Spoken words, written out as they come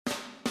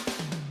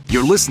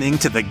You're listening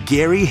to The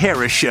Gary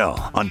Harris Show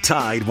on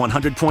Tide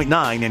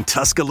 100.9 in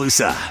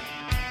Tuscaloosa.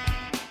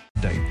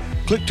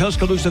 Click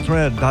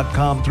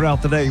TuscaloosaThread.com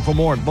throughout the day for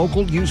more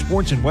local news,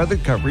 sports, and weather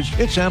coverage.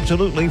 It's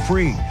absolutely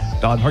free.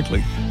 Don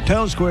Hartley,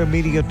 Town Square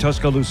Media,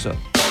 Tuscaloosa.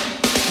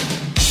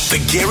 The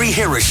Gary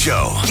Harris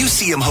Show. You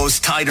see him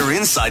host Tider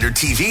Insider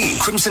TV,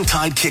 Crimson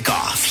Tide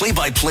Kickoff,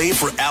 play-by-play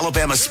for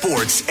Alabama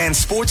sports, and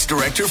sports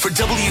director for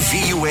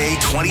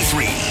WVUA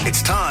 23.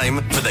 It's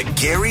time for the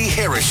Gary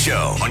Harris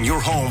Show on your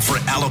home for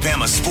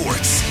Alabama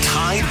sports.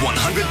 Tide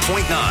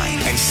 100.9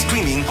 and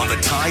streaming on the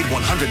Tide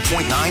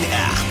 100.9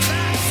 app.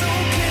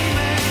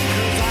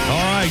 All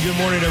right, good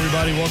morning,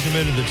 everybody. Welcome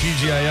into the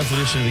TGIF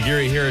edition of the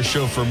Gary Harris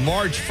Show for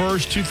March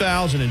 1st,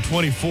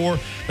 2024.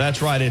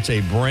 That's right, it's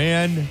a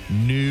brand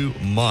new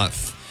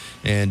month.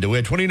 And we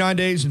had 29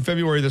 days in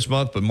February this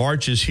month, but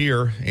March is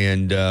here.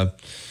 And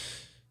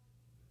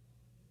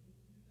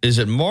is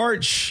it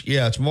March?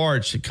 Yeah, it's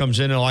March. It comes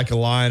in like a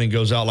lion and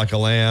goes out like a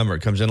lamb, or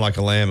it comes in like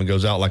a lamb and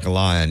goes out like a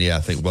lion. Yeah, I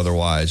think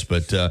weather-wise.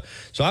 But so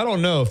I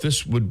don't know if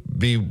this would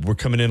be we're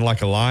coming in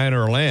like a lion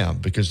or a lamb,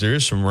 because there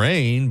is some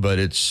rain, but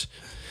it's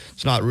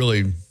not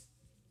really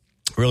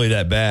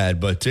that bad.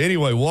 But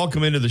anyway,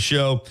 welcome into the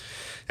show.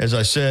 As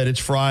I said,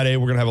 it's Friday.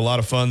 We're going to have a lot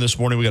of fun this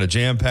morning. We got a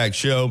jam-packed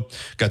show.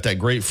 Got that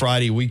great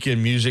Friday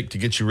weekend music to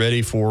get you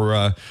ready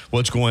for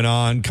what's going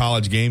on.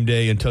 College game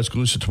day in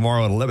Tuscaloosa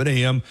tomorrow at 11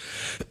 a.m.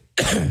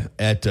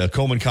 at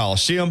Coleman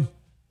Coliseum.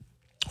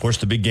 Of course,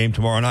 the big game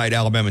tomorrow night,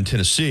 Alabama and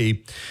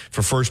Tennessee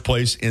for first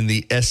place in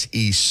the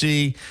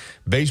SEC.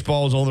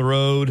 Baseball is on the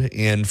road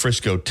in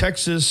Frisco,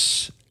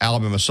 Texas.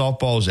 Alabama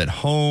softball is at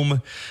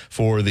home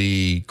for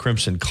the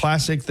Crimson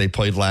Classic. They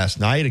played last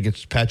night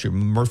against Patrick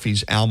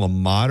Murphy's alma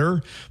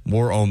mater.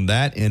 More on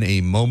that in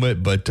a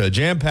moment, but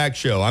jam-packed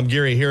show. I'm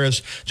Gary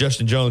Harris.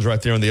 Justin Jones right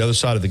there on the other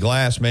side of the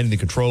glass, manning the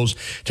controls,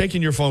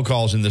 taking your phone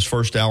calls in this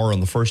first hour on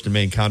the First and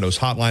Main Condos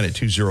hotline at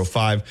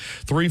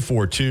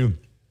 205-342-9904,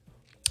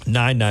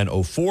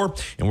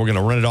 and we're going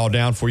to run it all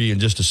down for you in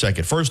just a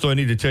second. First, though, I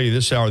need to tell you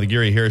this hour of the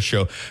Gary Harris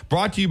Show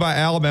brought to you by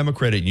Alabama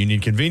Credit Union.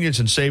 Convenience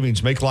and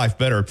savings make life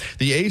better.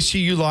 The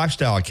ACU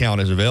Lifestyle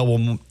account is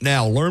available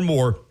now. Learn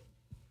more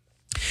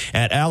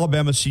at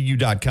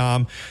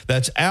alabamacu.com.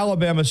 That's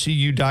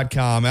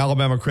alabamacu.com.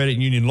 Alabama Credit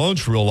Union,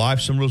 loans for real life.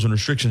 Some rules and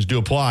restrictions do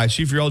apply.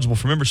 See if you're eligible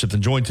for membership,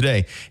 then join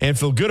today and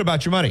feel good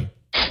about your money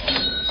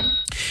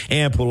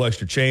and put a little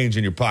extra change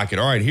in your pocket.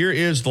 All right, here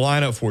is the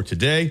lineup for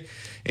today.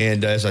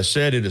 And as I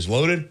said, it is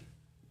loaded.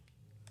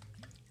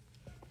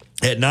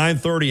 At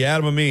 9:30,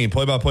 Adam Amin,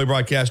 play-by-play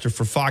broadcaster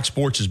for Fox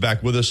Sports, is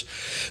back with us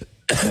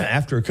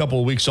after a couple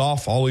of weeks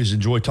off. Always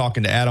enjoy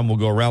talking to Adam. We'll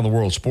go around the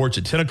world sports.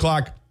 At 10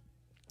 o'clock,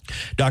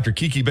 Dr.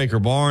 Kiki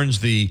Baker-Barnes,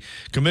 the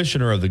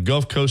commissioner of the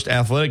Gulf Coast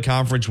Athletic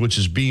Conference, which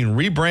is being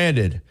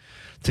rebranded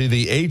to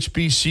the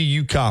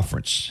HBCU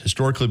Conference.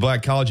 Historically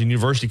Black College and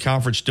University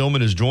Conference.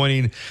 Stillman is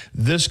joining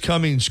this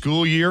coming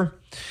school year,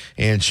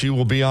 and she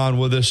will be on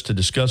with us to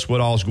discuss what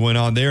all is going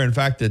on there. In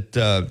fact,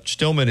 that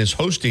Stillman is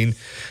hosting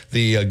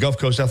the Gulf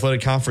Coast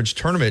Athletic Conference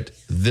tournament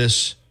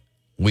this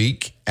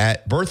week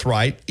at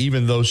Birthright,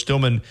 even though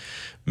Stillman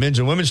men's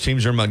and women's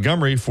teams are in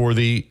Montgomery for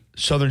the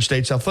Southern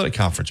States Athletic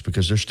Conference,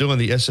 because they're still in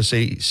the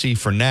SSAC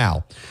for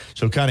now.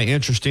 So kind of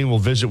interesting. We'll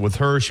visit with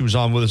her. She was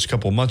on with us a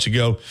couple of months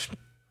ago,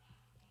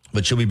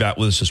 but she'll be back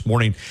with us this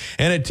morning.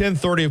 And at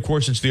 10:30, of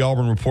course, it's the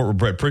Auburn Report with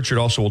Brett Pritchard.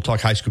 Also, we'll talk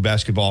high school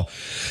basketball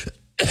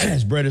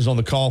as Brett is on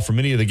the call for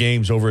many of the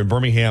games over in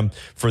Birmingham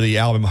for the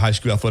Alabama High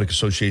School Athletic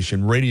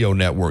Association radio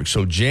network.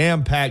 So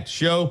jam-packed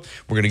show.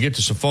 We're going to get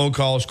to some phone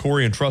calls.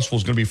 Corey and Trustful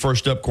is going to be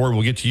first up. Corey,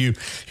 we'll get to you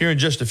here in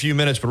just a few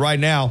minutes. But right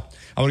now,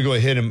 I want to go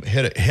ahead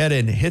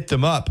and hit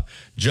them up,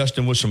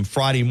 Justin, with some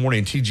Friday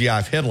morning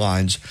TGIF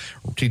headlines.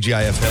 You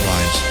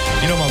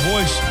know, my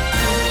voice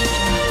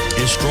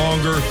is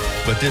stronger,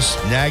 but this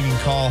nagging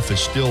cough is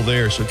still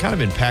there, so it kind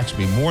of impacts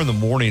me more in the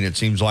morning, it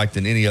seems like,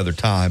 than any other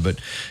time. But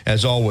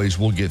as always,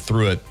 we'll get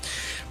through it.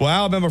 Well,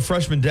 Alabama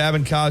freshman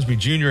Davin Cosby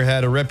Jr.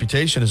 had a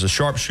reputation as a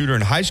sharpshooter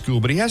in high school,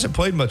 but he hasn't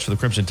played much for the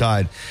Crimson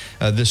Tide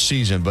this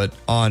season. But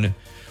on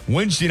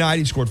Wednesday night,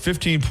 he scored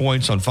 15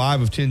 points on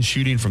 5 of 10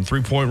 shooting from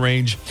three-point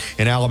range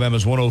in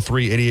Alabama's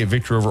 103-88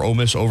 victory over Ole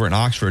Miss over in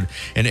Oxford.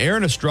 And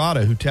Aaron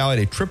Estrada, who tallied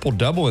a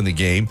triple-double in the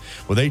game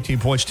with 18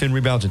 points, 10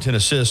 rebounds, and 10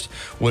 assists,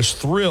 was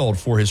thrilled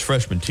for his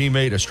freshman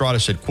teammate.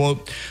 Estrada said,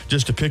 quote,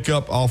 "Just to pick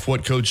up off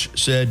what Coach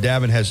said,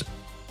 Davin has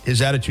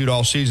his attitude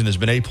all season has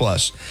been A+.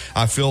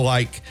 I feel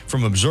like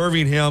from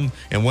observing him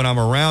and when I'm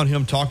around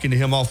him, talking to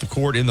him off the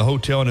court, in the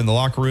hotel, and in the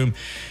locker room,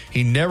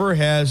 he never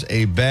has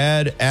a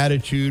bad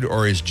attitude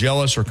or is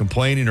jealous or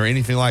complaining or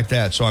anything like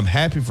that. So I'm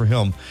happy for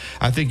him.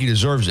 I think he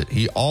deserves it.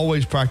 He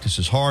always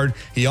practices hard.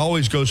 He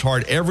always goes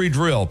hard every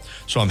drill.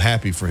 So I'm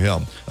happy for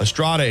him."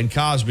 Estrada and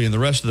Cosby and the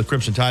rest of the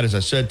Crimson Tide, as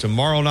I said,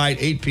 tomorrow night,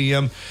 8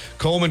 p.m.,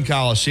 Coleman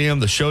Coliseum,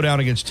 the showdown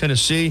against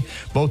Tennessee.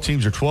 Both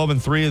teams are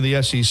 12-3 in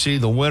the SEC.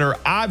 The winner,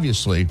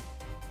 obviously,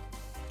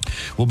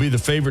 will be the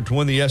favorite to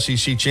win the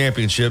SEC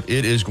championship.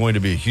 It is going to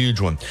be a huge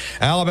one.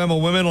 Alabama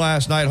women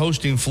last night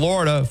hosting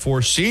Florida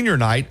for senior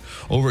night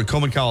over at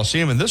Coleman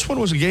Coliseum. And this one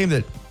was a game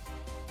that,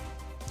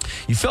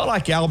 you felt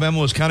like Alabama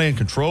was kind of in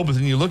control, but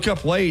then you look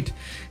up late,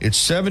 it's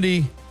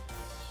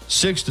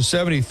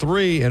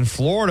 76-73, and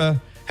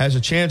Florida has a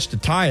chance to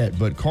tie it.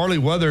 But Carly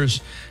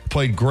Weathers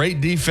played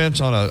great defense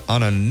on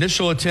an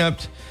initial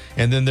attempt,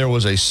 and then there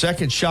was a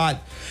second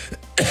shot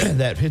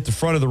that hit the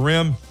front of the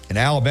rim, and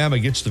Alabama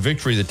gets the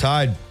victory. The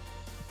Tide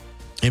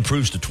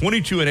improves to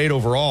 22-8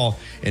 overall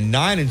and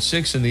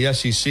 9-6 in the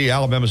SEC.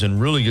 Alabama's in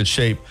really good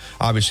shape,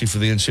 obviously, for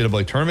the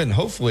NCAA tournament, and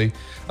hopefully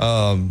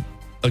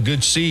a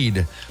good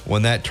seed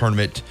when that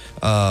tournament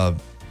comes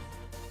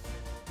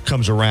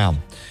around.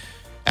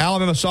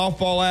 Alabama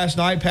softball last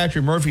night.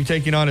 Patrick Murphy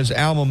taking on his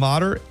alma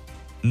mater,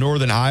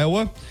 Northern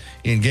Iowa,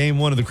 in Game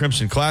 1 of the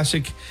Crimson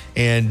Classic.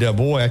 And,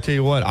 boy, I tell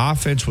you what,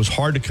 offense was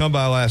hard to come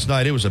by last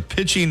night. It was a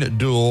pitching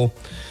duel.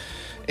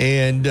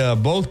 And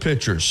both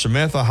pitchers,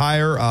 Samantha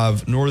Heyer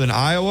of Northern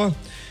Iowa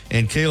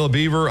and Kayla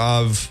Beaver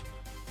of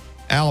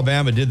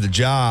Alabama, did the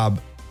job.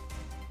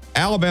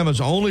 Alabama's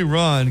only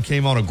run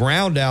came on a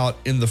ground out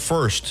in the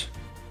first.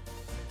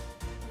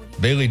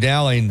 Bailey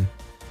Dowling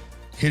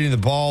hitting the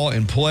ball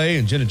in play,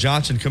 and Jenna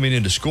Johnson coming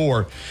in to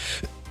score.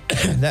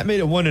 That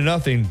made it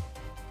 1-0,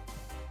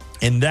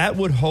 and that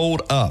would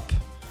hold up.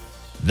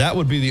 That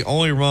would be the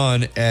only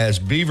run as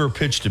Beaver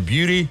pitched to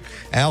Beauty.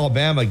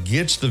 Alabama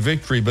gets the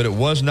victory, but it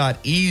was not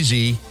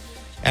easy.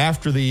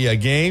 After the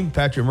game,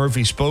 Patrick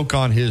Murphy spoke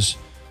on his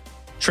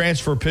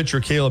transfer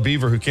pitcher, Kayla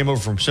Beaver, who came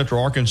over from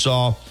Central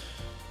Arkansas.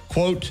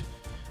 Quote,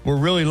 "We're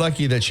really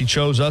lucky that she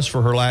chose us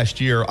for her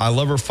last year. I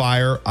love her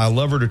fire. I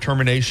love her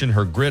determination,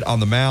 her grit on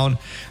the mound.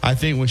 I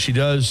think when she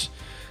does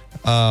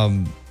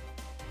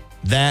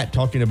that,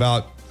 talking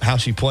about how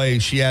she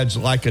plays, she adds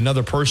like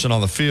another person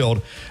on the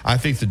field. I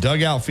think the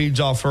dugout feeds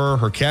off her.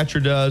 Her catcher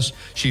does.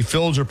 She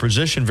fills her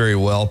position very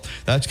well.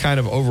 That's kind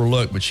of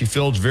overlooked, but she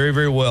fills very,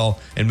 very well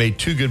and made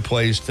 2 good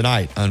plays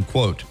tonight,"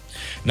 unquote.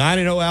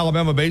 9-0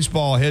 Alabama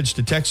baseball heads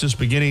to Texas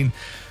beginning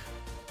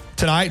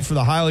tonight for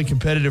the highly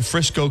competitive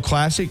Frisco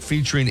Classic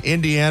featuring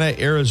Indiana,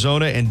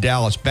 Arizona, and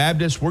Dallas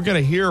Baptist. We're going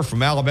to hear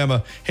from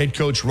Alabama head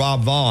coach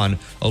Rob Vaughn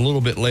a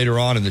little bit later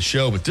on in the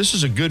show, but this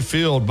is a good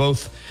field.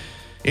 Both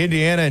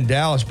Indiana and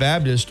Dallas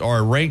Baptist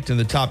are ranked in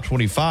the top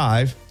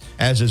 25,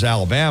 as is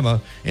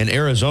Alabama, and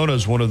Arizona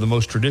is one of the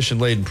most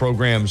tradition-laden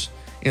programs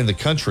in the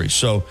country.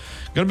 So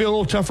going to be a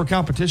little tougher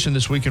competition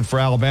this weekend for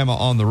Alabama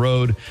on the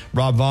road.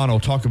 Rob Vaughn will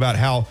talk about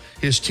how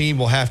his team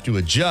will have to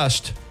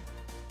adjust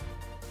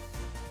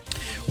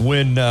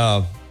when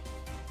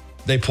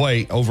they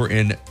play over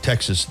in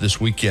Texas this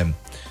weekend.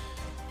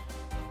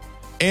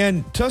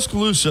 And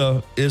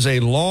Tuscaloosa is a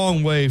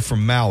long way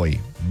from Maui,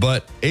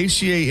 but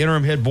ACA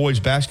interim head boys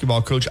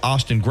basketball coach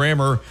Austin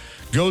Grammer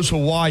goes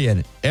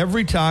Hawaiian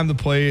every time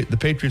the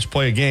Patriots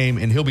play a game,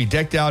 and he'll be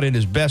decked out in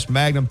his best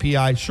Magnum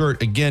PI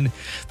shirt again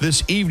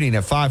this evening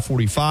at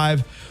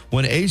 5:45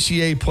 when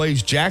ACA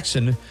plays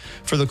Jackson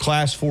for the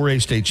Class 4A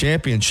state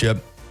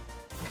championship.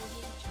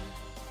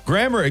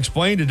 Grammer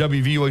explained to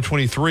WVUA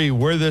 23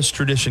 where this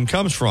tradition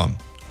comes from.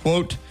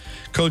 Quote,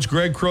 "Coach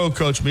Greg Crow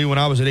coached me when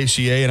I was at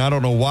ACA, and I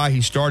don't know why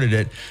he started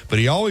it, but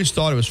he always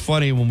thought it was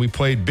funny when we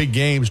played big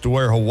games to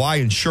wear a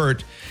Hawaiian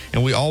shirt,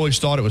 and we always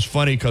thought it was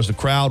funny because the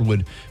crowd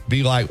would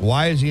be like,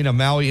 why is he in a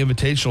Maui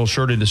Invitational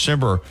shirt in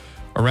December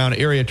around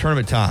area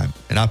tournament time?"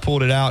 And I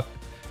pulled it out,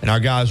 and our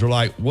guys were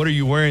like, "What are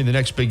you wearing the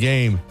next big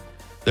game?"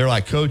 They're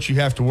like, "Coach, you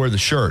have to wear the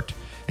shirt."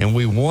 And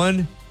we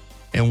won,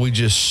 and we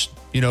just,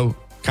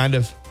 kind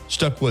of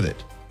stuck with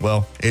it.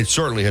 Well, it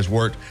certainly has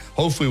worked.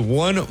 Hopefully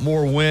one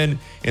more win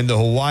in the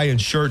Hawaiian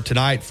shirt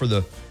tonight for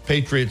the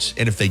Patriots,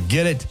 and if they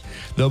get it,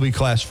 they'll be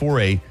Class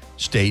 4A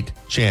state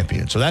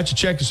champion. So that's a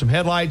check to some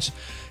headlines.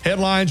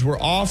 Headlines were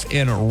off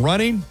and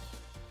running.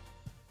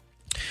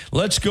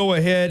 Let's go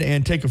ahead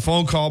and take a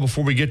phone call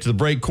before we get to the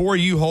break.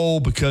 Corey, you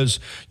hold because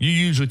you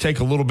usually take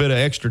a little bit of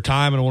extra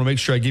time, and I want to make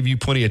sure I give you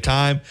plenty of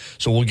time.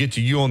 So we'll get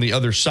to you on the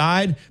other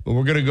side, but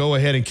we're going to go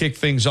ahead and kick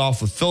things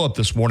off with Philip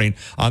this morning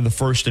on the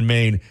First and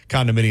Main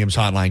Condominiums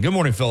Hotline. Good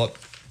morning, Philip.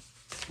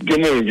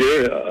 Good morning,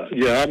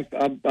 Gary.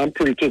 I'm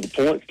pretty to the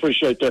point.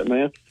 Appreciate that,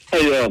 man.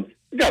 Hey, I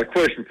got a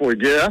question for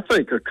you, Gary. I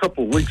think a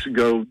couple of weeks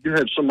ago you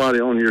had somebody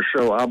on your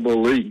show, I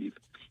believe,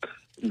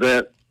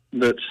 that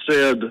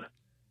said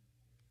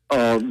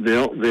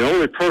the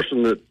only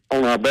person that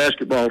on our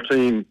basketball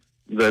team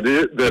that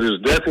is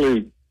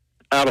definitely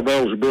out of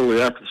eligibility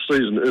after the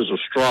season is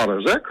Estrada.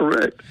 Is that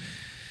correct?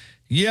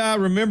 Yeah, I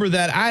remember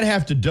that. I'd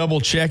have to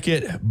double check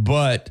it,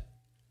 but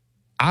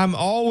I'm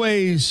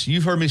always,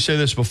 you've heard me say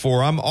this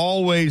before, I'm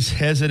always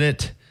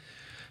hesitant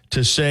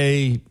to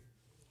say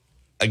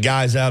a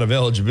guy's out of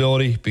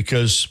eligibility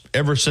because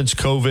ever since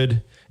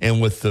COVID and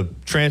with the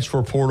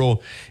transfer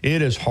portal,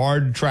 it is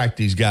hard to track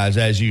these guys,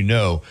 as you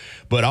know.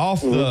 But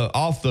off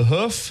the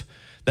hoof,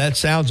 that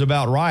sounds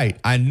about right.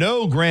 I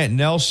know Grant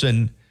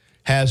Nelson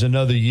has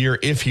another year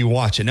if he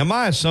wants it. Now,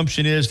 my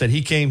assumption is that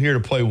he came here to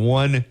play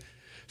one,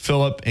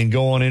 Philip, and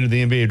go on into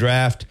the NBA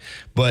draft.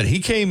 But he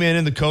came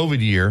in the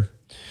COVID year.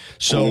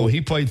 So he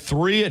played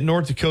 3 at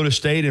North Dakota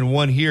State and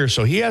 1 here.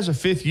 So he has a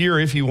 5th year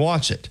if he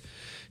wants it.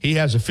 He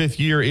has a 5th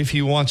year if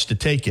he wants to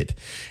take it.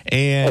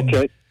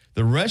 And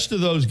The rest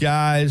of those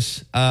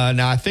guys,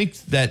 now I think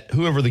that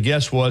whoever the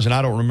guest was, and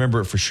I don't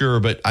remember it for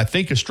sure, but I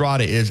think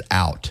Estrada is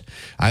out.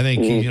 I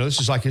think this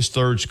is like his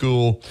third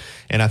school,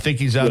 and I think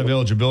he's out of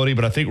eligibility.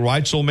 But I think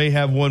Reitzel may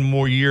have one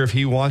more year if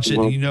he wants it.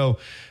 And,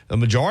 the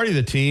majority of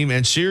the team,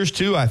 and Sears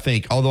too, I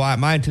think. Although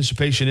my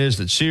anticipation is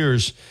that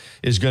Sears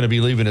is going to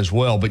be leaving as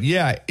well. But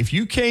yeah, if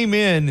you came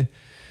in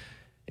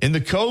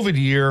the COVID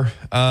year,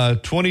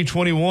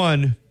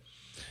 2020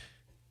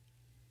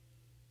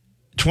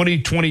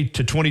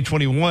 to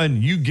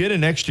 2021, you get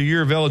an extra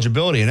year of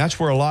eligibility, and that's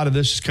where a lot of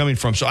this is coming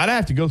from. So I'd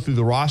have to go through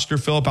the roster,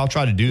 Philip. I'll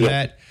try to do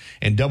that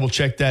and double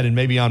check that, and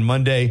maybe on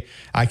Monday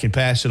I can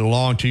pass it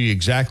along to you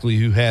exactly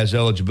who has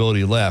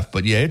eligibility left.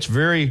 But yeah, it's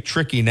very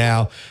tricky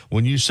now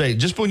when you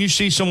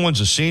see someone's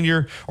a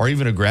senior or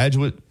even a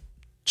graduate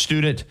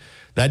student,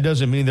 that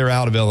doesn't mean they're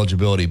out of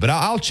eligibility. But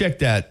I'll check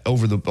that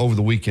over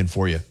the weekend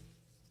for you.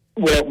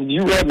 Well,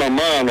 you read my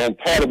mind on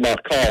part of my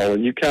call,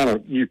 and you kind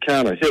of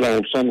hit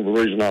on some of the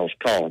reason I was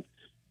calling.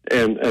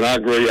 And I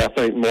agree. I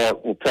think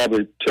Mark will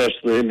probably test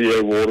the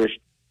NBA waters,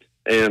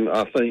 and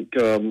I think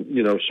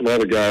some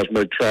other guys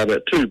may try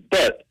that too.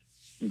 But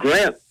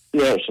Grant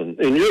Nelson,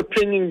 in your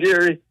opinion,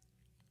 Gary,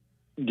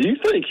 do you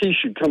think he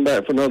should come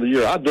back for another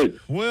year? I do.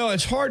 Well,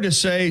 it's hard to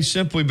say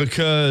simply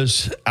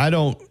because I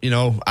don't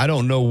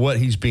know what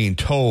he's being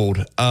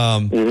told.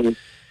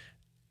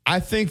 I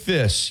think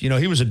this,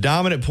 he was a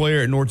dominant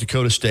player at North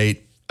Dakota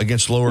State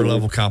against lower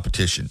level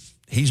competition.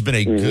 He's been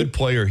a good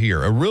player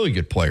here, a really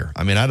good player.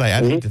 I mean, I'd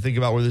hate to think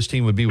about where this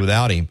team would be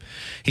without him.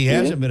 He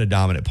hasn't been a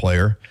dominant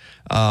player.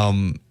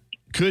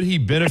 Could he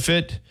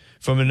benefit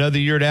from another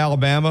year at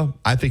Alabama?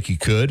 I think he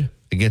could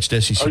against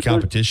SEC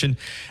competition.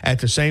 At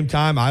the same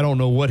time, I don't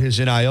know what his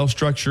NIL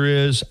structure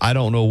is. I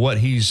don't know what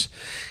he's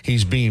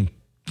being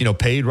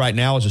paid right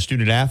now as a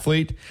student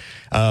athlete.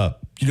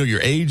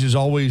 Your age is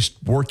always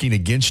working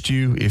against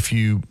you if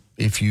you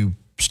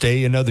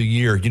stay another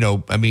year.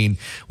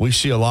 We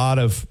see a lot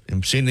of,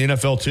 I'm seeing the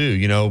NFL too,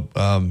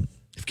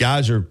 if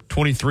guys are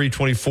 23,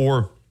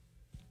 24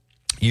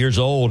 years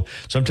old,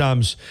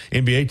 sometimes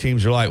NBA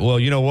teams are like, well,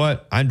 you know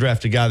what? I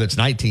draft a guy that's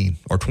 19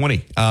 or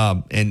 20.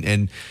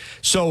 And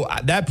so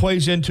that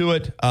plays into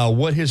it.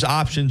 What his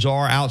options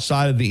are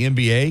outside of the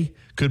NBA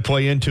could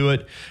play into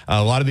it.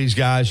 A lot of these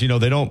guys,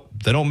 they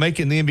don't make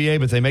it in the NBA,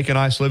 but they make a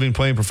nice living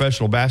playing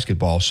professional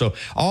basketball. So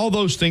all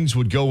those things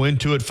would go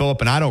into it,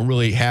 Philip, and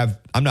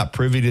I'm not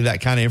privy to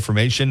that kind of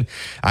information.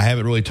 I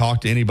haven't really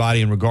talked to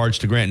anybody in regards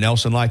to Grant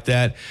Nelson like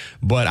that,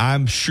 but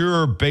I'm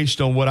sure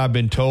based on what I've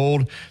been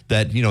told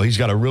that, he's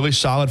got a really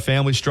solid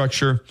family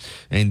structure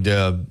and,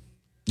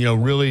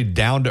 really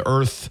down to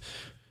earth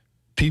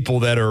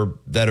people that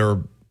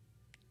are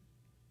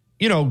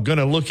going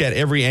to look at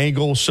every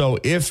angle. So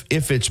if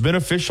it's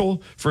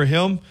beneficial for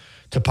him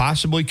to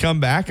possibly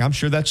come back, I'm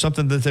sure that's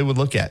something that they would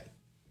look at.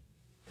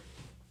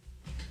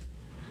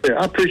 Yeah,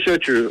 I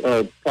appreciate you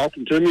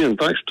talking to me, and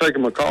thanks for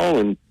taking my call,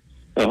 and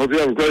I hope you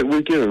have a great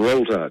weekend and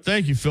Roll Tide.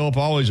 Thank you, Philip.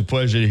 Always a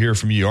pleasure to hear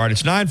from you. All right,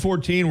 it's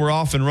 9:14. We're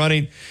off and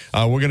running.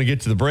 We're going to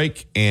get to the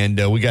break, and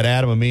we got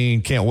Adam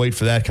Amin. Can't wait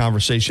for that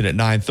conversation at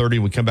 9:30.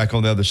 We come back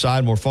on the other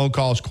side. More phone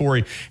calls.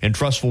 Corey and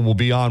Trustful will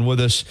be on with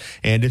us,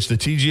 and it's the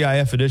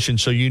TGIF edition,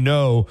 so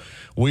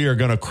we are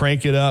going to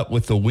crank it up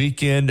with the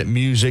weekend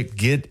music,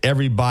 get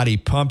everybody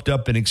pumped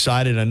up and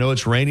excited. I know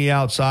it's rainy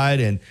outside,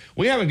 and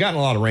we haven't gotten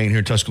a lot of rain here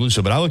in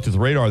Tuscaloosa, but I looked at the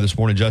radar this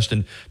morning,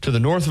 Justin. To the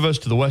north of us,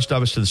 to the west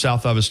of us, to the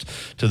south of us,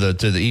 to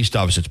the east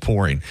of us, it's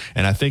pouring.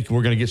 And I think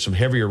we're going to get some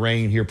heavier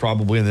rain here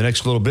probably in the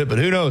next little bit, but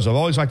who knows? I've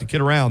always liked to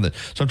kid around that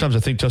sometimes I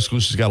think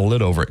Tuscaloosa's got a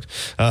lid over it.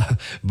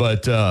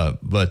 But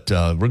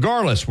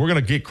regardless, we're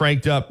going to get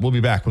cranked up. We'll be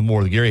back with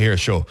more of the Gary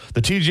Harris Show,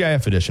 the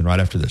TGIF edition, right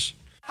after this.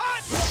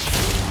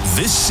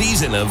 This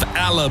season of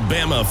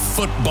Alabama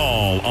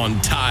football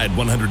on Tide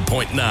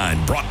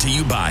 100.9 brought to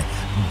you by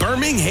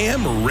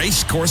Birmingham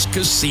Racecourse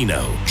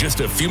Casino.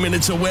 Just a few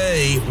minutes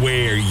away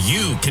where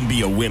you can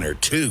be a winner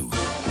too.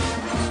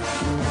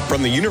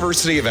 From the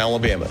University of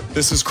Alabama,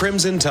 this is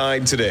Crimson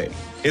Tide Today.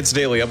 Its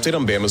daily update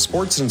on Bama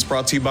sports and it's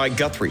brought to you by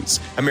Guthrie's.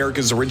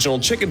 America's original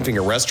chicken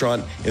finger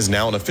restaurant is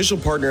now an official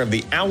partner of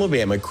the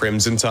Alabama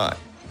Crimson Tide.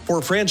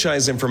 For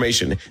franchise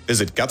information,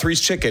 visit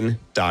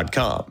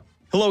Guthrie'sChicken.com.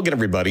 Hello again,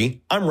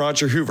 everybody. I'm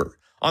Roger Hoover.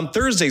 On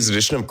Thursday's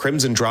edition of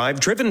Crimson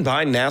Drive, driven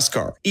by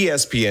NASCAR,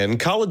 ESPN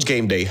College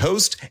Game Day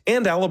host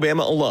and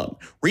Alabama alum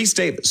Reese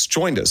Davis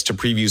joined us to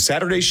preview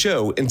Saturday's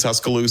show in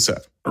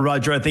Tuscaloosa.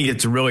 Roger, I think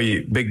it's a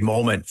really big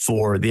moment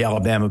for the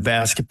Alabama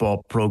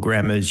basketball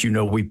program. As you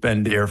know, we've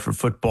been there for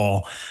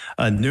football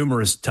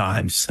numerous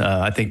times.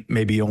 I think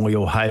maybe only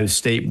Ohio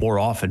State more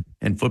often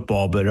in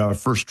football, but our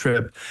first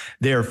trip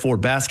there for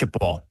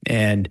basketball.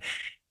 And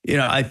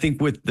I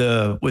think with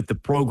the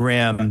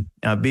program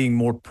being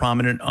more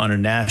prominent on a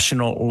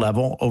national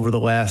level over the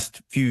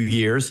last few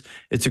years,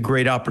 it's a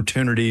great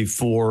opportunity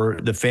for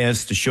the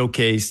fans to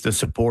showcase the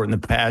support and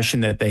the passion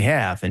that they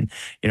have. And,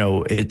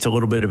 it's a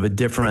little bit of a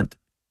different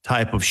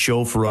type of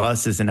show for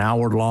us. It's an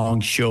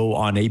hour-long show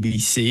on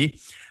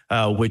ABC,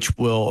 which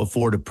will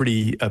afford a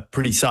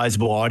pretty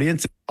sizable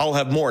audience. I'll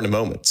have more in a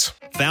moment.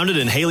 Founded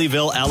in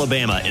Haleyville,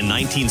 Alabama in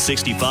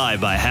 1965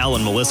 by Hal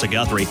and Melissa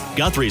Guthrie,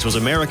 Guthrie's was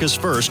America's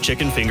first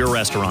chicken finger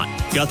restaurant.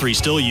 Guthrie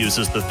still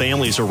uses the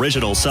family's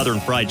original Southern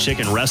fried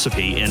chicken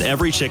recipe in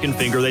every chicken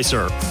finger they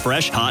serve.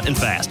 Fresh, hot, and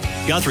fast.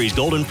 Guthrie's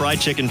Golden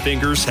Fried Chicken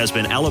Fingers has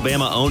been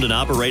Alabama-owned and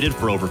operated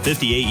for over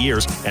 58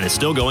 years and is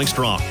still going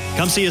strong.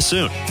 Come see us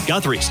soon.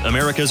 Guthrie's,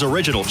 America's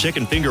original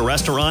chicken finger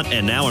restaurant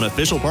and now an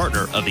official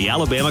partner of the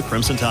Alabama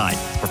Crimson Tide.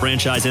 For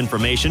franchise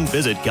information,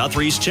 visit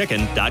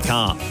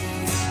Guthrie'sChicken.com.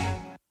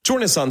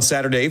 Join us on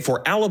Saturday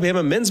for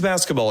Alabama men's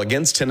basketball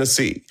against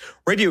Tennessee.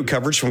 Radio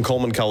coverage from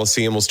Coleman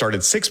Coliseum will start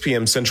at 6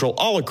 p.m. Central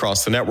all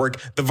across the network,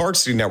 the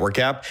Varsity Network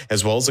app,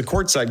 as well as the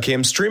Courtside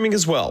Cam streaming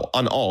as well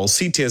on all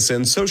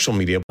CTSN social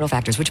media.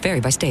 Factors which vary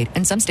by state.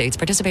 In some states,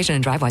 participation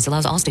in DriveWise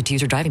allows Allstate to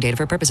use your driving data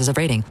for purposes of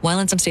rating. While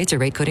in some states, your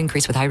rate could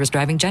increase with high-risk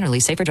driving. Generally,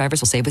 safer drivers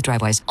will save with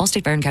DriveWise.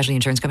 Allstate Fire and Casualty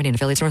Insurance Company and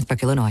affiliates,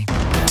 Northbrook, Illinois.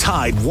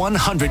 Tide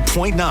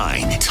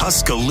 100.9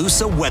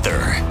 Tuscaloosa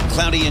weather.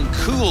 Cloudy and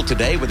cool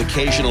today with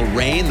occasional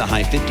rain, the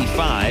high 55.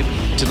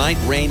 Tonight,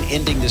 rain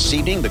ending this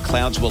evening. The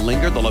clouds will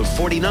linger, the low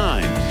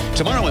 49.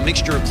 Tomorrow, a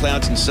mixture of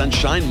clouds and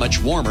sunshine,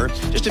 much warmer.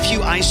 Just a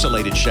few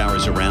isolated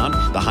showers around,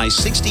 the high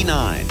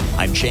 69.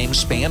 I'm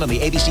James Spann on the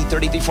ABC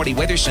 3340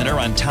 Weather Center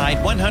on Tide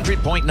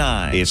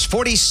 100.9. It's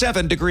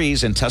 47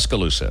 degrees in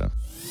Tuscaloosa.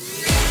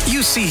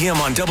 You see him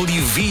on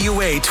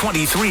WVUA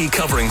 23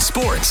 covering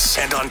sports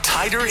and on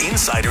Tider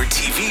Insider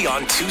TV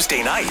on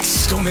Tuesday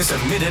nights. Don't miss a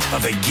minute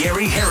of the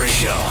Gary Harris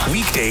Show.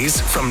 Weekdays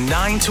from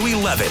 9 to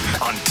 11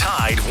 on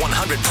Tide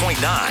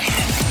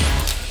 100.9.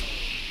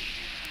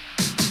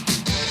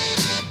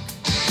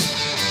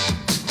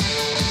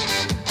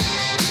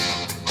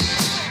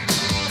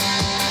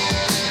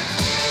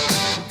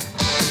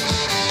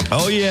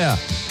 Oh, yeah.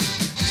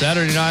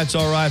 Saturday night's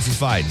all right for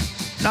fighting.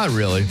 Not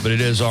really, but it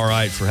is all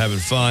right for having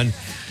fun.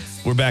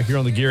 We're back here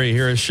on the Gary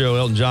Harris Show.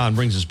 Elton John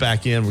brings us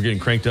back in. We're getting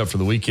cranked up for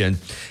the weekend.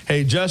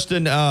 Hey,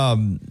 Justin,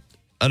 an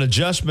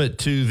adjustment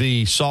to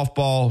the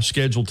softball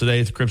schedule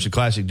today at the Crimson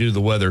Classic due to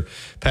the weather.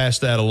 Pass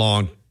that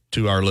along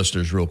to our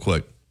listeners real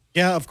quick.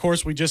 Yeah, of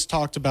course. We just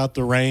talked about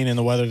the rain and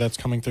the weather that's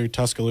coming through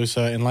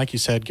Tuscaloosa. And like you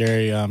said,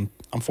 Gary,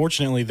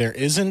 unfortunately, there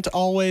isn't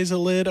always a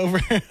lid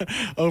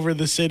over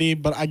the city.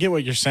 But I get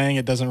what you're saying.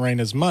 It doesn't rain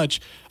as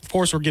much. Of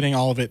course, we're getting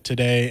all of it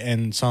today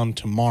and some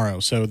tomorrow.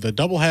 So the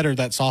doubleheader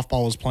that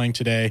softball is playing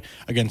today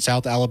against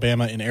South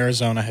Alabama in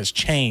Arizona has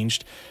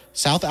changed.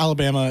 South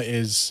Alabama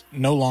is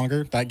no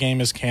longer. That game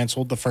is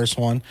canceled, the first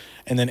one.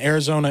 And then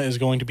Arizona is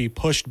going to be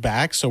pushed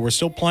back. So we're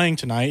still playing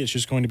tonight. It's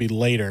just going to be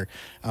later.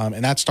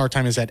 And that start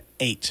time is at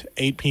 8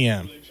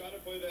 p.m.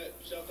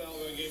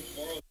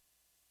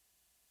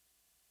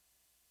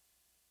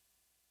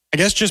 I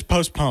guess just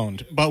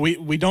postponed. But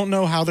we don't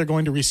know how they're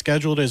going to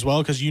reschedule it as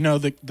well because, you know,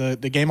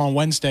 the game on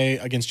Wednesday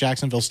against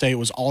Jacksonville State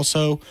was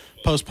also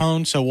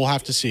postponed. So we'll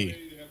have to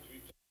see.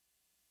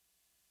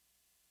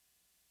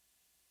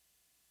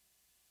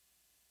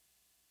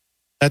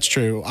 That's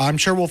true. I'm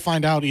sure we'll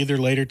find out either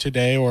later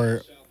today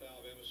or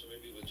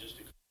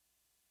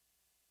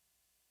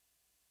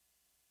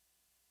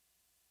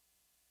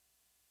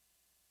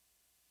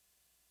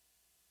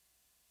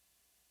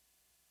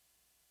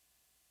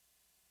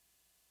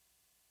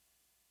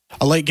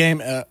a late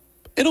game.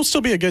 It'll still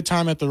be a good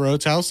time at the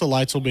Rhodes House. The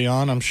lights will be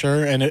on, I'm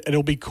sure, and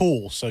it'll be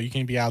cool, so you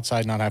can be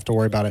outside and not have to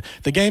worry about it.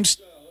 The game's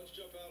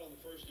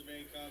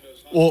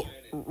well.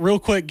 Real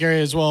quick, Gary,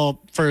 as well,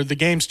 for the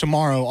games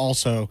tomorrow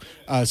also,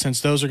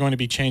 since those are going to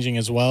be changing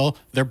as well,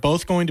 they're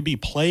both going to be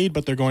played,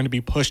 but they're going to be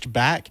pushed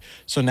back.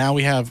 So now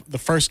we have the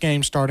first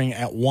game starting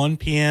at 1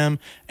 p.m.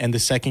 and the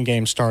second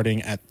game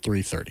starting at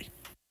 3:30.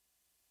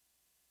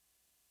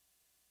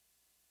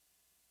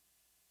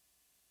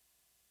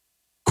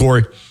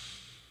 Corey.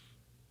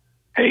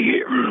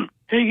 Hey,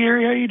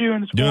 Gary, how you doing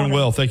this morning? Doing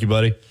well. Thank you,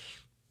 buddy.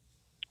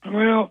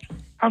 Well,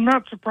 I'm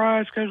not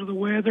surprised because of the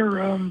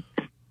weather.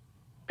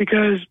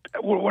 Because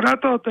what I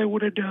thought they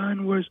would have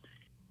done was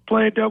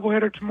play a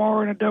doubleheader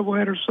tomorrow and a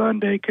doubleheader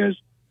Sunday because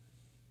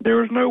there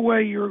was no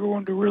way you were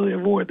going to really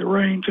avoid the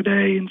rain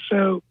today. And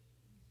so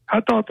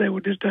I thought they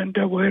would just done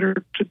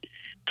doubleheader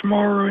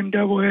tomorrow and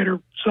doubleheader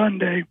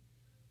Sunday.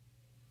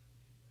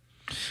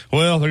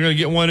 Well, they're going to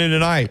get one in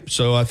tonight.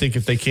 So I think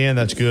if they can,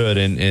 that's good.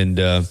 And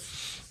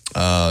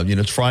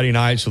it's Friday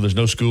night, so there's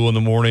no school in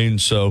the morning.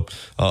 So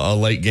a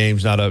late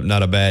game's not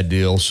a bad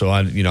deal. So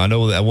I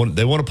know that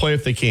they want to play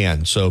if they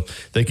can. So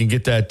they can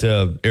get that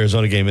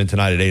Arizona game in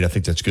tonight at 8. I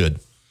think that's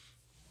good.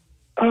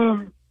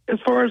 As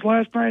far as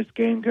last night's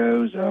game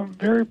goes, I'm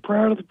very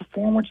proud of the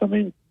performance. I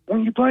mean,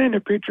 when you play in the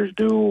pitcher's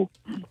duel,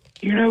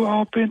 you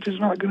know offense is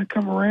not going to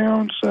come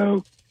around.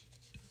 So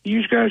you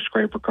just got to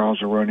scrape across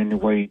the run any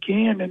way you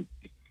can. And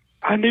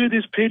I knew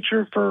this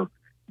pitcher for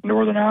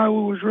Northern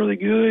Iowa was really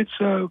good,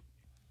 so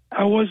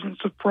I wasn't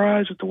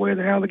surprised at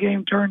how the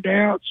game turned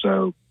out.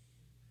 So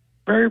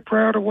very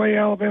proud of the way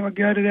Alabama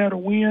got it out a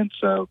win.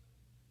 So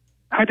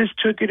I just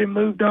took it and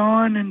moved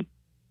on.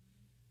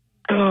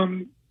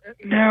 And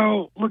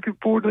now looking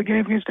forward to the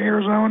game against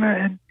Arizona.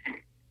 And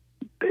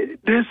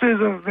this is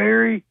a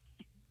very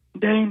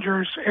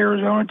dangerous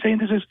Arizona team.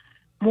 This is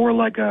more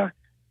like a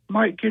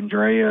Mike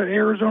Kendrea,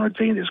 Arizona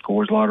team that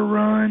scores a lot of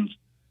runs,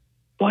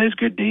 plays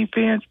good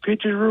defense,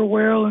 pitches real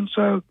well. And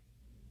so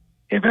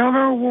if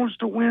Alabama wants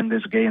to win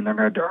this game, they're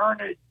going to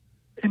earn it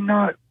and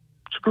not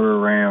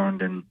screw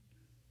around. And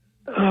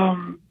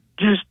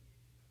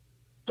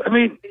let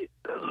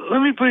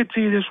me put it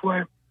to you this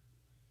way.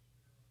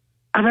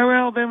 I know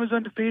Alabama's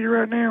undefeated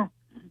right now,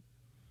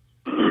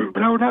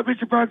 but I would not be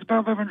surprised if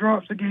Alabama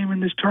drops the game in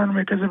this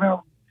tournament because of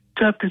how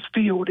tough this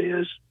field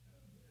is.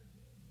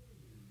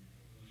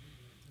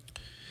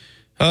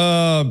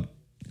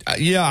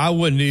 Yeah, I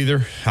wouldn't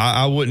either.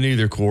 I wouldn't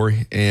either,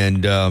 Corey.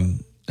 And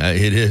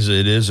it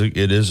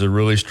is a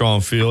really strong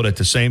field. At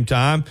the same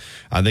time,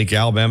 I think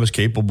Alabama's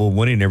capable of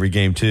winning every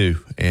game too.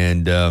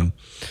 And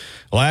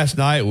last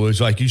night was,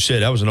 like you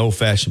said, that was an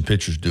old-fashioned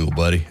pitcher's duel,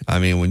 buddy. I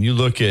mean, when you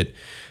look at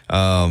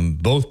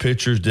both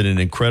pitchers did an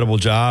incredible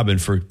job,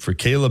 and for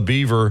Kayla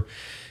Beaver,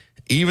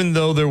 even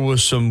though there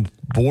was some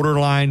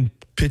borderline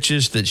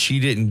pitches that she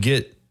didn't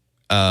get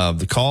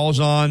the calls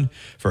on,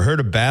 for her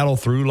to battle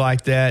through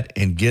like that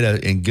and get a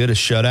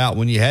shutout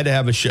when you had to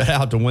have a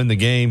shutout to win the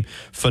game,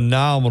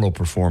 phenomenal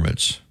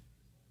performance.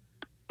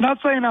 Not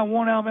saying I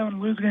want Alabama to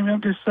lose the game.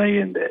 I'm just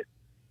saying that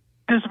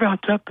just about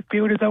how tough the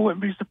field is. I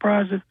wouldn't be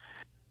surprised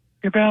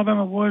if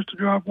Alabama was to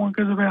drop one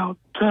because of how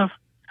tough.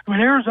 I mean,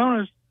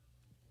 Arizona's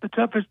the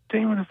toughest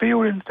team in the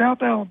field, in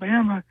South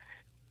Alabama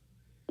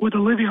with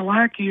Olivia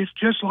Lackey is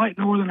just like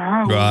Northern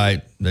Iowa.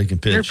 Right, they can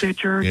pitch. Their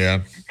pitcher,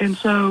 yeah, and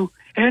so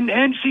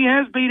and she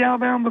has beat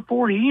Alabama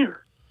before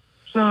here,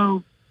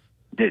 so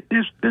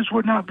this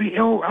would not be.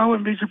 I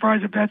wouldn't be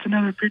surprised if that's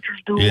another pitcher's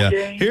duel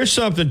game. Here's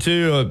something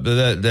too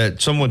that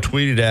someone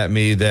tweeted at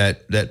me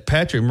that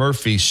Patrick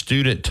Murphy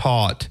student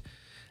taught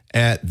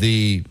at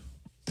the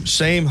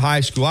same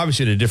high school,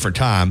 obviously at a different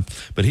time,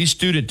 but he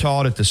student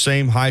taught at the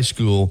same high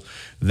school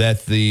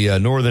that the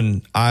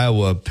Northern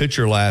Iowa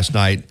pitcher last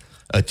night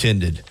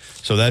attended.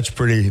 So that's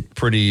pretty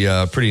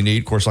neat.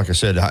 Of course, like I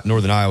said,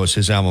 Northern Iowa is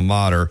his alma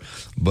mater,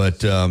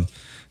 but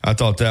I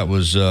thought that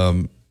was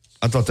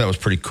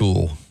pretty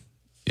cool,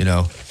 you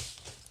know.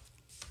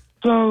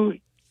 So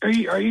are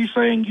you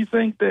saying you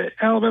think that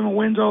Alabama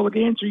wins all the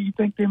games, or you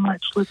think they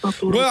might slip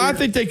up a little bit? Well, I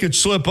think they could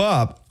slip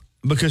up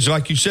because,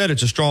 like you said,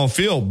 it's a strong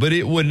field, but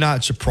it would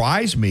not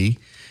surprise me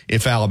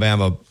if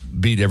Alabama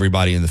beat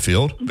everybody in the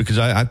field, because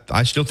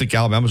I still think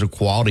Alabama's a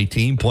quality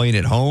team playing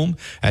at home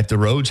at the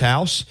Rhodes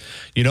House.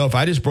 You know, if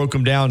I just broke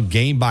them down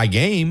game by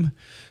game,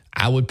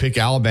 I would pick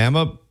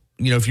Alabama.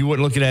 You know, if you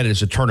weren't looking at it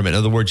as a tournament. In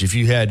other words, if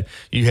you had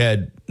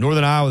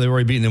Northern Iowa, they were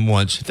already beating them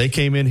once. If they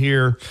came in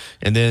here,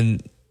 and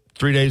then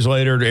 3 days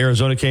later,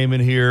 Arizona came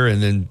in here,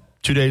 and then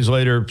 2 days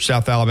later,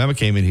 South Alabama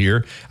came in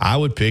here, I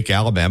would pick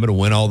Alabama to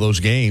win all those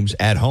games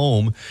at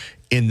home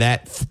in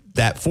that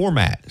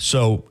format.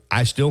 So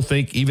I still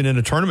think even in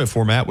a tournament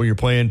format where you're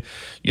playing,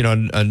 you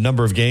know, a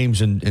number of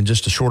games in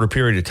just a shorter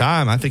period of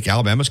time, I think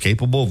Alabama's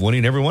capable of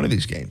winning every one of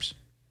these games.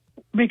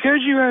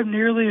 Because you have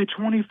nearly a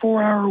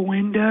 24-hour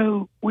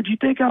window, would you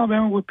think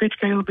Alabama would pitch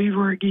Kayla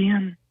Beaver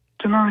again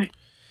tonight?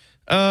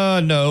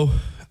 No.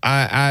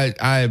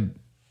 I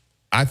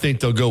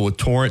think they'll go with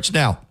Torrance.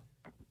 Now,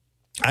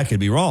 I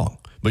could be wrong,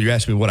 but you're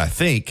asking me what I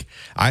think.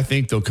 I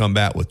think they'll come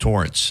back with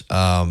Torrance.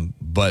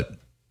 But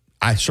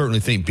I certainly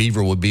think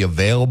Beaver would be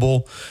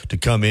available to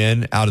come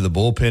in out of the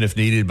bullpen if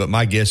needed. But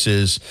my guess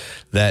is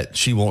that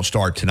she won't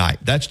start tonight.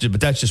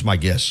 But that's just my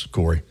guess,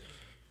 Corey.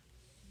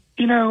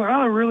 You know,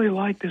 I really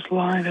like this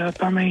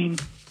lineup. I mean,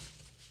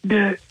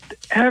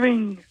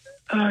 having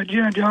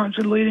Jenna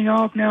Johnson leading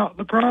off. Now,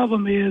 the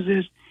problem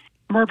is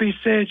Murphy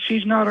said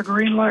she's not a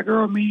green light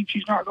girl, meaning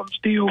she's not going to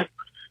steal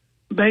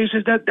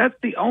bases. That's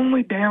the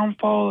only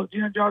downfall of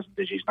Jenna Johnson,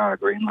 that she's not a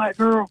green light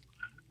girl.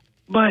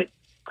 But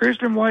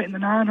Kristen White in the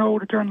 9-hole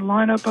to turn the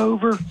lineup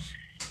over.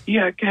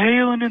 You got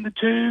Cahalan in the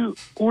 2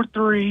 or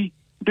 3,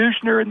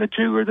 Dushner in the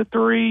 2 or the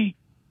 3,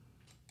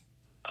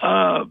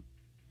 and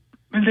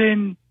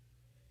then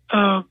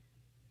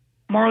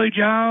Marley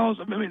Giles.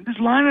 I mean, this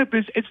lineup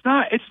it's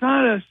not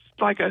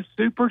a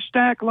super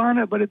stack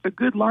lineup, but it's a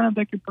good lineup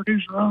that can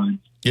produce runs.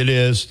 It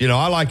is. You know,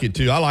 I like it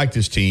too. I like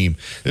this team.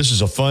 This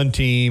is a fun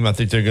team. I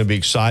think they're going to be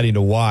exciting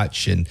to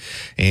watch, and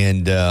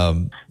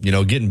you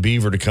know, getting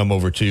Beaver to come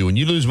over too. When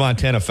you lose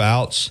Montana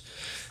Fouts,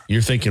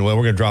 you're thinking, well,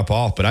 we're going to drop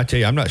off. But I tell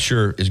you, I'm not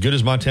sure. As good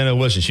as Montana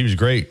was, and she was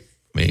great.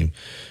 I mean,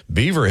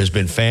 Beaver has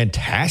been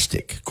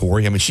fantastic,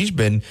 Corey. I mean, she's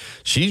been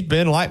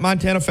like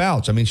Montana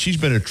Fouts. I mean, she's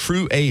been a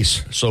true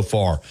ace so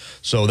far.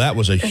 So that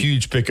was a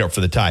huge pickup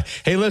for the Tide.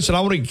 Hey, listen,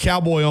 I want to get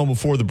Cowboy on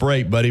before the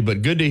break, buddy,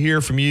 but good to hear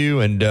from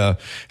you, and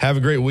have a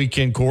great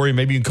weekend, Corey.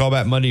 Maybe you can call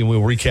back Monday and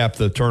we'll recap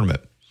the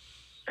tournament.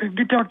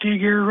 Good talk to you,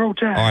 Gary. Roll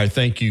Tide. All right,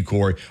 thank you,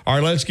 Corey. All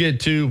right, let's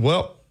get to,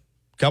 well,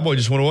 Cowboy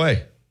just went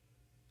away.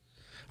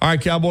 All right,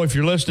 Cowboy, if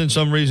you're listening,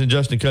 some reason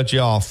Justin cut you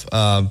off.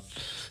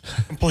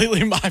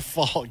 Completely my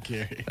fault,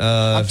 Gary.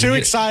 I'm too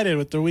excited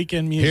with the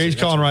weekend music. Here he's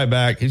calling right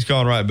back.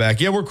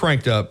 Yeah, we're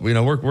cranked up. You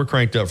know, we're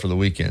cranked up for the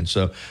weekend.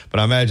 So,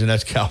 but I imagine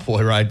that's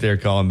Cowboy right there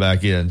calling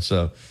back in.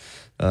 So,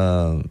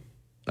 all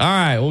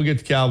right, we'll get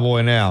to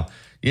Cowboy now.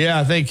 Yeah,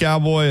 I think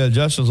Cowboy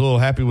Justin's a little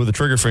happy with the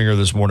trigger finger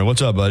this morning.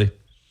 What's up, buddy?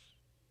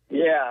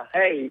 Yeah.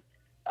 Hey,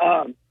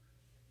 who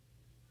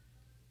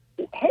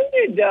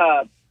did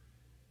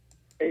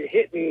it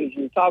hit me as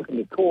you were talking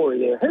to Corey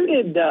there? Who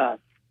did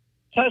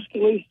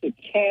Tuscaloosa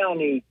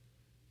County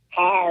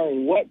hire,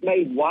 and what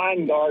made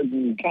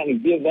Weingarten kind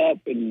of give up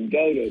and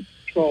go to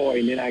Troy?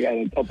 And then I got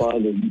a couple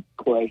other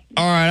questions.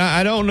 All right,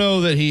 I don't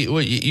know that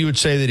you would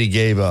say that he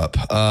gave up.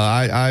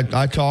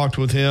 I talked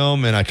with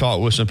him, and I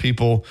talked with some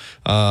people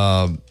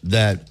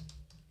that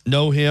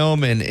know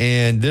him,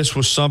 and this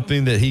was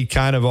something that he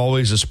kind of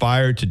always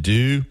aspired to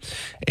do.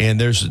 And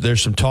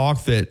there's some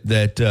talk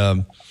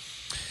that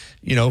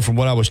from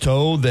what I was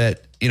told,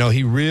 that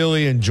he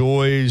really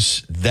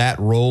enjoys that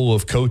role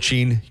of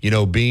coaching,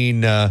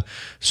 being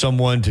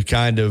someone to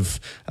kind of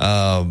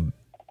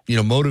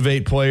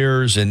motivate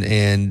players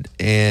and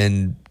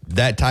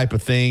that type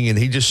of thing. And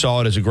he just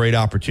saw it as a great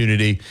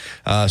opportunity.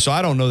 So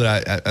I don't know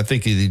that I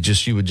think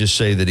you would just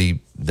say that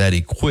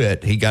he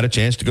quit. He got a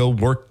chance to go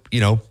work,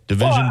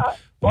 Division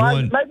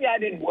One. Maybe I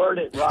didn't word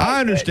it right. I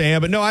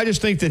understand, but no, I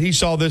just think that he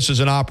saw this as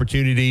an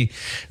opportunity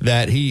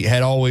that he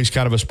had always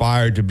kind of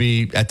aspired to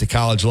be at the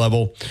college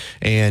level.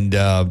 And,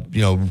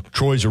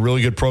 Troy's a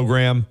really good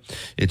program.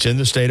 It's in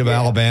the state of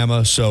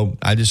Alabama. So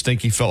I just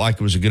think he felt like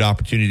it was a good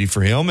opportunity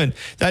for him. And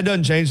that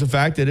doesn't change the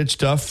fact that it's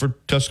tough for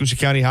Tuscaloosa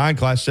County High in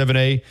Class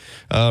 7A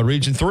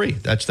Region 3.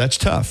 That's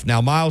tough.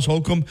 Now, Miles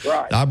Holcomb,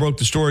 I broke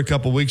the story a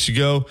couple weeks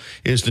ago,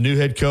 is the new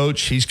head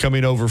coach. He's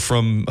coming over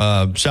from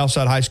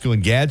Southside High School in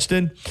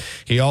Gadsden.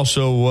 He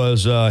also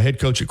was head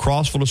coach at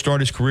Crossville to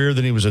start his career.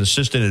 Then he was an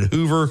assistant at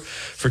Hoover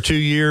for 2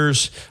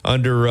 years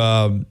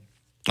under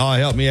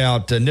help me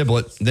out,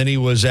 Niblett. Then he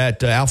was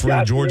at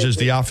Alpharetta, Georgia as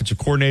the offensive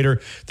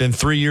coordinator. Then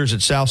 3 years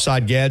at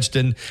Southside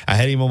Gadsden. I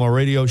had him on my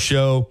radio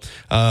show.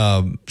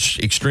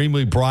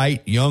 Extremely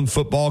bright, young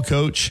football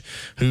coach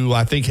who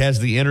I think has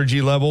the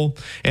energy level.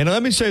 And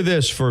let me say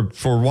this for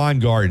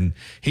Weingarten.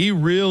 He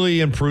really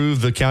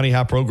improved the County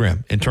High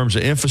program in terms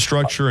of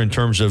infrastructure, in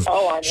terms of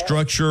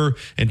structure,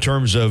 in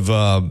terms of,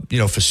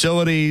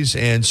 facilities.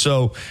 And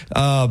so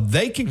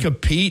they can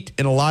compete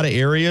in a lot of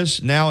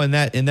areas now in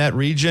that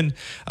region.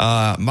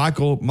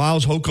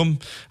 Miles Holcomb,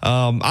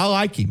 I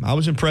like him. I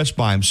was impressed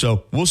by him.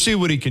 So we'll see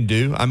what he can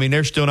do. I mean,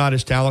 they're still not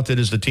as talented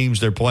as the teams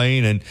they're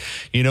playing. And,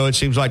 it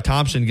seems like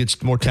Thompson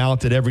gets more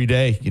talented every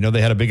day.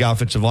 They had a big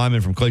offensive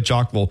lineman from Clay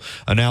Chalkville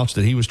announced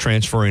that he was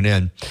transferring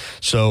in.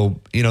 So,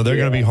 they're going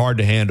to be hard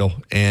to handle.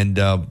 And,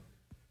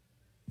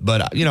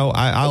 but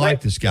I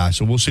like this guy.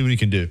 So we'll see what he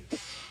can do.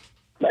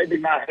 Maybe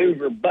my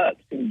Hoover Bucks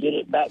can get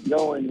it back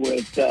going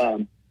with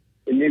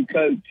the new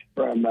coach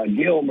from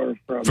Gilmer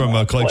from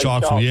Clay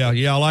Chalkville.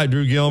 Yeah, I like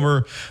Drew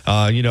Gilmer.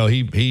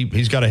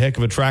 He's got a heck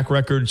of a track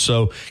record.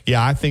 So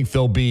yeah, I think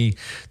they'll be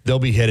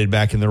headed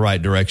back in the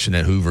right direction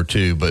at Hoover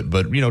too. But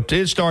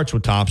it starts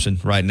with Thompson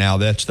right now.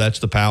 That's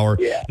the power,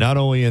 not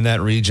only in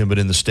that region but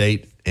in the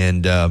state.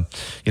 And now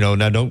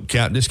don't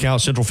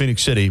discount Central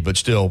Phoenix City, but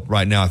still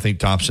right now I think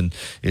Thompson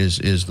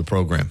is the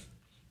program.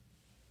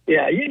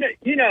 Yeah,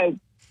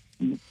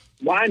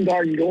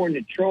 Weingarten going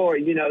to Troy.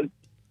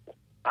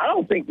 I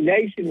don't think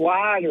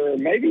nationwide or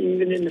maybe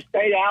even in the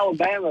state of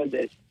Alabama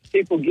that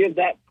people give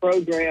that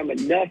program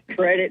enough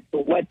credit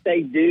for what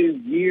they do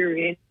year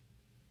in.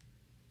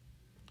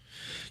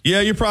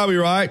 Yeah, you're probably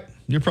right.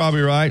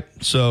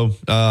 So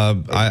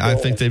I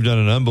think they've done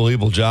an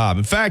unbelievable job.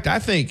 In fact, I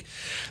think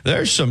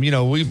there's some,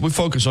 we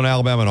focus on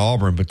Alabama and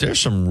Auburn, but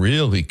there's some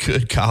really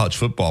good college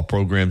football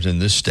programs in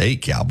this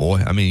state,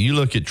 Cowboy. I mean, you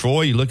look at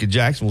Troy, you look at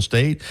Jacksonville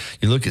State,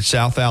 you look at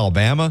South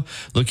Alabama,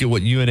 look at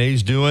what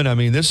UNA's doing. I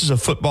mean, this is a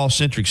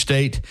football-centric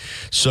state,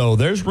 so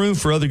there's room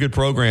for other good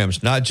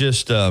programs, not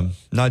just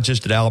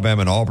at Alabama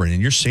and Auburn, and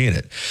you're seeing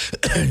it.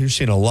 You're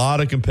seeing a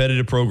lot of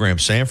competitive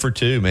programs. Sanford,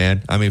 too,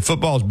 man. I mean,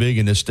 football's big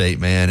in this state,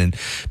 man, and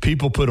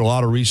people put a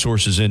lot of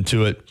resources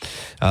into it.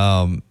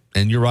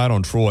 And you're right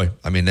on Troy.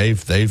 I mean,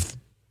 they've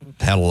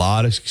had a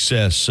lot of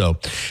success. So,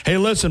 hey,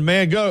 listen,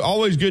 man,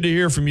 always good to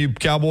hear from you,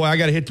 Cowboy. I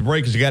got to hit the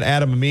break because I got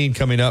Adam Amin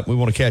coming up. We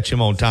want to catch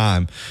him on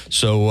time.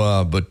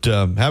 So, but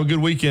have a good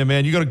weekend,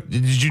 man.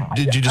 Did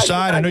you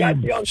decide? I know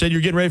you said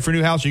you're getting ready for a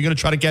new house. Are you going to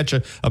try to catch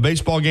a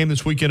baseball game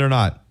this weekend or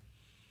not?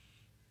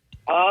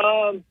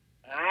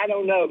 I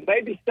don't know.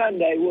 Maybe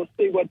Sunday. We'll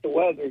see what the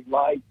weather's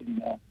like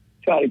and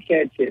try to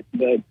catch it.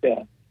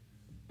 But,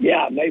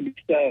 yeah, maybe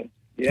so.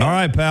 Yeah. All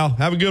right, pal.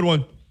 Have a good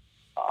one.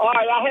 All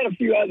right, I had a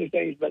few other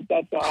things, but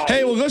that's all right.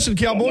 Hey, well, listen,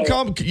 Cowboy,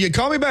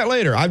 call me back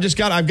later. I've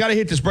got to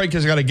hit this break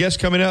because I got a guest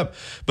coming up.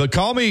 But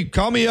call me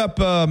up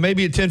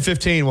maybe at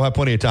 10:15. We'll have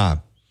plenty of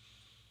time.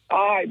 All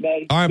right,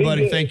 buddy. All right,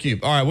 buddy. Thank you.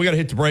 All right, we got to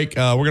hit the break.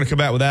 We're going to come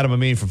back with Adam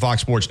Amin from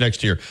Fox Sports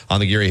next year on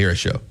the Gary Harris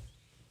Show.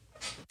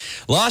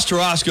 Los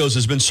Tarascos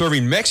has been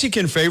serving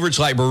Mexican favorites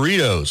like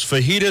burritos,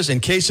 fajitas,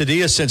 and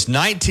quesadillas since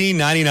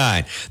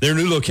 1999. Their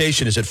new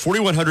location is at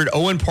 4100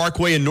 Owen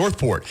Parkway in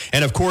Northport.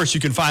 And, of course, you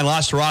can find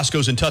Los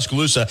Tarascos in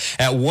Tuscaloosa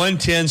at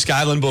 110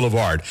 Skyland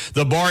Boulevard.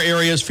 The bar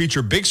areas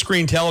feature big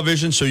screen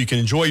television so you can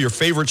enjoy your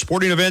favorite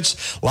sporting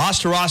events.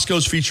 Los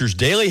Tarascos features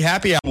daily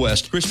happy hour.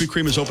 West. Krispy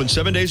Kreme is open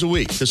 7 days a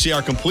week. To see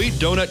our complete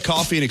donut,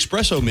 coffee, and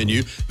espresso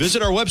menu,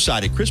 visit our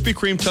website at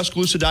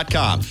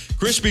KrispyKremeTuscaloosa.com.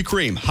 Krispy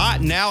Kreme,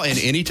 hot now and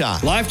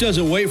anytime. Life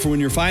doesn't wait for when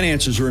your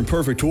finances are in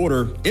perfect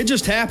order. It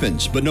just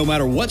happens. But no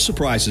matter what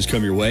surprises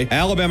come your way,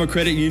 Alabama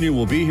Credit Union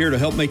will be here to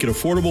help make it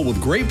affordable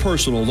with great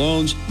personal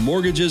loans,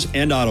 mortgages,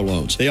 and auto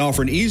loans. They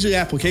offer an easy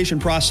application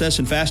process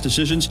and fast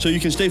decisions so you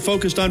can stay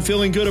focused on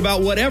feeling good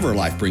about whatever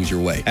life brings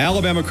your way.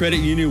 Alabama Credit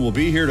Union will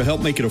be here to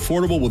help make it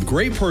affordable with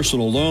great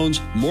personal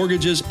loans,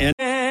 mortgages, and...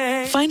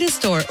 Find a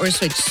store or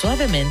switch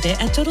Suavemente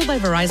at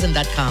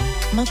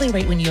TotalByVerizon.com. Monthly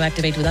rate when you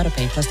activate with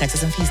AutoPay plus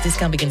taxes and fees.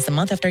 Discount begins the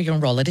month after you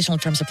enroll. Additional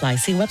terms apply.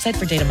 See website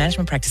for data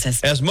management practices.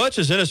 As much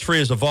as Innisfree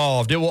has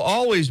evolved, it will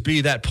always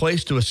be that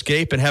place to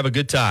escape and have a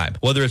good time.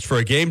 Whether it's for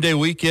a game day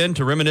weekend,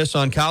 to reminisce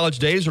on college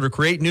days, or to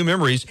create new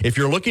memories, if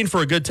you're looking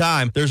for a good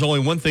time, there's only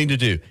one thing to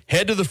do.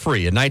 Head to the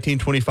Free at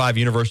 1925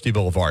 University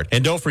Boulevard.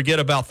 And don't forget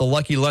about the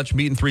Lucky Lunch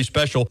Meat and 3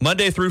 special.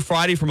 Monday through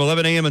Friday from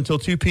 11 a.m. until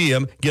 2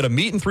 p.m. Get a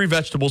meat and 3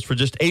 vegetables for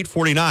just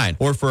 $8.49.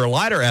 Or for a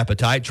lighter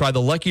appetite, try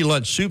the Lucky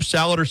Lunch soup,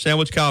 salad, or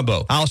sandwich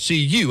combo. I'll see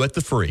you at the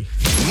Free.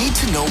 Need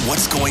to know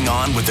what's going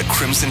on with the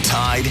Crimson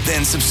Tide?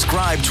 Then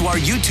subscribe to our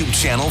YouTube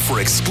channel for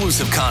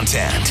exclusive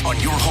content on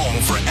your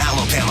home for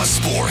Alabama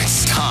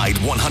sports. Tide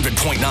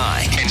 100.9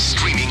 and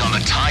streaming on the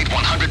Tide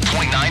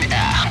 100.9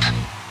 app.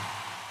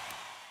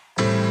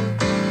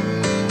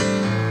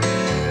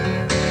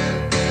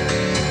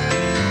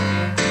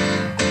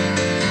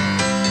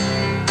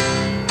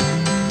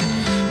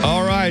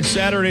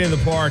 Saturday in the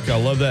Park. I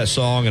love that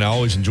song, and I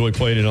always enjoy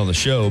playing it on the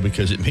show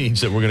because it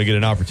means that we're going to get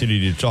an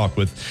opportunity to talk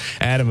with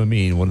Adam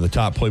Amin, one of the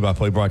top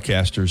play-by-play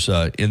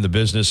broadcasters in the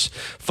business,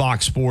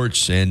 Fox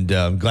Sports, and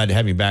I'm glad to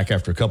have you back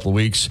after a couple of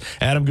weeks.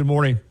 Adam, good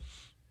morning.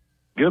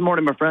 Good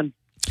morning, my friend.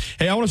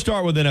 Hey, I want to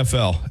start with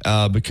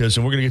NFL because,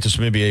 and we're going to get to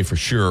some NBA for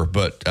sure,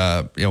 but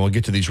we'll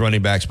get to these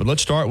running backs. But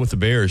let's start with the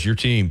Bears, your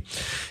team,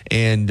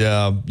 and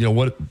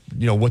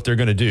what they're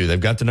going to do. They've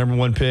got the number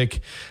 1 pick.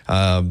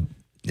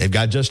 They've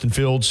got Justin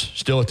Fields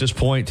still at this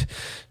point,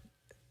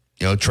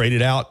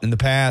 traded out in the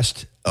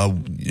past.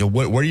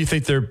 Where do you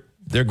think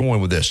they're going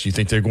with this? Do you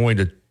think they're going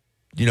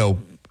to,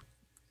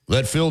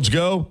 let Fields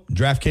go,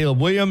 draft Caleb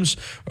Williams?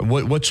 Or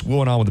what's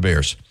going on with the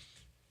Bears?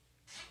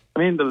 I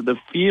mean, the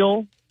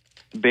feel,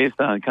 based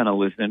on kind of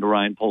listening to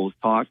Ryan Poles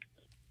talk,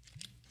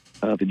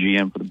 the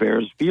GM for the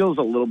Bears, feels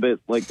a little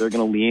bit like they're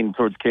going to lean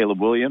towards Caleb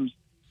Williams.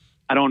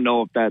 I don't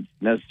know if that's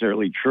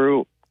necessarily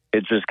true.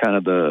 It's just kind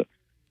of the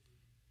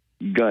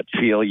gut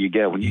feel you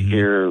get when you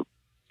hear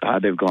how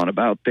they've gone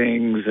about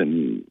things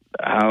and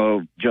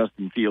how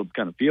Justin Fields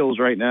kind of feels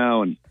right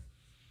now. And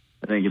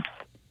I think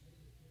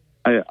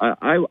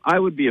I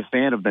would be a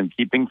fan of them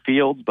keeping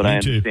Fields, but I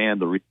understand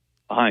the reason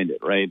behind it,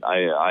 right?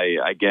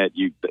 I get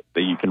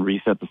that you can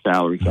reset the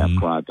salary cap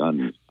clock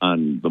on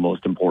the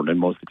most important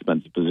and most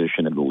expensive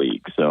position in the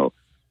league. So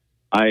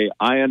I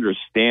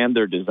understand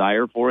their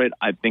desire for it.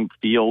 I think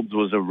Fields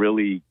was a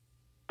really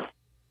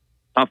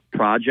tough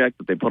project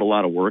that they put a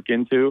lot of work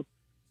into.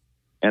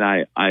 And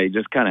I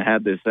just kind of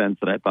had this sense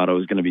that I thought it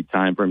was going to be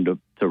time for him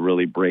to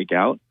really break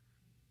out.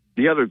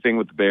 The other thing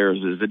with the Bears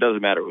is it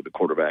doesn't matter who the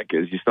quarterback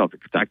is. You still have to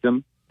protect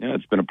him.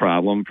 It's been a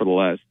problem for the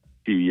last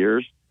few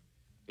years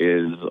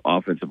is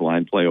offensive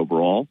line play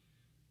overall.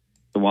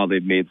 And while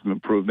they've made some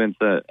improvements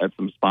at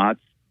some spots,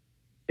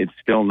 it's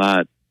still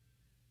not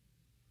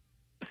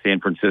San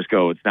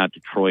Francisco. It's not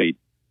Detroit.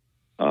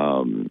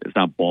 It's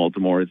not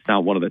Baltimore. It's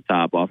not one of the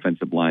top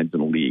offensive lines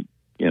in the league.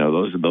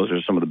 Those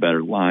are some of the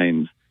better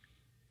lines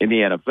in the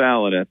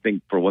NFL, and I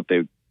think for what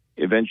they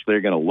eventually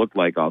are going to look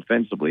like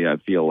offensively, I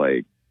feel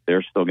like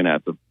they're still going to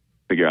have to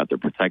figure out their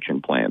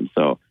protection plan.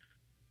 So,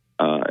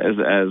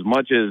 as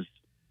much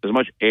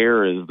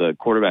air as the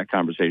quarterback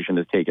conversation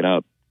has taken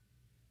up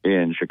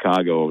in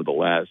Chicago over the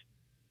last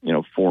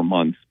 4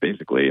 months,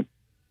 basically,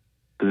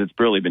 because it's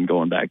really been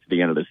going back to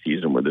the end of the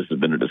season where this has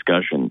been a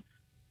discussion.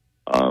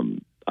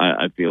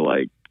 I feel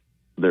like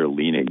they're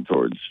leaning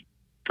towards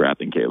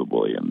drafting Caleb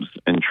Williams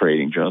and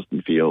trading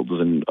Justin Fields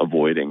and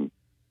avoiding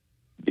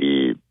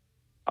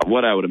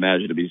what I would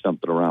imagine to be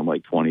something around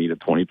like $20 to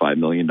 $25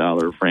 million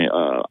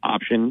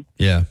option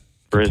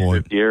for his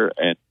fifth year,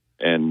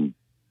 and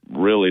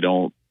really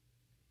don't,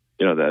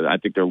 that I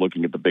think they're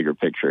looking at the bigger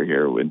picture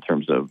here in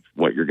terms of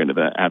what you're going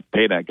to have to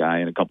pay that guy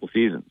in a couple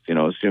seasons.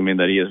 Assuming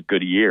that he has a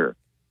good year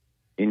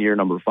in year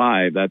number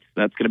 5, that's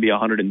going to be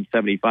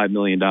 $175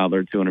 million,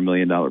 $200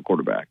 million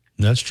quarterback.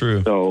 That's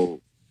true.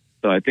 So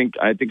I think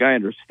I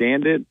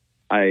understand it.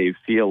 I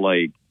feel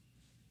like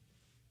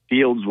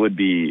Fields would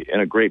be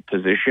in a great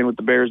position with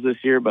the Bears this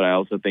year, but I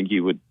also think he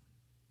would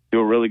do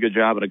a really good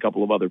job at a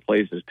couple of other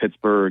places.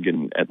 Pittsburgh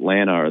and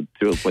Atlanta are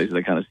two of the places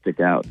that kind of stick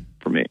out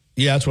for me.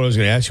 Yeah, that's what I was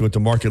going to ask you, what the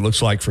market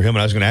looks like for him. And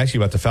I was going to ask you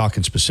about the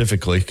Falcons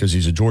specifically because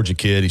he's a Georgia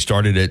kid. He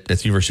started at the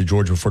University of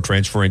Georgia before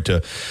transferring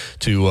to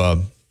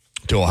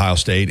Ohio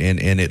State.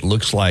 And it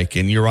looks like,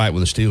 and you're right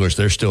with the Steelers,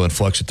 they're still in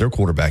flux at their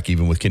quarterback,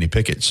 even with Kenny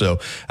Pickett. So,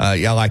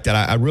 yeah, I like that.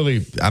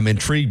 I'm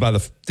intrigued by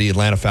the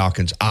Atlanta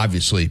Falcons,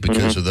 obviously,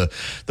 because of the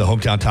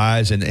hometown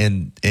ties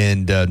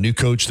and new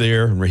coach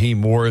there, Raheem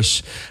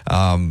Morris.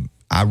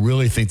 I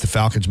really think the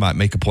Falcons might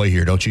make a play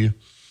here, don't you?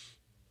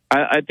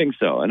 I think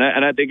so, and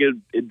I think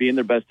it'd be in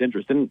their best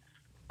interest. And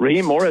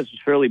Raheem Morris was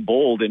fairly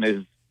bold in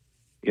his,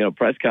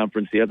 press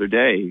conference the other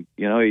day.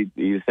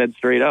 He said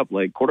straight up,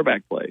 like,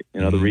 quarterback play.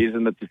 The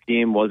reason that the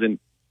team wasn't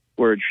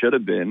where it should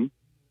have been,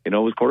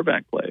 was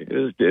quarterback play.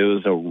 It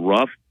was a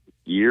rough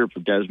year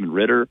for Desmond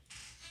Ridder.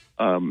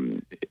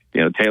 Taylor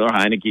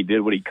Heineke did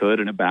what he could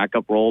in a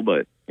backup role,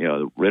 but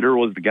Ridder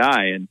was the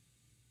guy, and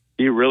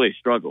he really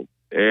struggled.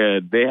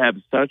 And they have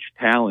such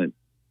talent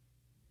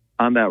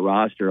on that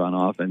roster on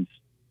offense.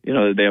 They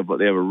have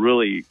a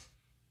really,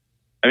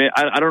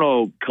 I don't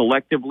know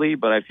collectively,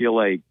 but I feel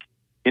like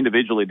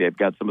individually they've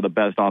got some of the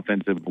best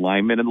offensive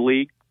linemen in the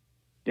league.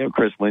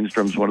 Chris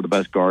Lindstrom's one of the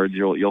best guards.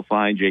 You'll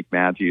find Jake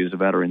Matthews, a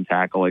veteran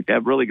tackle. Like, they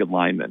have really good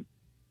linemen.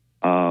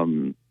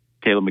 Caleb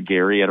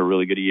McGarry had a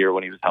really good year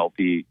when he was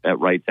healthy at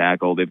right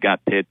tackle. They've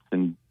got Pitts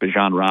and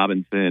Bijan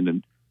Robinson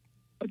and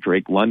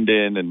Drake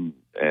London,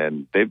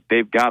 and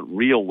they've got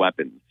real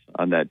weapons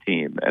on that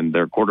team. And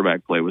their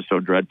quarterback play was so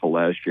dreadful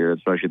last year,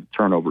 especially the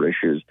turnover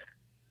issues.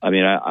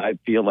 I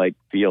feel like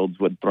Fields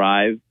would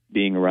thrive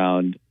being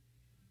around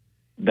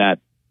that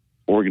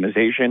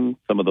organization,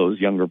 some of those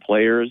younger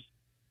players.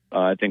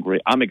 I think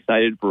I'm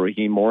excited for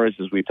Raheem Morris,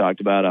 as we've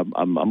talked about.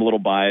 I'm a little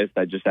biased.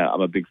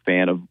 I'm a big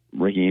fan of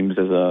Raheem's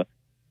as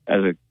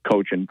a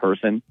coach in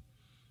person,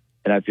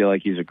 and I feel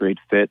like he's a great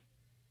fit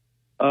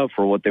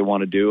for what they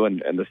want to do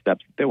and the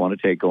steps that they want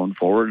to take going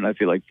forward. And I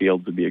feel like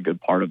Fields would be a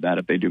good part of that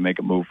if they do make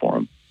a move for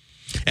him.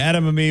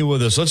 Adam and me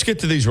with us. Let's get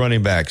to these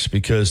running backs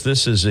because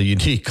this is a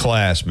unique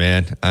class,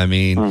 man.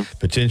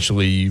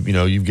 Potentially,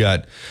 you've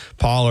got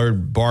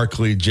Pollard,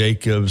 Barkley,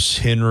 Jacobs,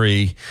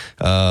 Henry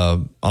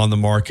on the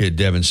market,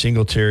 Devin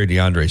Singletary,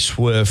 DeAndre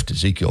Swift,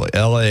 Ezekiel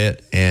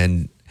Elliott,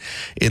 and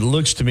it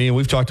looks to me, and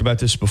we've talked about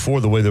this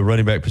before, the way the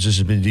running back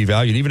position has been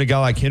devalued. Even a guy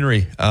like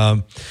Henry,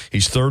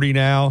 he's 30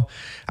 now.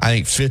 I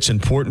think fit's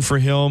important for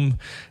him.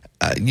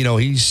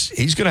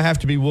 He's going to have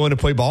to be willing to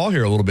play ball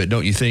here a little bit,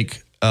 don't you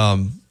think,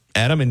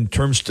 Adam, in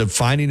terms of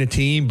finding a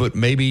team, but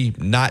maybe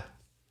not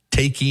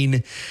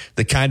taking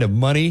the kind of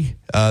money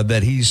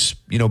that he's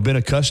been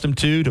accustomed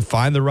to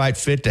find the right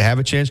fit to have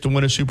a chance to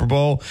win a Super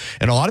Bowl.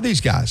 And a lot of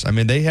these guys, they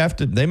may have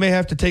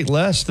to take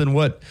less than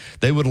what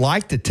they would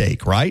like to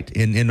take, right,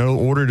 in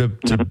order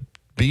to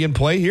be in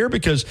play here,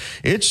 because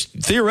it's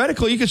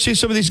theoretically you could see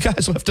some of these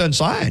guys left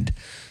unsigned.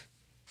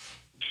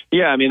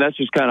 Yeah, that's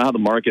just kind of how the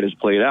market has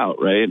played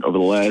out, right, over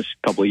the last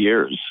couple of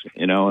years,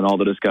 and all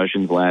the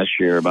discussions last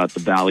year about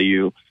the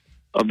value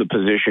of the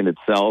position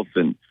itself.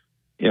 And,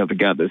 the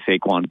guy, the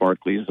Saquon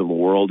Barkleys of the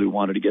world who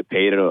wanted to get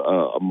paid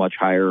a much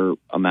higher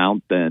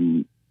amount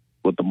than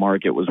what the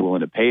market was willing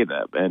to pay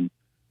them. And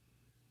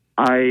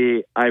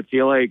I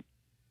feel like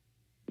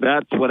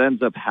that's what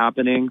ends up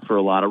happening for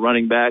a lot of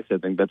running backs. I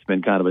think that's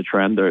been kind of a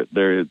trend.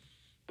 They're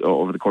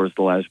over the course of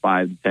the last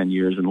 5 to 10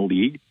 years in the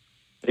league.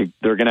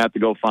 They're going to have to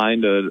go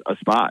find a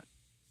spot.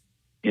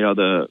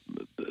 Even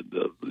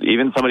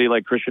somebody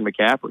like Christian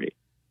McCaffrey,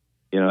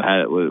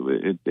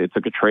 it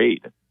took a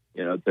trade,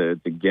 to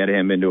get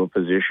him into a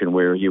position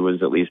where he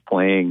was at least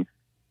playing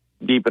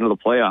deep into the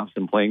playoffs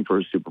and playing for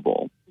a Super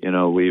Bowl.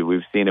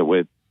 We've seen it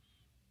with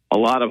a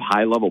lot of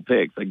high level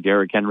picks, like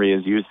Derrick Henry,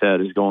 as you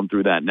said, is going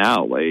through that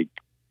now. Like,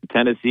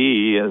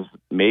 Tennessee has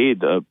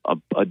made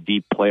a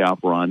deep playoff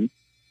run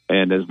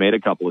and has made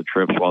a couple of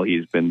trips while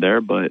he's been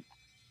there, but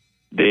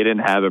they didn't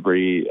have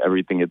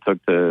everything it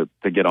took to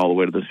get all the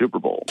way to the Super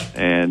Bowl.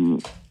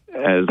 And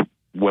as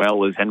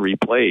well as Henry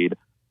played,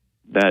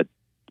 that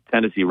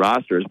Tennessee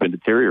roster has been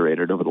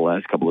deteriorated over the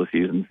last couple of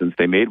seasons since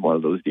they made one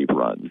of those deep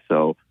runs.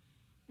 So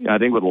I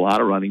think with a lot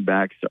of running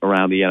backs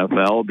around the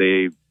NFL,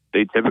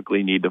 they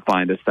typically need to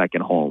find a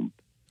second home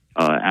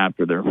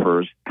after their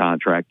first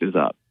contract is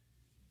up.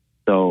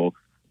 So,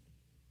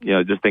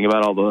 just think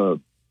about all the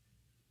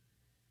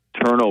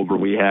turnover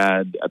we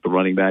had at the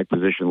running back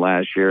position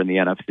last year in the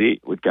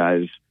NFC with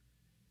guys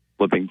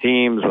flipping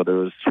teams, whether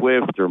it was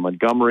Swift or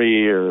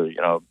Montgomery or,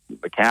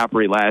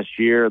 McCaffrey last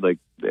year. Like,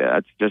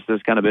 that's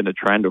kind of been a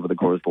trend over the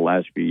course of the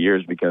last few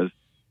years because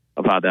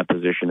of how that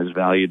position is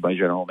valued by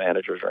general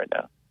managers right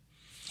now.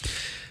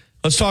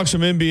 Let's talk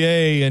some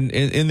NBA. And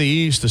in the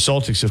East, the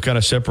Celtics have kind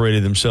of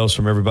separated themselves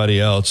from everybody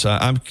else.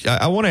 I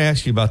want to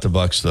ask you about the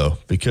Bucks, though,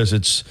 because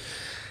it's,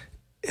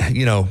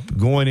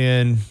 going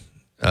in,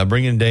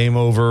 bringing Dame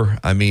over.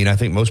 I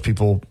think most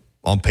people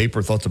on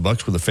paper thought the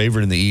Bucks were the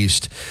favorite in the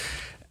East.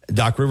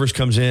 Doc Rivers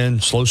comes in,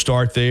 slow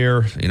start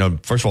there.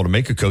 First of all, to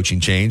make a coaching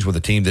change with a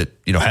team that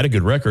had a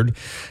good record.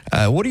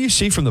 What do you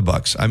see from the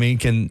Bucks? I mean,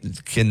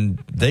 can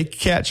they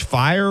catch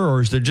fire,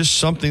 or is there just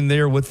something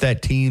there with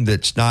that team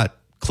that's not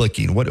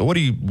clicking? What do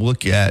you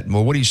look at?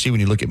 Well, what do you see when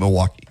you look at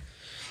Milwaukee?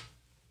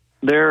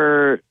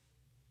 Their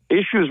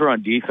issues were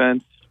on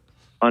defense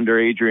under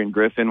Adrian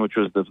Griffin, which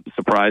was the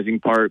surprising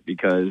part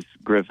because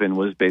Griffin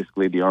was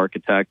basically the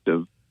architect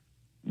of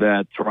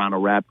that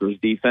Toronto Raptors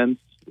defense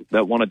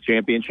that won a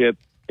championship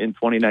in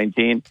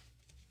 2019.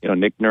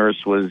 Nick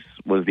Nurse was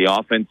the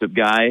offensive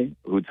guy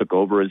who took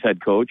over as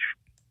head coach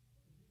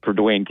for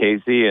Dwayne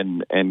Casey,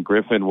 and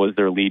Griffin was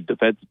their lead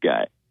defensive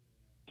guy.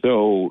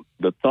 So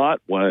the thought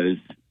was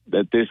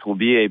that this will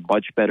be a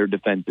much better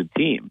defensive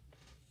team.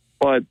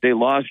 But they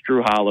lost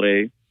Drew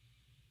Holiday.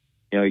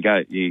 He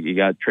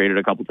got traded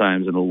a couple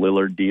times in the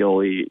Lillard deal.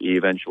 He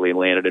eventually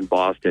landed in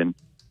Boston.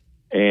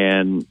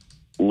 And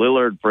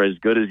Lillard, for as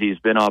good as he's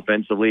been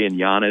offensively, and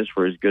Giannis,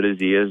 for as good as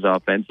he is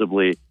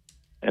offensively,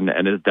 and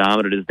as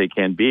dominant as they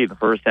can be, the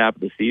first half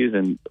of the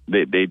season,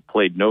 they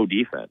played no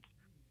defense.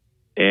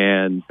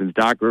 And since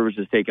Doc Rivers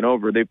has taken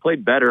over, they've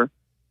played better.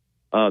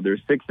 They're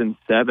 6-7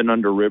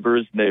 under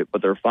Rivers,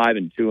 but they're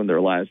 5-2 in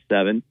their last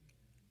 7.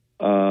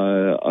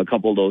 A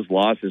couple of those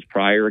losses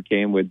prior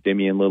came with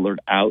Damian Lillard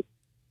out.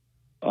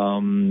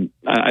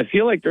 I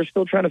feel like they're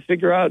still trying to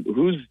figure out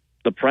who's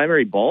the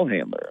primary ball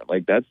handler.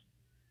 Like, that's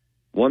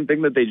one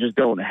thing that they just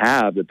don't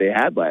have that they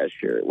had last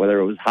year, whether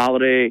it was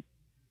Holiday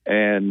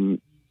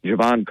and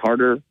Javon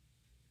Carter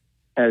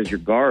as your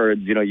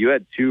guards. You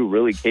had 2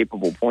 really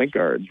capable point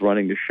guards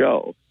running the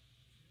show.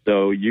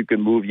 So you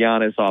can move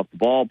Giannis off the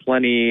ball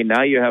plenty.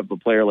 Now you have a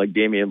player like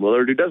Damian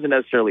Lillard, who doesn't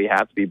necessarily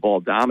have to be ball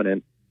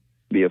dominant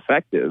to be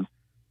effective,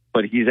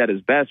 but he's at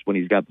his best when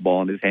he's got the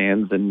ball in his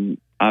hands. And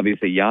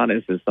obviously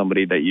Giannis is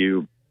somebody that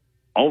you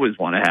always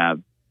want to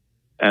have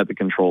at the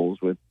controls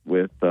with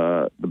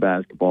the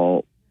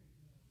basketball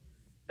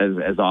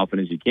as often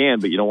as you can,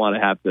 but you don't want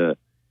to have to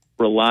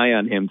rely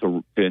on him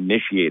to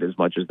initiate as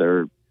much as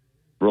they're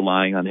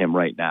relying on him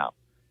right now.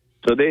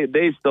 So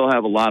they still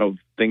have a lot of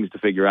things to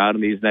figure out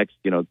in these next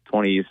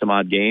 20 some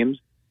odd games,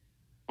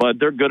 but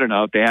they're good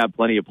enough. They have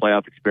plenty of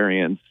playoff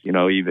experience,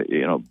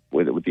 even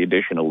with the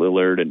addition of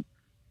Lillard, and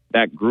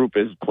that group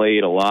has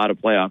played a lot of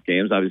playoff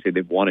games. Obviously,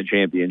 they've won a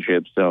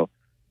championship, so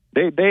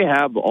they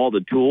have all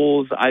the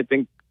tools. I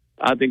think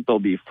they'll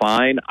be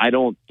fine. I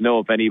don't know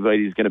if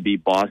anybody's going to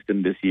beat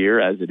Boston this year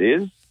as it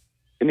is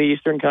in the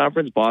Eastern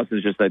Conference.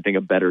 Boston's just, I think,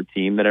 a better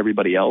team than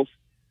everybody else.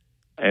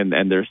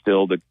 And they're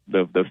still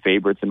the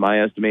favorites in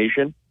my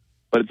estimation.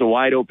 But it's a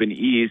wide open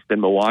East,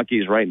 and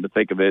Milwaukee's right in the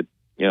thick of it.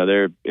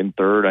 They're in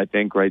third, I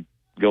think, right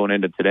going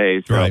into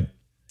today. So, right.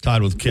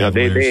 Tied with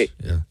Cavaliers.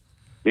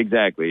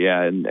 Exactly,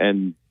 yeah.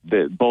 And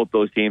both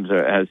those teams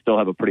still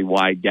have a pretty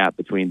wide gap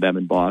between them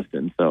and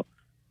Boston. So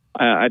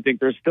I think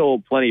there's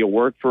still plenty of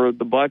work for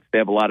the Bucks. They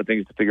have a lot of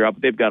things to figure out,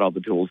 but they've got all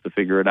the tools to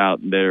figure it out.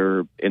 And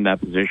they're in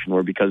that position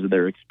where, because of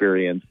their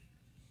experience,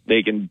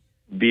 they can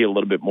be a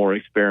little bit more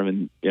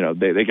experiment.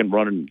 They can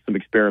run some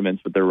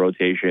experiments with their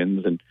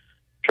rotations and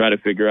try to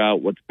figure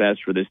out what's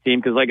best for this team.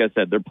 Because, like I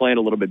said, they're playing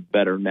a little bit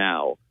better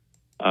now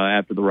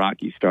after the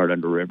rocky start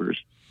under Rivers.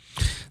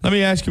 Let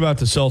me ask you about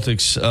the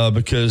Celtics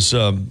because,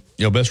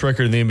 best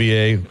record in the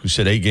NBA. We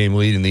said 8-game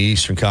lead in the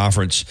Eastern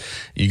Conference.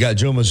 You got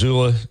Joe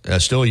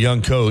Mazzulla, still a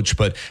young coach,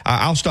 but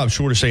I'll stop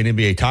short of saying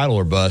NBA title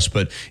or bust,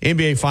 but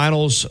NBA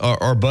Finals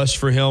are bust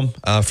for him,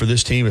 for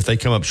this team. If they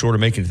come up short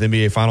of making it to the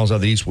NBA Finals out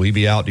of the East, will he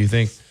be out, do you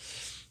think?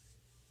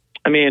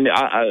 I mean,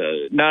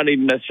 not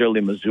even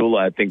necessarily Mazzulla.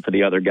 I think for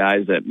the other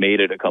guys that made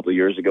it a couple of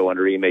years ago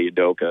under Ime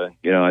Udoka,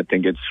 I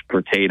think it's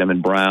for Tatum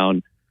and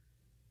Brown,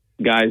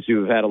 guys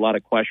who have had a lot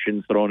of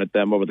questions thrown at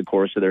them over the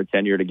course of their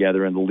tenure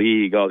together in the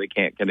league.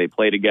 Can they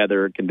play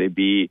together? Can they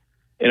be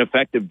an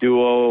effective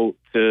duo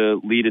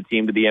to lead a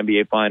team to the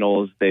NBA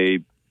Finals? They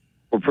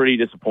were pretty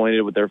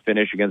disappointed with their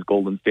finish against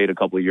Golden State a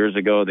couple of years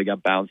ago. They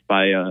got bounced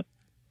by a,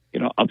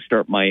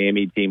 upstart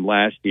Miami team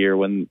last year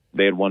when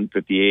they had won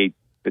 58,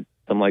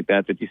 something like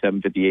that,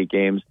 57, 58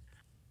 games.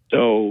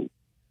 So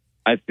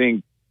I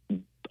think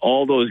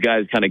all those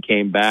guys kind of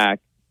came back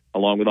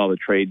along with all the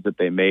trades that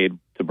they made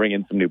to bring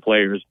in some new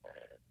players.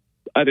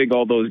 I think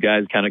all those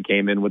guys kind of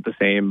came in with the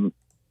same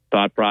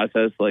thought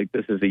process, like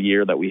this is a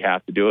year that we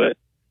have to do it.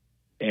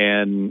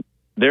 And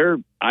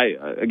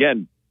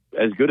again,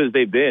 as good as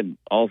they've been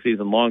all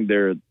season long,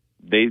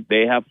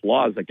 they have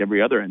flaws like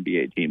every other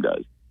NBA team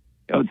does.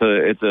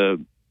 It's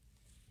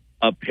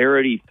a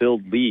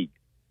parity-filled league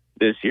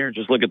this year.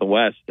 Just look at the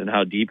West and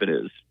how deep it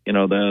is.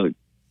 The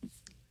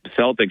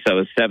Celtics have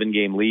a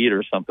 7-game lead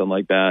or something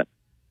like that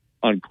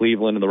on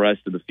Cleveland and the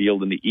rest of the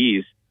field in the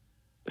East.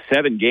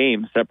 7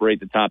 games separate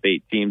the top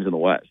 8 teams in the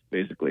West,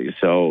 basically.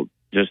 So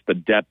just the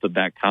depth of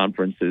that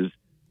conference is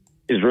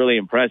really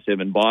impressive.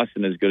 And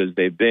Boston, as good as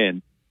they've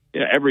been,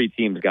 every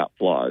team's got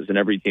flaws and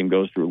every team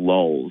goes through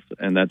lulls.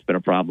 And that's been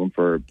a problem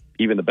for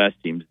even the best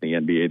teams in the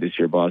NBA this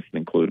year, Boston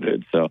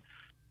included. So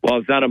while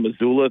it's not a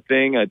Mazzulla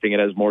thing, I think it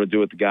has more to do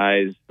with the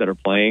guys that are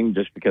playing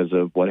just because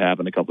of what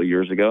happened a couple of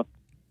years ago.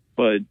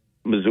 But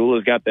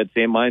Mazzulla's got that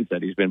same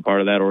mindset. He's been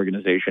part of that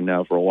organization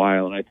now for a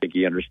while, and I think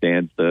he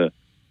understands the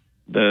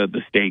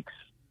stakes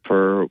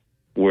for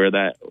where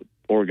that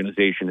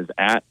organization is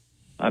at.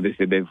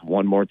 Obviously, they've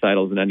won more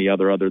titles than any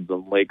other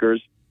than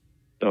Lakers,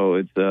 so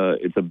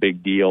it's a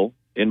big deal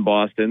in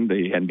Boston.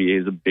 The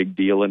NBA is a big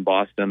deal in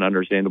Boston,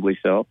 understandably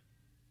so.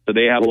 So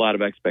they have a lot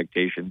of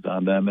expectations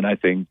on them, and I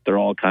think they're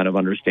all kind of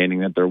understanding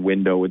that their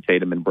window with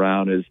Tatum and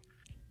Brown is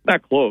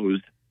not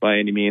closed by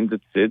any means.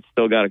 It's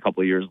still got a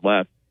couple of years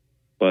left,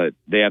 but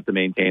they have to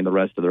maintain the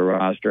rest of their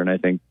roster, and I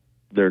think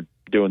they're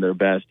doing their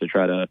best to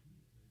try to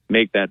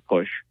make that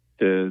push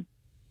to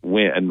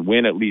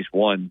win at least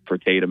one for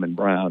Tatum and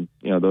Brown.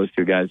 Those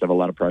two guys have a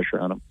lot of pressure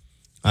on them.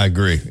 I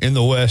agree. In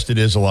the West, it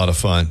is a lot of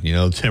fun.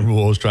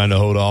 Timberwolves trying to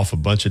hold off a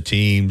bunch of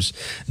teams.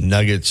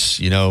 Nuggets,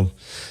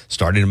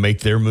 starting to make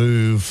their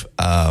move.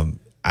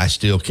 I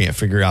still can't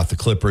figure out the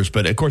Clippers.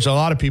 But, of course, a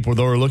lot of people,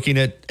 though, are looking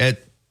at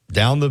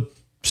down the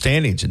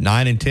standings at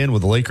 9 and 10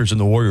 with the Lakers and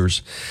the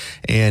Warriors.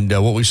 And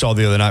what we saw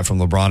the other night from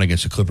LeBron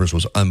against the Clippers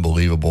was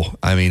unbelievable.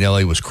 I mean,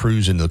 LA was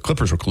cruising. The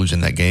Clippers were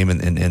cruising that game,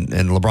 and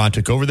LeBron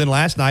took over. Then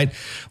last night,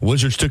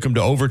 Wizards took them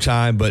to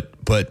overtime, but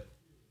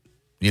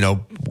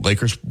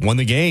Lakers won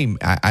the game.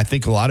 I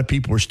think a lot of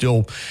people are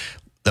still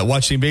that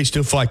watch the NBA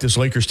still feel like this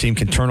Lakers team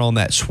can turn on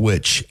that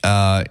switch.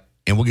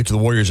 And we'll get to the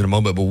Warriors in a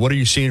moment. But what are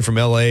you seeing from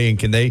LA? And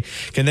can they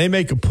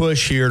make a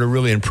push here to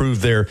really improve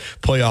their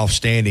playoff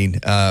standing?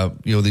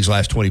 These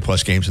last 20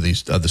 plus games of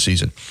the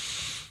season.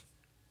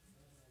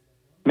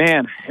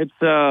 Man, it's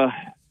a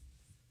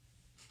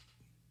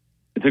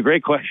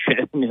great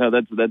question.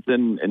 That's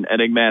an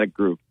enigmatic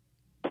group.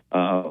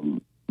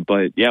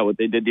 But yeah, what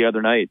they did the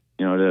other night,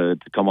 to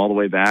come all the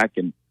way back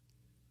and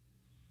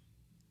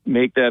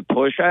make that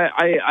push,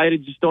 I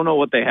just don't know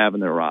what they have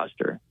in their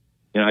roster.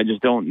 I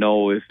just don't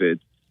know if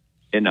it's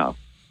enough,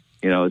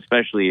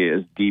 especially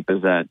as deep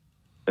as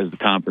the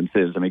conference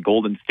is. I mean,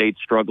 Golden State's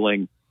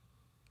struggling.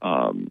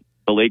 The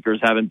Lakers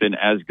haven't been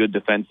as good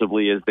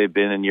defensively as they've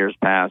been in years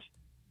past.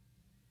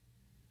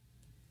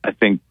 I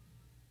think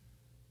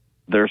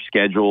their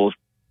schedule is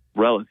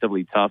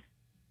relatively tough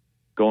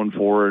going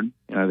forward.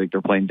 I think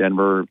they're playing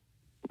Denver,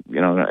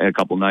 in a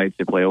couple nights.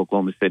 They play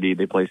Oklahoma City,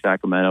 they play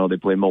Sacramento, they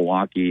play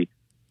Milwaukee,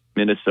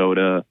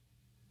 Minnesota,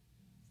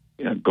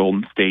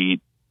 Golden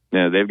State.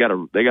 They've got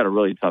a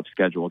really tough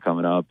schedule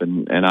coming up,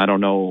 and I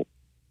don't know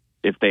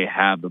if they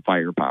have the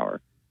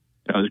firepower.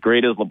 As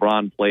great as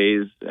LeBron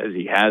plays, as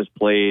he has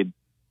played,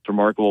 it's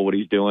remarkable what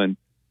he's doing.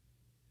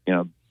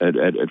 At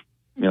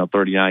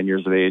 39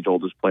 years of age,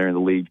 oldest player in the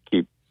league,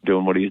 keep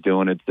doing what he's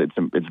doing.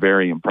 It's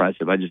very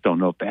impressive. I just don't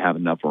know if they have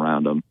enough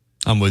around him.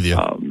 I'm with you.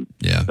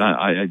 Yeah,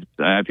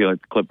 I feel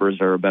like the Clippers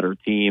are a better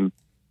team.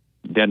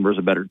 Denver's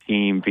a better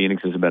team.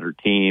 Phoenix is a better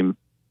team.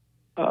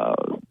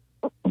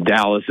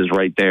 Dallas is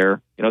right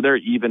there. They're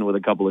even with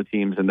a couple of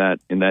teams in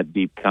that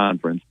deep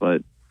conference,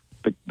 but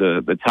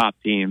the top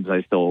teams,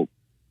 I still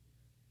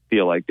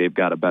feel like they've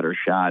got a better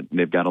shot and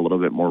they've got a little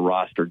bit more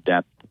roster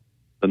depth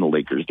than the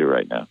Lakers do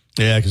right now.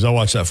 Yeah, because I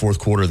watched that fourth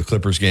quarter of the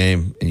Clippers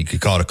game, and you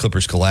could call it a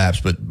Clippers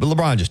collapse, but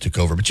LeBron just took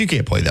over. But you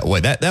can't play that way.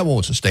 That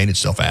won't sustain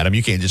itself, Adam.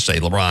 You can't just say,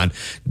 LeBron,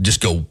 just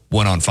go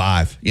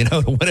 1-on-5,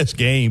 to win its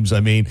games.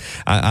 I mean,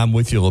 I'm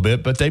with you a little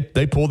bit, but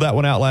they pulled that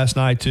one out last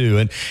night too.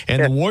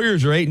 And the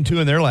Warriors are 8-2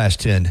 in their last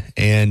 10.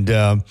 And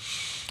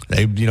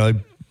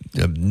the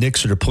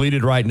Knicks are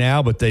depleted right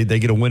now, but they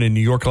get a win in New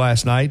York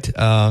last night.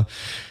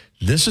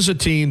 This is a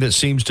team that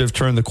seems to have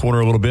turned the corner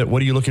a little bit.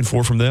 What are you looking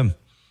for from them?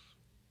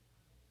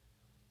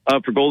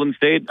 For Golden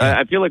State,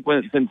 I feel like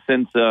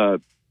since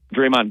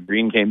Draymond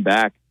Green came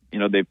back,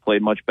 they've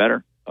played much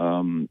better.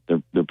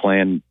 They're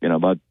playing,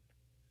 about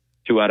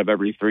 2 out of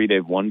every 3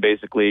 they've won.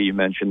 Basically, you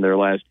mentioned their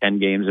last 10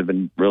 games have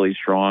been really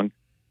strong.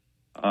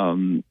 I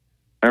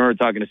remember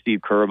talking to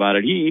Steve Kerr about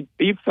it.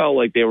 He felt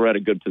like they were at a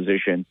good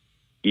position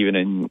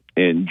even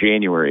in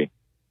January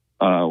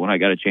when I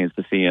got a chance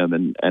to see him,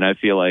 and I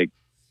feel like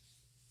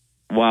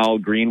while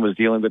Green was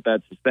dealing with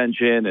that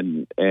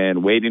suspension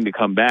and waiting to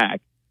come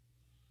back,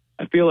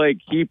 I feel like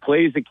he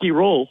plays a key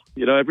role.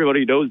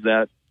 Everybody knows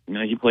that.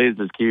 He plays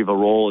as key of a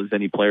role as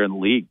any player in the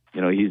league.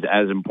 He's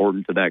as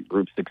important to that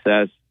group's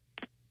success.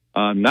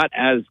 Not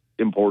as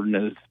important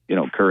as,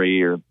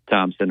 Curry or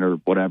Thompson or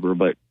whatever,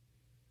 but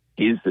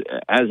he's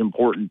as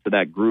important to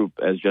that group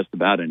as just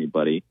about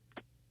anybody.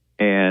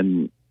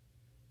 And,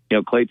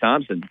 Klay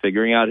Thompson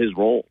figuring out his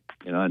role,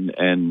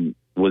 and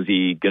was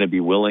he going to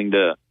be willing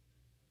to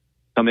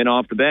come in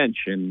off the bench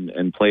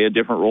and play a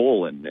different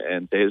role,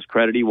 and to his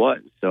credit, he was.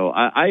 So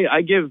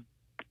I give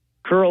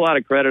Kerr a lot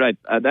of credit.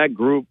 That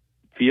group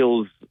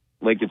feels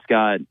like it's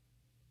got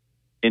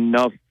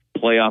enough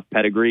playoff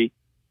pedigree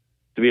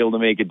to be able to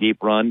make a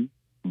deep run,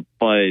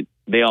 but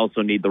they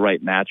also need the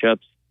right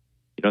matchups.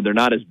 They're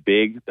not as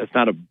big. That's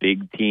not a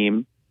big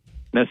team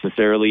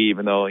necessarily,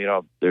 even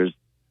though, there's,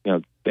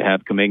 they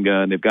have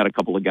Kuminga and they've got a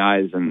couple of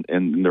guys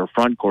in their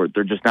front court.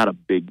 They're just not a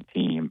big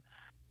team.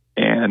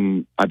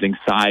 And I think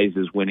size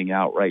is winning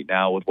out right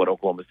now with what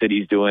Oklahoma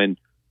City's doing,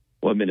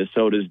 what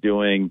Minnesota's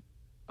doing.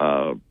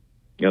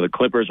 the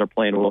Clippers are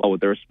playing well with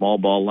their small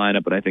ball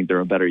lineup, but I think they're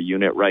a better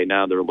unit right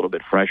now. They're a little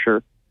bit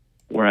fresher.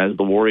 Whereas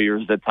the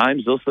Warriors, at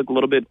times, they'll look a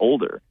little bit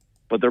older,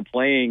 but they're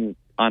playing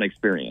on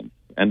experience,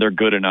 and they're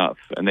good enough,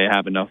 and they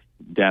have enough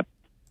depth.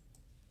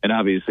 And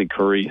obviously,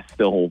 Curry is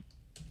still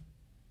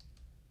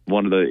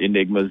one of the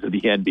enigmas of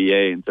the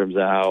NBA in terms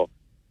of how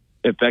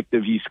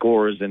effective he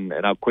scores and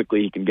how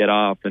quickly he can get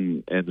off.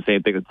 And the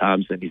same thing with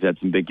Thompson. He's had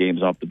some big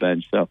games off the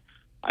bench. So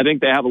I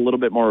think they have a little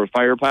bit more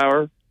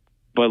firepower.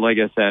 But like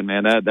I said,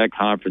 man, that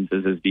conference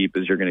is as deep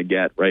as you're going to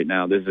get right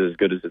now. This is as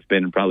good as it's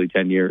been in probably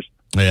 10 years.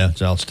 Yeah,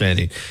 it's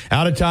outstanding.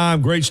 Out of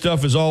time. Great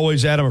stuff as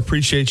always, Adam.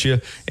 Appreciate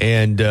you.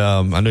 And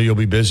I know you'll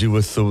be busy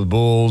with the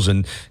Bulls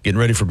and getting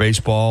ready for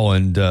baseball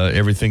and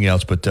everything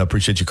else, but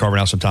appreciate you carving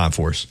out some time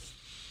for us.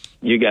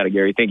 You got it,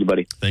 Gary. Thank you,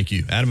 buddy. Thank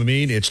you. Adam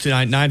Amin, it's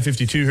tonight,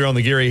 9:52 here on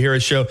the Gary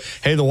Harris Show.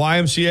 Hey, the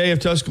YMCA of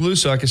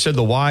Tuscaloosa, like I said,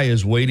 the Y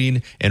is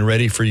waiting and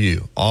ready for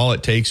you. All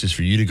it takes is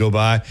for you to go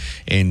by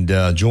and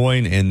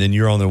join, and then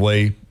you're on your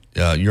way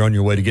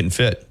to getting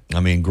fit. I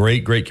mean,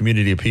 great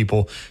community of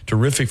people,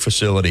 terrific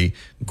facility,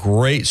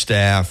 great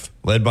staff,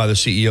 led by the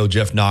CEO,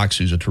 Jeff Knox,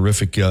 who's a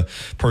terrific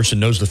person,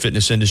 knows the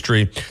fitness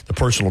industry. The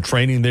personal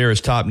training there is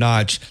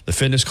top-notch. The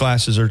fitness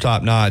classes are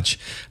top-notch.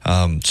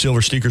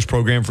 Silver Sneakers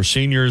program for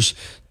seniors.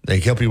 They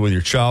help you with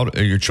your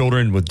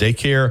children with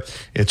daycare.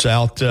 It's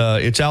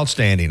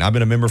outstanding. I've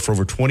been a member for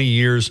over 20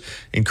 years.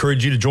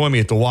 Encourage you to join me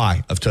at the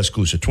Y of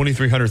Tuscaloosa,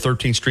 2300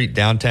 13th Street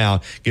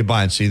downtown. Get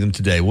by and see them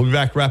today. We'll be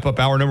back to wrap up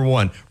hour number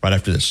 1 right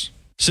after this.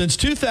 Since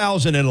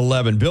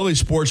 2011, Billy's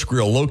Sports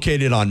Grill,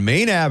 located on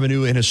Main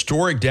Avenue in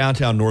historic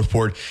downtown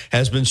Northport,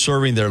 has been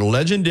serving their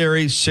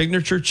legendary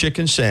signature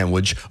chicken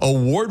sandwich,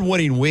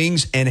 award-winning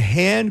wings, and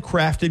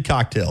handcrafted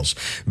cocktails.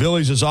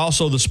 Billy's is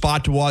also the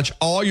spot to watch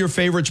all your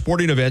favorite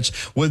sporting events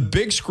with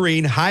big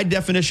screen,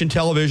 high-definition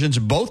televisions,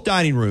 both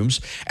dining rooms,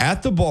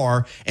 at the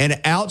bar,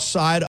 and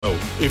outside.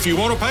 If you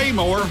want to pay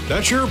more,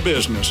 that's your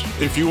business.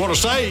 If you want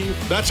to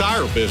save, that's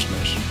our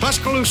business.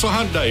 Tuscaloosa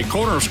Hyundai,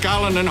 corner of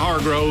Skyland and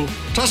Hargrove,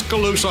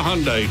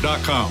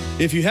 TuscaloosaHyundai.com.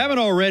 If you haven't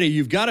already,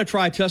 you've got to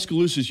try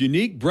Tuscaloosa's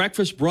unique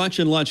breakfast, brunch,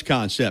 and lunch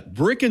concept.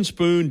 Brick and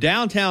Spoon,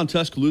 downtown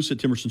Tuscaloosa,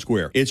 Timerson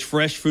Square. It's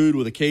fresh food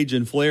with a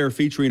Cajun flair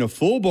featuring a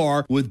full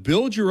bar with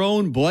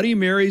build-your-own Bloody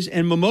Marys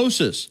and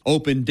mimosas.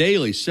 Open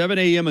daily, 7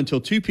 a.m.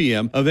 until 2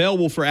 p.m.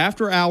 Available for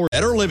after-hour.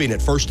 Better living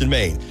at First and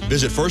Main.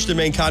 Visit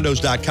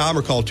firstandmaincondos.com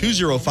or call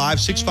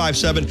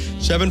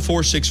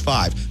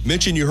 205-657-7465.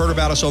 Mention you heard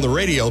about us on the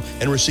radio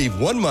and receive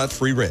 1 month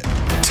free rent.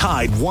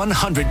 Tide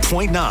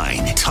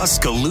 100.9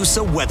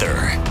 Tuscaloosa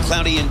weather.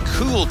 Cloudy and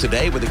cool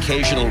today with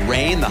occasional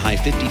rain, the high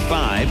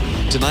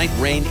 55. Tonight,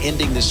 rain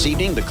ending this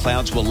evening. The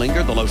clouds will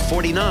linger, the low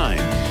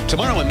 49.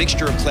 Tomorrow, a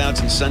mixture of clouds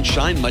and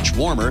sunshine, much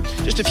warmer.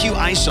 Just a few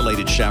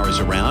isolated showers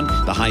around,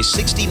 the high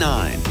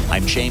 69.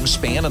 I'm James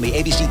Spann on the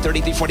ABC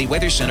 3340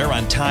 Weather Center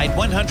on Tide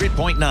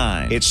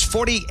 100.9. It's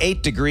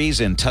 48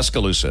 degrees in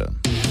Tuscaloosa.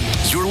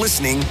 You're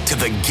listening to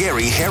The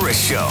Gary Harris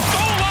Show.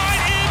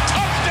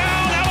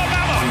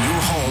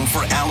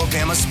 For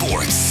Alabama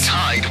sports.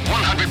 Tide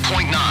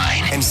 100.9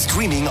 and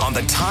streaming on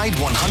the Tide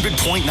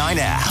 100.9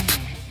 app.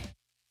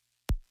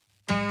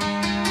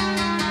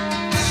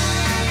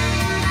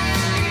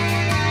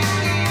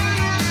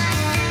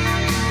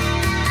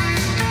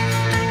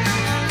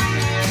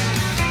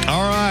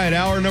 All right,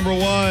 hour number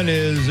 1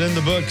 is in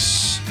the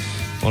books.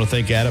 I want to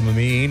thank Adam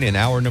Amin. In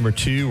hour number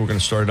 2, we're going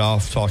to start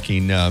off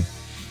talking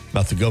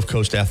about the Gulf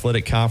Coast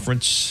Athletic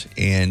Conference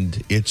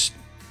and its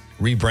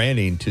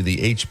rebranding to the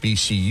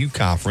HBCU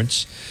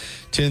Conference.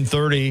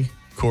 10:30,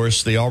 of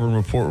course, the Auburn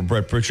Report with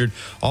Brett Pritchard.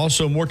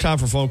 Also, more time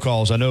for phone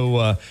calls. I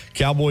know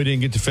Cowboy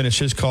didn't get to finish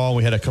his call.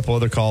 We had a couple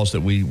other calls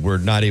that we were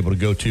not able to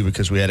go to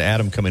because we had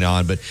Adam coming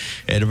on. But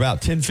at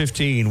about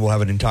 10:15, we'll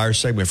have an entire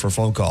segment for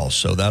phone calls.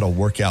 So that'll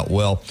work out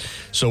well.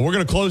 So we're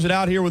going to close it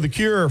out here with The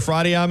Cure.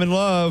 Friday, I'm in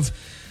Love.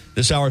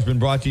 This hour has been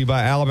brought to you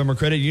by Alabama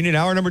Credit Union.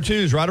 Hour number 2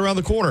 is right around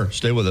the corner.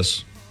 Stay with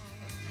us.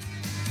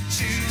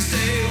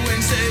 Tuesday,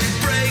 Wednesday,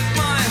 break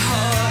my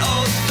heart.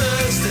 Oh,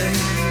 Thursday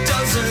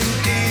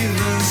doesn't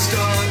even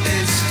start.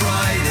 It's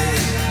Friday,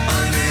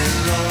 I'm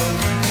in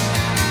love.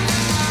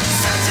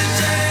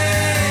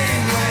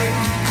 Saturday, wait.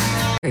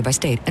 Vary by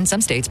state. In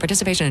some states,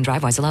 participation in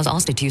DriveWise allows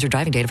Allstate to use your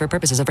driving data for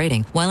purposes of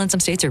rating. While in some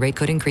states, your rate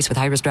could increase with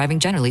high-risk driving.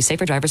 Generally,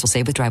 safer drivers will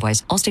save with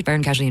DriveWise. Allstate Fire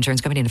and Casualty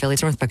Insurance Company and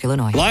affiliates, Northbrook,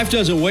 Illinois. Life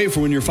doesn't wait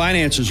for when your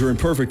finances are in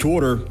perfect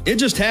order. It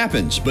just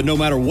happens. But no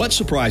matter what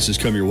surprises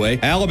come your way,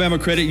 Alabama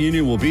Credit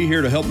Union will be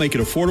here to help make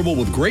it affordable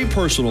with great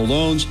personal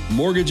loans,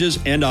 mortgages,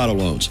 and auto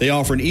loans. They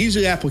offer an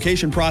easy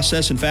application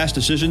process and fast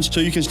decisions so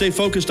you can stay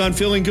focused on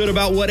feeling good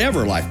about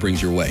whatever life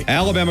brings your way.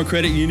 Alabama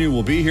Credit Union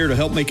will be here to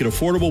help make it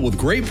affordable with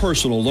great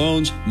personal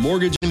loans,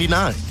 mortgages.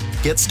 99.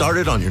 Get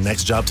started on your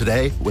next job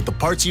today with the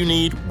parts you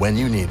need when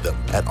you need them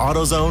at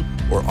AutoZone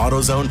or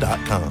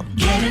AutoZone.com.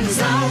 Get in the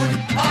zone,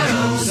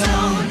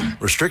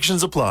 AutoZone.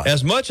 Restrictions apply.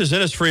 As much as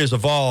Innisfree has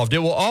evolved, it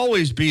will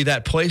always be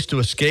that place to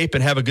escape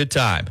and have a good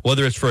time.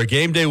 Whether it's for a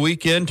game day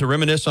weekend, to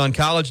reminisce on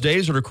college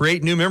days, or to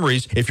create new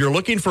memories, if you're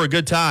looking for a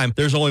good time,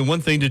 there's only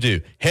one thing to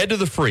do. Head to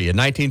the Free at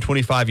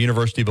 1925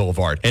 University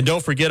Boulevard. And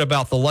don't forget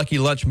about the Lucky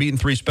Lunch Meat and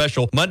 3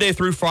 special. Monday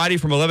through Friday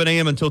from 11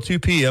 a.m. until 2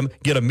 p.m.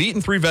 Get a meat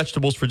and 3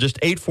 vegetables for just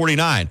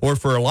 $8.49. Or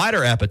for a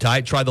lighter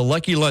appetite, try the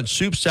Lucky Lunch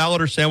soup,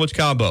 salad, or sandwich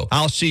combo.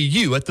 I'll see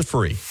you at the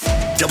Free.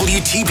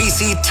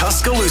 WTBC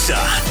Tuscaloosa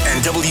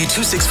and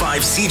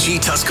W265CG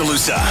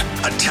Tuscaloosa,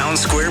 a Town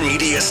Square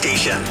media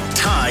station.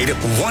 Tide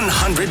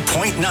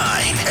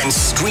 100.9 and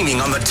streaming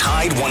on the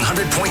Tide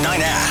 100.9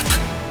 app.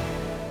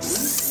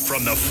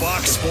 From the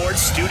Fox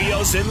Sports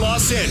Studios in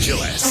Los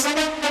Angeles,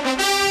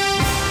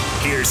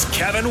 here's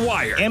Kevin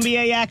Wyatt.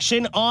 NBA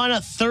action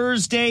on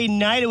Thursday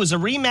night. It was a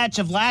rematch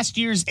of last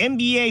year's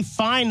NBA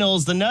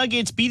Finals. The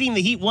Nuggets beating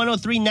the Heat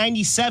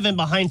 103-97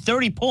 behind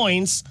 30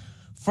 points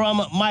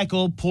from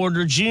Michael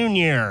Porter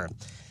Jr.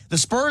 The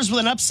Spurs with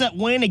an upset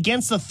win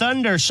against the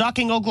Thunder,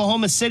 shocking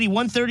Oklahoma City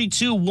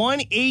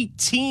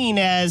 132-118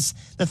 as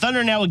the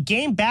Thunder now a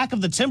game back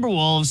of the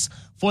Timberwolves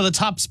for the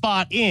top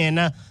spot in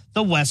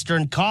the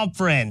Western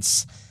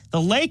Conference. The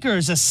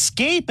Lakers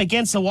escape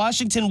against the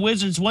Washington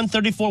Wizards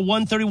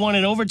 134-131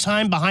 in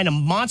overtime behind a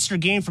monster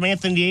game from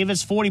Anthony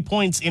Davis, 40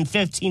 points and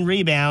 15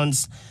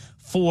 rebounds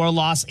for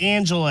Los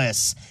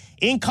Angeles.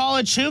 In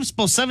college hoops,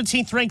 both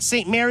 17th-ranked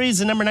St. Mary's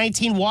and number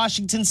 19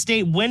 Washington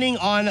State winning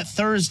on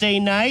Thursday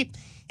night.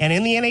 And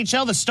in the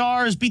NHL, the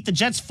Stars beat the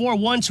Jets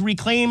 4-1 to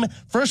reclaim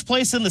first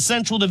place in the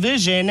Central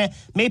Division.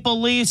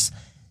 Maple Leafs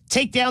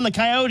take down the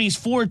Coyotes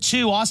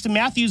 4-2. Austin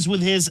Matthews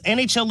with his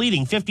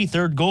NHL-leading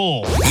 53rd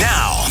goal.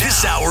 Now,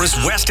 this hour's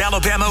West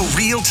Alabama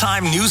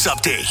real-time news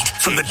update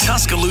from the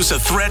Tuscaloosa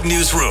Thread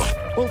Newsroom.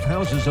 Both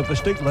houses of the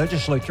state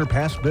legislature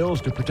passed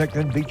bills to protect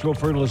in vitro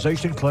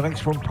fertilization clinics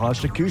from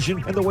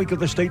prosecution in the wake of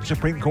the state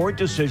Supreme Court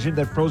decision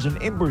that frozen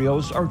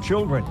embryos are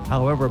children.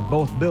 However,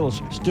 both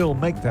bills still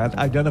make that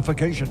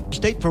identification.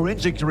 State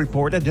forensics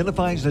report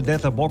identifies the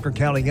death of Walker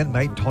County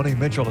inmate Tony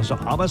Mitchell as a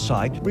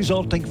homicide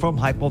resulting from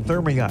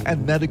hypothermia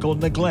and medical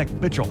neglect.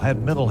 Mitchell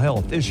had mental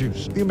health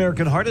issues. The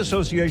American Heart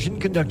Association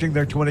conducting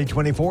their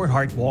 2024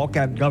 Heart Walk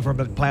at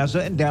Government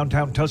Plaza in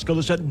downtown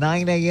Tuscaloosa at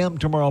 9 a.m.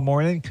 tomorrow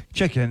morning.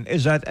 Check-in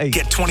is at 8.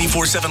 Get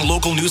 24/7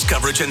 local news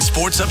coverage and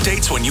sports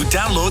updates when you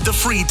download the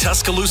free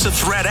Tuscaloosa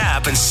Thread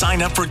app and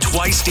sign up for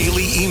twice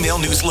daily email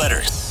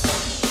newsletters.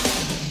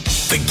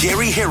 The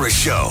Gary Harris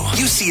Show.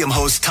 You see him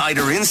host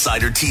Tider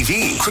Insider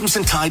TV,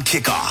 Crimson Tide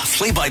Kickoff,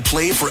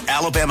 play-by-play for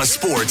Alabama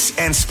sports,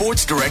 and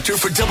sports director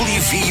for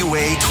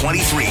WVUA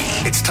 23.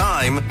 It's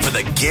time for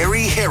the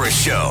Gary Harris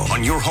Show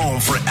on your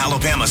home for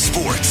Alabama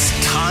sports.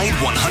 Tide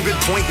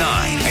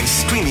 100.9 and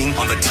streaming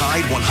on the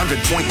Tide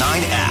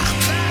 100.9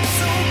 app.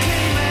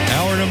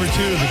 Hour number 2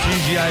 of the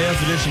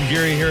TGIF edition,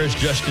 Gary Harris,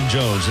 Justin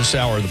Jones. This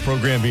hour, the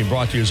program being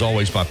brought to you as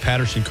always by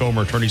Patterson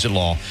Comer, attorneys at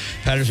law.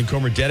 Patterson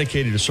Comer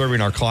dedicated to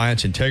serving our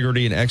clients.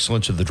 Integrity and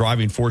excellence are the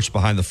driving force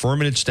behind the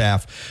firm and its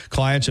staff.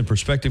 Clients and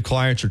prospective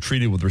clients are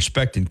treated with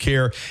respect and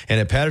care. And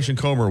at Patterson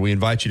Comer, we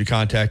invite you to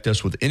contact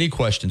us with any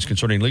questions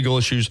concerning legal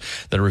issues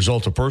that are a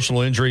result of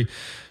personal injury,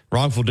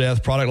 wrongful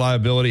death, product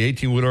liability,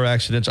 18-wheeler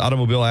accidents,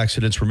 automobile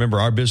accidents.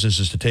 Remember, our business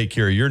is to take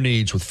care of your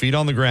needs with feet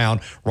on the ground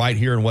right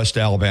here in West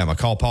Alabama.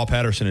 Call Paul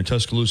Patterson in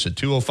Tuscaloosa at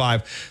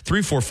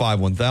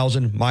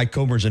 205-345-1000. Mike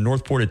Comer's in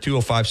Northport at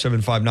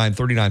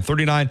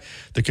 205-759-3939.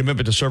 The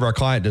commitment to serve our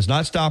client does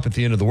not stop at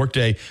the end of the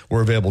workday.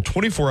 We're available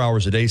 24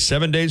 hours a day,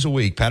 7 days a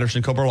week.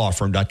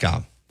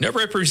 PattersonComerLawFirm.com. No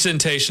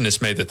representation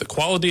is made that the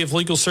quality of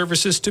legal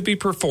services to be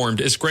performed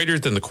is greater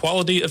than the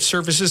quality of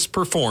services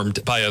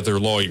performed by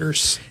other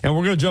lawyers. And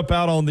we're going to jump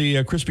out on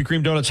the Krispy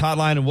Kreme Donuts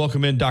hotline and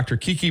welcome in Dr.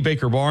 Kiki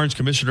Baker-Barnes,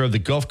 Commissioner of the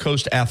Gulf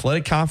Coast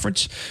Athletic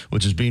Conference,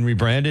 which is being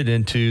rebranded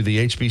into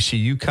the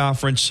HBCU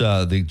Conference.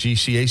 The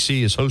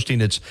GCAC is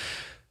hosting its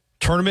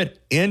tournament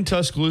in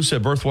Tuscaloosa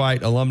at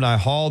Birthright Alumni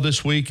Hall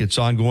this week. It's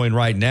ongoing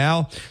right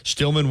now.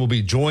 Stillman will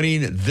be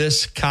joining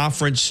this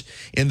conference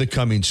in the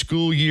coming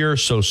school year.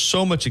 So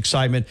much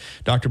excitement.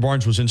 Dr.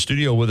 Barnes was in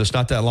studio with us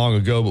not that long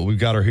ago, but we've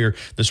got her here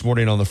this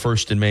morning on the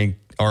First and Main,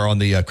 or on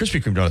the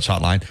Krispy Kreme Donuts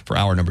hotline for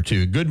hour number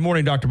 2. Good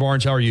morning, Dr.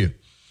 Barnes. How are you?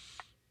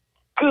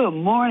 Good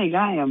morning.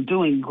 I am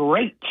doing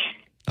great.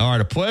 All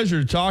right, a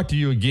pleasure to talk to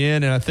you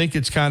again, and I think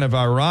it's kind of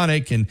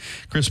ironic, and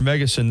Chris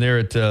Megason there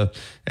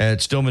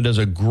at Stillman does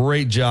a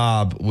great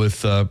job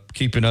with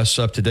keeping us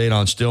up to date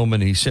on Stillman.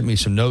 He sent me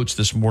some notes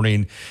this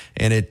morning,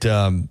 and it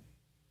in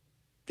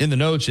the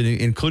notes it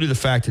included the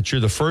fact that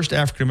you're the first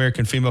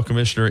African-American female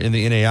commissioner in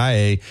the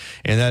NAIA,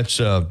 and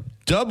that's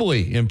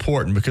doubly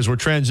important because we're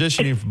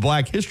transitioning from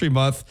Black History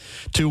Month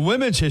to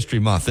Women's History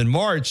Month in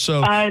March,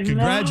 so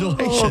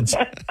congratulations.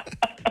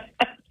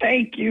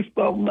 Thank you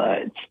so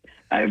much.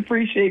 I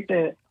appreciate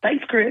that.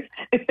 Thanks, Chris.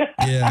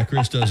 Yeah,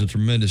 Chris does a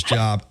tremendous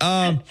job.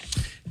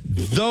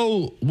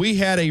 Though we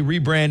had a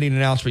rebranding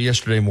announcement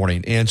yesterday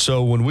morning, and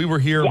so when we were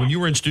here, when you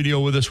were in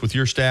studio with us with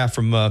your staff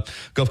from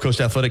Gulf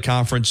Coast Athletic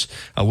Conference,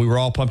 we were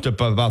all pumped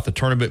up about the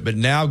tournament. But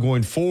now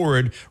going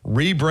forward,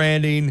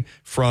 rebranding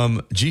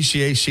from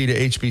GCAC to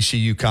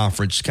HBCU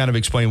Conference. Kind of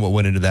explain what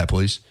went into that,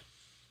 please.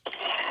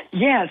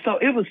 Yeah, so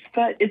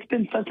it's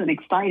been such an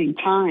exciting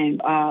time.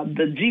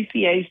 The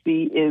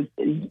GCAC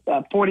is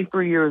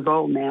 43 years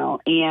old now,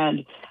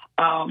 and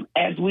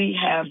as we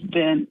have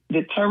been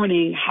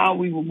determining how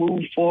we will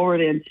move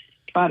forward and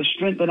try to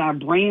strengthen our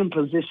brand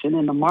position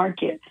in the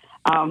market,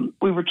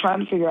 we were trying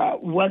to figure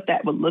out what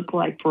that would look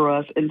like for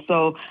us. And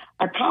so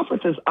our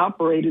conference has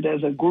operated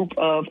as a group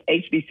of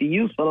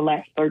HBCUs for the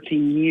last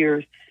 13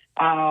 years.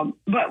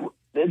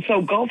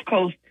 So Gulf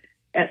Coast,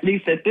 at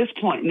least at this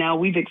point now,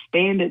 we've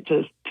expanded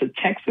to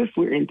Texas.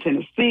 We're in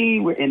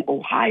Tennessee. We're in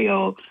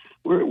Ohio.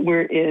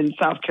 We're in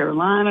South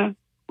Carolina.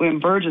 We're in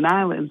Virgin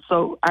Islands.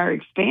 So our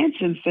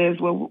expansion says,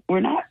 well, we're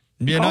not.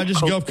 Yeah, not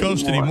just Gulf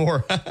Coast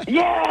anymore.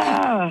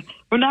 Yeah,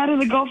 we're not in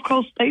the Gulf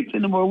Coast states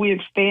anymore. We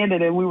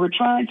expanded, and we were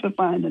trying to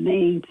find a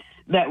name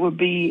that would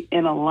be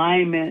in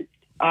alignment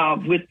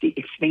with the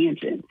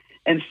expansion.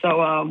 And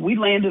so we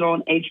landed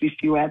on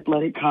HBCU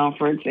Athletic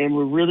Conference, and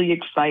we're really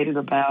excited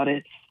about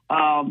it.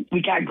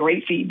 We got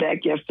great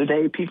feedback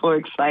yesterday. People are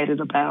excited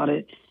about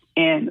it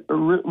and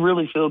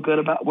really feel good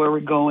about where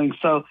we're going.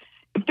 So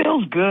it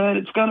feels good.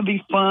 It's going to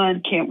be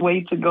fun. Can't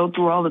wait to go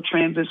through all the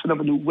transition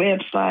of a new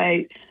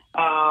website.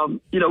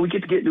 We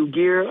get to get new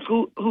gear.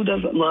 Who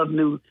doesn't love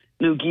new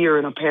gear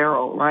and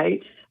apparel,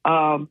 right?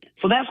 So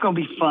that's going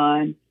to be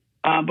fun.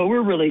 But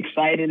we're really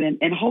excited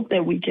and hope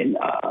that we can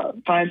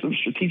find some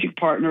strategic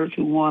partners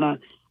who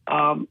want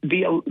to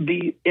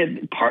be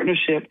in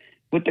partnership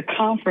with the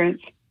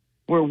conference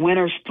where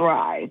winners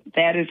thrive.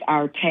 That is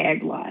our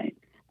tagline.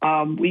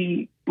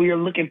 We are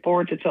looking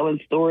forward to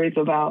telling stories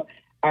about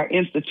our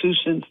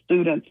institutions,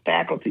 students,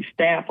 faculty,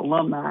 staff,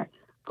 alumni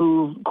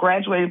who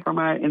graduated from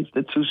our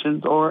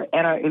institutions or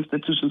at our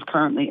institutions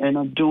currently and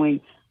are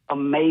doing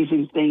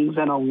amazing things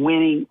and are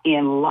winning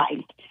in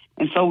life.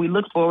 And so we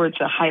look forward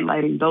to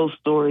highlighting those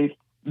stories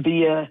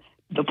via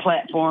the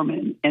platform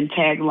and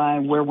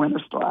tagline Where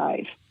Winners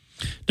Thrive.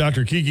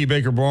 Dr. Kiki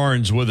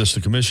Baker-Barnes with us,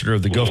 the commissioner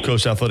of the Gulf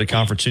Coast Athletic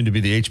Conference, soon to be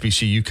the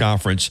HBCU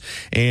Conference.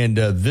 And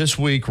this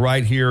week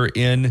right here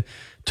in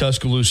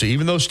Tuscaloosa,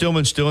 even though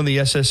Stillman's still in the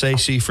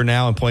SSAC for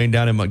now and playing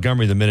down in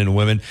Montgomery, the men and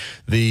women,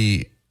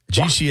 the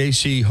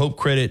GCAC Hope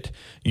Credit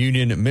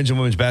Union Men's and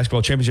Women's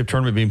Basketball Championship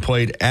Tournament being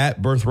played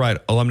at Birthright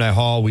Alumni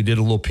Hall. We did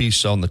a little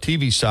piece on the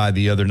TV side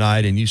the other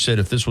night, and you said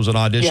if this was an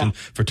audition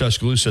for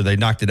Tuscaloosa, they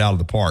knocked it out of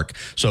the park.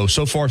 So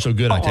far, so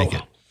good, I take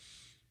it.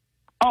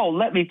 Oh,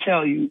 let me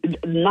tell you,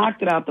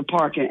 knocked it out the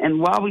park. And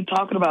while we're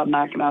talking about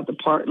knocking out the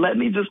park, let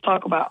me just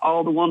talk about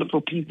all the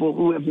wonderful people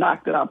who have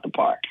knocked it out the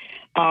park.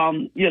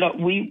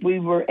 We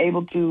were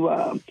able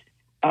to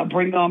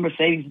bring on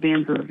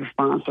Mercedes-Benz as a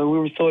sponsor. We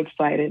were so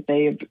excited.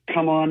 They have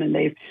come on and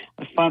they're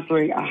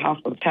sponsoring our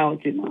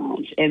hospitality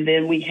lounge. And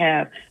then we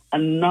have a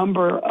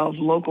number of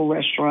local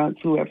restaurants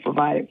who have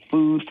provided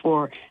food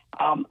for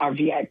our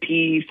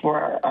VIPs,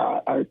 for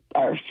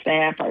our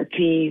staff, our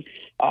team.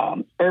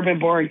 Urban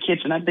Bar and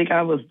Kitchen. I think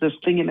I was just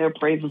singing their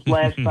praises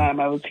last time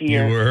I was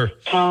here. You were.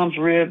 Tom's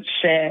Rib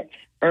Shack,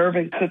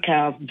 Urban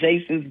Cookhouse,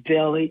 Jason's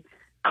Deli,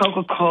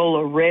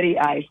 Coca-Cola, Ready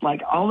Ice.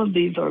 Like all of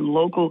these are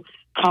local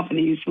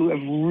companies who have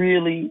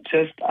really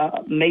just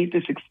made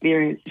this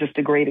experience just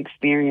a great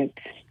experience.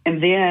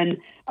 And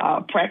then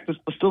practice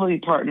facility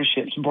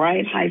partnerships.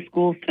 Bryant High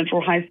School, Central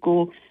High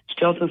School,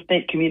 Shelton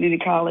State Community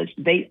College,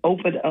 they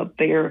opened up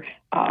their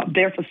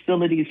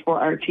facilities for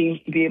our teams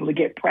to be able to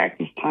get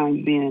practice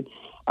times in,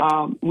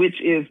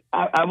 which is,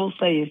 I will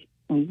say,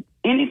 is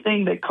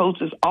anything that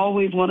coaches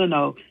always want to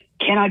know.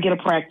 Can I get a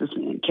practice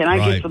in? Can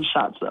I get some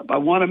shots up? I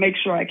want to make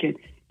sure I can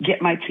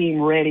get my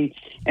team ready.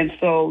 And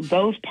so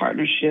those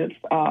partnerships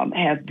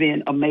have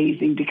been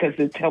amazing because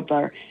it's helped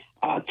our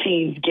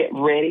teams get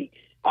ready.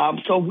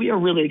 So we are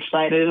really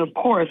excited. And, of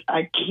course,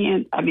 I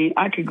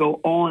could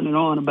go on and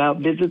on about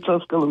Visit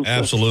Tuscaloosa.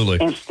 Absolutely.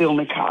 And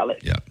Stillman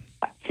College. Yeah.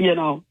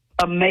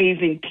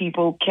 Amazing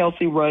people.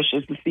 Kelsey Rush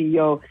is the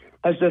CEO,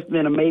 has just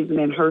been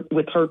amazing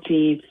with her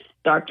team.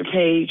 Dr.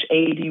 Page,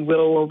 A.D.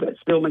 Whittle over at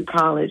Stillman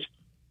College.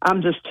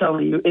 I'm just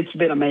telling you, it's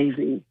been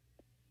amazing.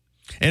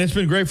 And it's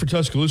been great for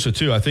Tuscaloosa,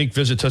 too. I think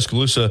Visit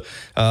Tuscaloosa,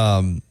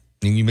 and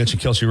you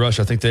mentioned Kelsey Rush,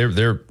 I think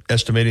they're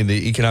estimating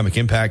the economic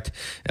impact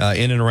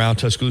in and around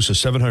Tuscaloosa,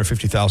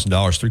 $750,000,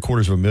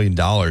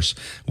 $750,000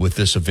 with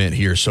this event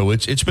here. So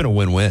it's been a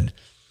win-win.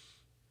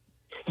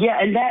 Yeah,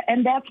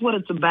 and that's what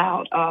it's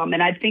about.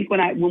 And I think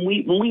when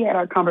we had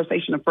our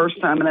conversation the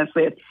first time, and I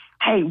said,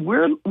 hey,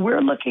 we're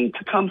looking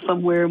to come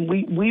somewhere, and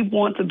we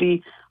want to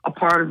be a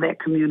part of that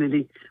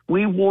community.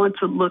 We want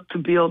to look to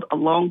build a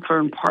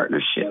long-term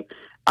partnership.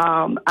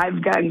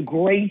 I've gotten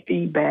great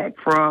feedback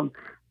from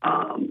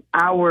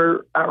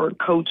our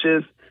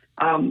coaches.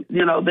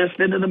 They're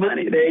spending the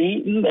money, they're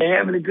eating, they're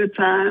having a good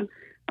time.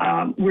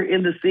 we're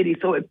in the city.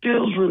 So it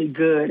feels really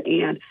good.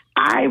 And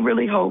I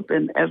really hope,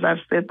 and as I've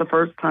said the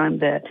first time,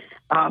 that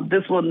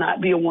this will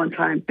not be a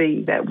one-time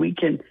thing, that we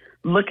can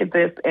look at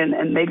this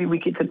and maybe we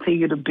can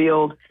continue to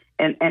build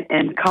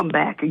and come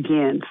back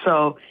again.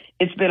 So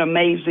it's been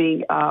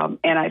amazing.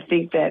 And I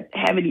think that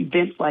having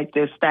events like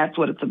this, that's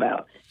what it's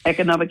about.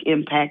 Economic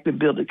impact and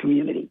build a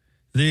community.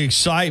 The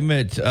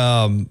excitement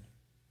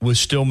with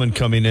Stillman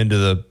coming into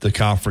the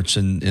conference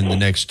in the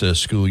next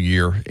school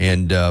year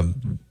and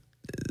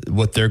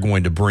what they're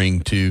going to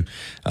bring to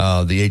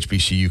the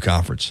HBCU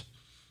conference.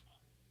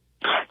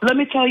 Let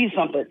me tell you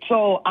something.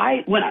 So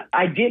when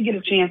I did get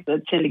a chance to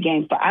attend a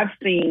game, so I've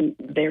seen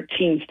their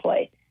teams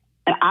play.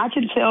 And I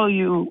can tell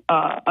you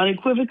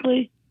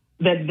unequivocally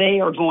that they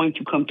are going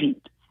to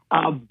compete.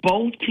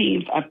 Both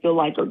teams, I feel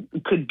like,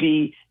 could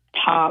be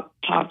top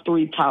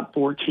 3, top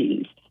 4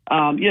 teams.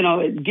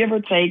 Give or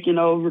take,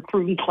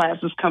 recruiting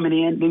classes coming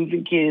in,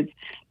 losing kids.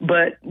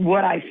 But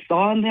what I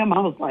saw in them, I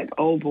was like,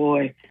 oh,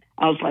 boy.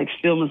 I was like,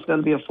 Stillman's going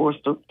to be a force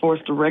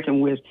to reckon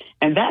with.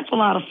 And that's a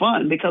lot of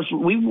fun because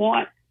we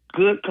want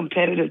good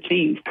competitive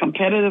teams.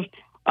 Competitive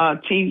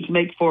teams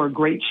make for a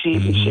great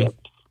championship.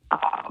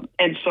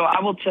 And so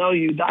I will tell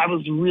you that I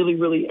was really,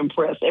 really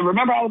impressed. And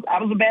remember, I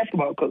was a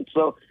basketball coach.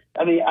 So,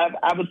 I mean,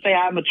 I would say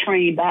I'm a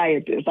trained eye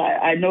at this.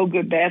 I know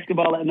good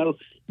basketball. I know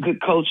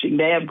good coaching.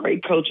 They have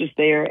great coaches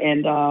there.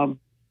 And, I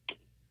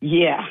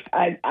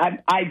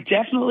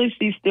definitely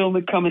see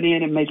Stillman coming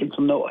in and making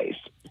some noise.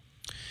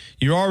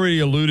 You already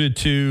alluded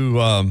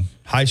to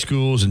high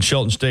schools and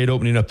Shelton State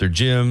opening up their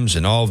gyms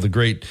and all of the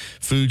great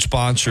food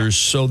sponsors.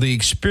 So the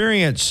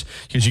experience,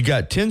 because you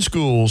got 10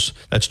 schools,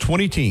 that's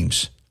 20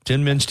 teams.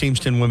 10 men's teams,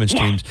 10 women's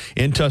teams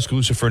in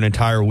Tuscaloosa for an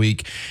entire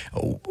week.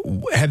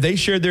 Have they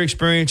shared their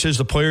experiences,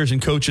 the players and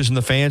coaches and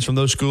the fans from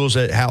those schools,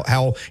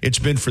 how it's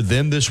been for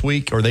them this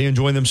week? Are they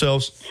enjoying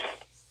themselves?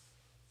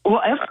 Well,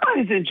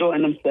 everybody's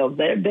enjoying themselves.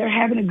 They're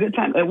having a good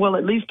time. Well,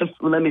 at least,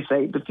 let me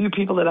say, the few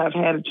people that I've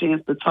had a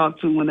chance to talk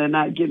to when they're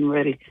not getting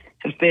ready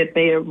have said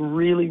they are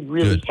really,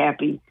 really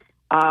happy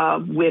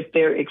with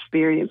their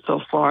experience so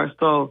far.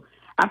 So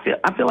I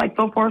feel like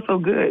so far so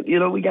good.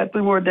 We got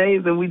 3 more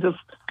days, and we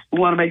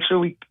want to make sure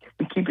we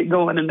keep it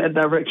going in that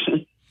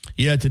direction.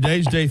 Yeah,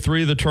 today's day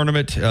 3 of the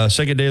tournament,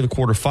 second day of the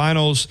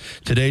quarterfinals.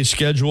 Today's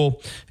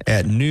schedule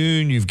at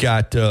noon, you've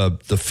got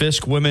the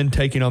Fisk women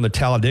taking on the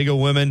Talladega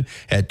women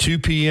at 2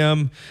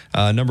 p.m.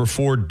 Number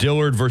 4,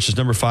 Dillard versus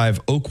number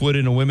 5, Oakwood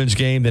in a women's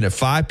game. Then at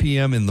 5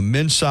 p.m. in the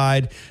men's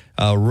side,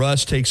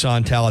 Russ takes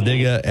on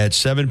Talladega at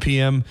 7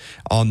 p.m.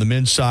 On the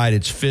men's side,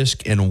 it's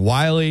Fisk and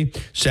Wiley.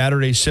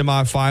 Saturday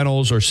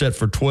semifinals are set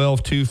for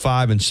 12, 2,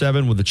 5, and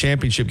 7 with the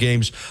championship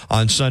games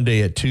on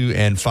Sunday at 2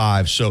 and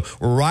 5. So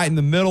we're right in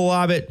the middle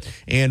of it.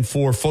 And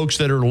for folks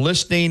that are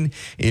listening,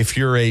 if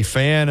you're a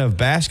fan of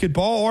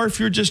basketball or if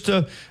you're just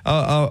a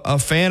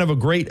fan of a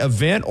great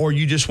event or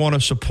you just want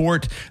to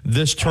support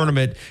this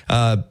tournament,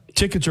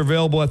 tickets are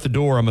available at the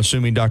door, I'm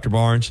assuming, Dr.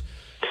 Barnes.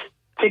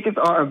 Tickets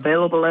are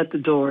available at the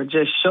door.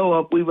 Just show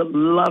up. We would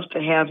love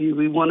to have you.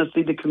 We want to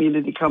see the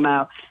community come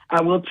out.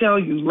 I will tell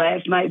you,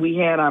 last night we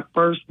had our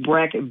first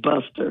bracket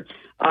buster.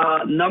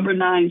 Number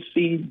 9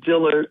 seed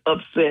Dillard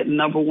upset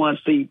number 1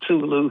 seed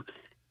Tulu.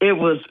 It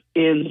was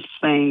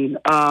insane.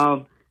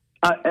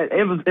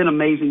 It was an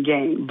amazing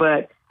game.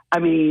 But, I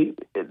mean,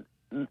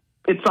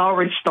 it's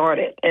already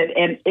started,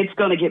 and it's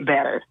going to get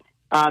better.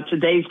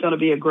 Today's going to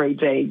be a great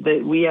day.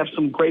 We have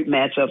some great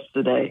matchups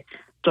today.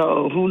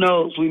 So who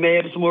knows? We may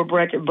have some more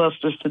bracket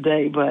busters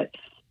today, but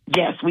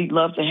yes, we'd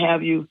love to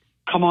have you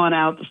come on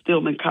out to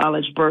Stillman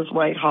College,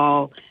 Birthright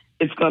Hall.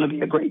 It's going to be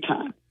a great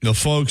time. Now,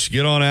 folks,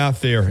 get on out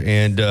there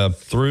and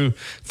through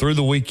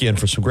the weekend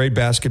for some great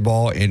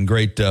basketball and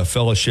great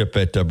fellowship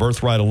at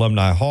Birthright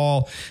Alumni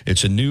Hall.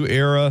 It's a new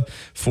era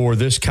for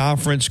this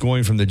conference,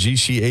 going from the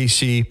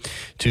GCAC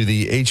to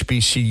the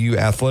HBCU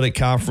Athletic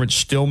Conference.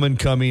 Stillman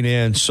coming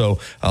in, so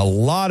a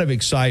lot of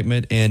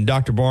excitement. And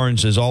Dr.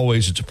 Barnes, as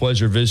always, it's a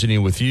pleasure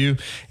visiting with you.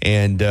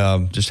 And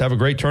just have a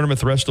great tournament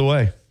the rest of the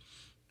way.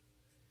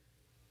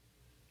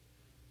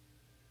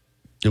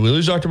 Did we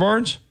lose Dr.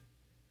 Barnes?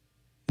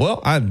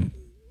 Well,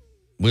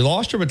 we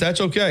lost her, but that's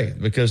okay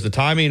because the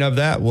timing of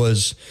that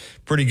was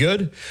pretty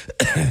good.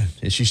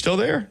 Is she still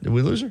there? Did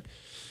we lose her?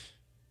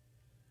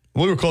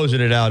 We were closing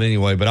it out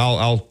anyway, but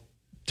I'll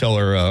tell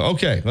her,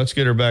 okay, let's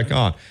get her back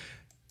on.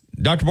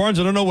 Dr.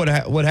 Barnes, I don't know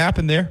what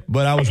happened there,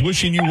 but I was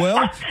wishing you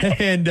well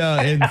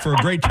and for a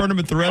great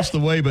tournament the rest of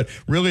the way, but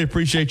really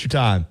appreciate your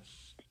time.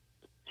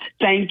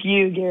 Thank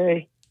you,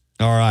 Gary.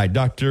 All right,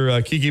 Dr.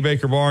 Kiki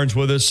Baker Barnes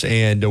with us,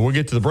 and we'll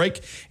get to the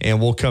break,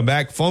 and we'll come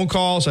back. Phone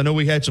calls. I know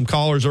we had some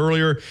callers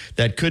earlier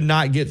that could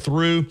not get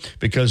through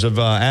because of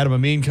Adam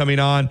Amin coming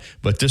on,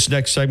 but this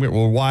next segment,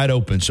 we're wide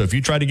open. So if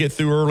you tried to get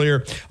through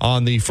earlier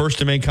on the First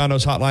and Main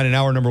Condos hotline in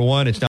hour number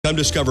 1, it's now Come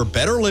discover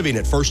better living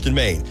at First and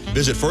Main.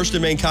 Visit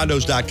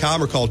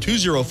firstandmaincondos.com or call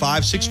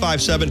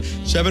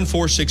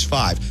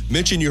 205-657-7465.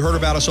 Mention you heard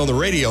about us on the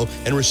radio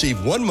and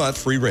receive 1 month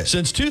free rent.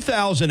 Since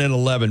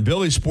 2011,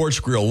 Billy's Sports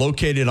Grill,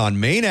 located on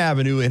Main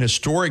Avenue in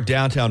historic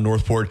downtown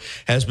Northport,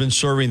 has been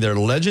serving their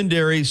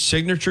legendary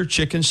signature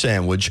chicken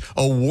sandwich,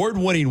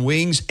 award-winning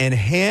wings, and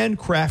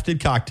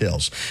handcrafted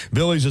cocktails.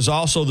 Billy's is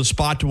also the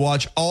spot to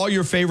watch all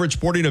your favorite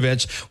sporting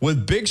events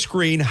with big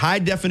screen,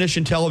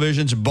 high-definition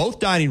televisions, both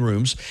dining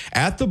rooms,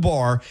 at the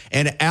bar,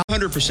 and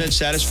 100%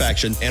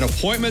 satisfaction and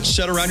appointments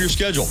set around your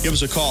schedule. Give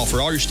us a call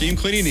for all your steam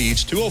cleaning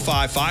needs,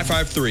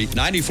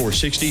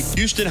 205-553-9460,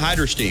 Houston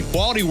Hydro Steam.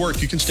 Quality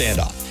work you can stand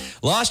on.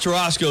 Los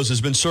Tarascos has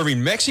been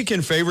serving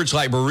Mexican favorites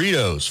like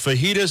burritos,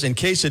 fajitas, and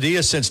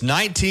quesadillas since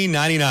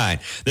 1999.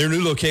 Their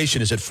new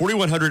location is at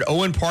 4100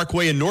 Owen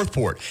Parkway in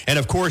Northport. And,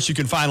 of course, you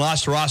can find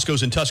Los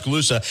Tarascos in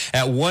Tuscaloosa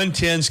at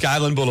 110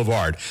 Skyland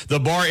Boulevard. The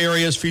bar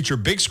areas feature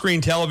big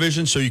screen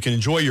television so you can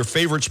enjoy your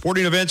favorite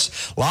sporting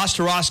events. Los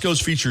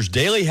Tarascos features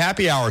daily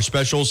happy hour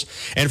specials.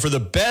 And for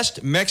the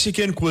best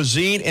Mexican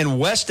cuisine in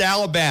West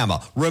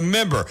Alabama,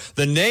 remember,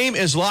 the name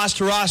is Los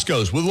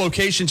Tarascos with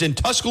locations in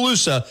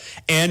Tuscaloosa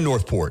and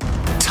Northport.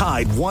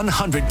 Tide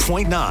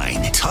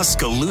 100.9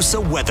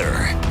 Tuscaloosa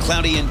weather.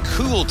 Cloudy and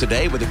cool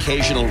today with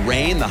occasional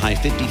rain, the high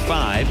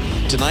 55.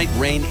 Tonight,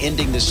 rain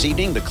ending this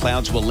evening. The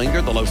clouds will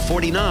linger, the low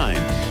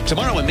 49.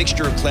 Tomorrow, a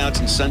mixture of clouds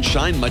and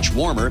sunshine, much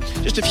warmer.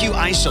 Just a few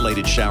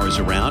isolated showers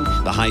around,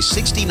 the high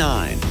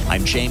 69.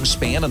 I'm James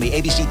Spann on the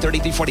ABC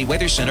 3340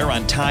 Weather Center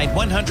on Tide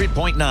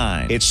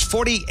 100.9. It's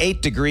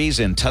 48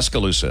 degrees in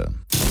Tuscaloosa.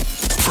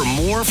 For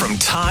more from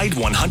Tide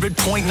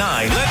 100.9,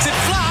 Let's it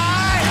fly!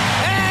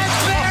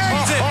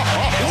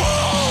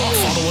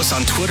 Follow us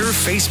on Twitter,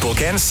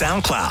 Facebook, and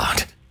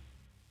SoundCloud.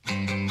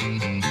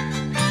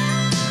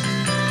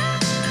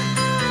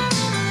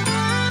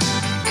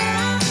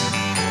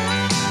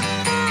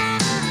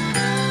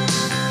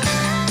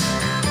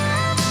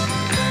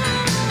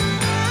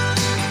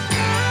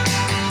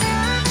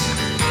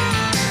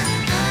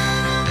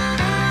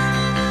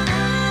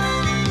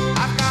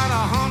 I've got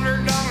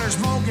 $100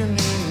 smoking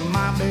in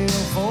my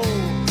billfold.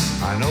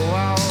 I know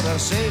I ought to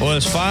say. Well,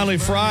 it's finally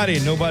Friday,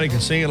 and nobody can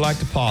sing it like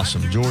the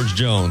possum. George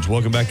Jones.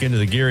 Welcome back into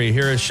the Gary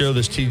Harris Show,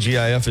 this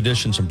TGIF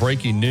edition. Some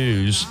breaking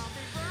news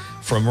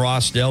from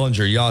Ross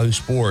Dellinger, Yahoo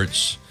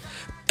Sports.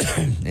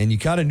 And you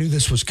kind of knew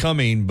this was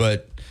coming,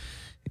 but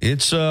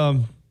it's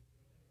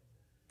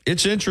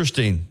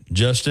interesting,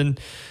 Justin.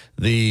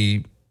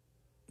 The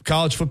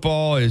college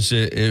football is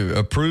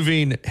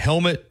approving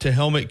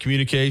helmet-to-helmet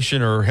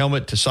communication or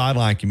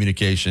helmet-to-sideline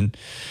communication.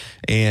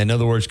 And in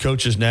other words,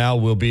 coaches now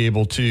will be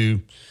able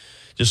to,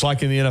 just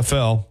like in the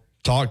NFL,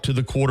 talk to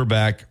the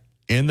quarterback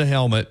in the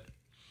helmet,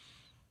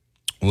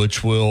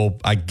 which will,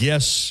 I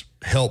guess,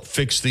 help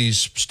fix these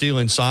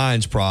stealing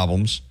signs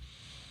problems.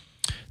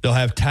 They'll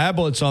have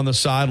tablets on the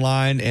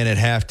sideline and at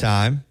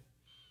halftime,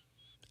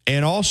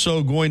 and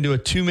also going to a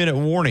 2-minute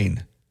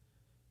warning,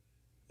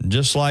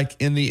 just like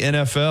in the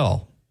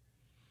NFL.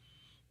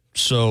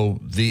 So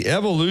the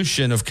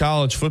evolution of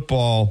college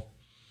football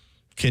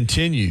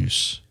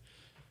continues.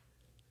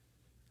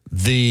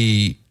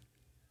 The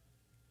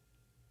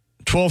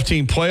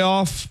 12-team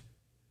playoff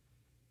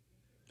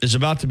is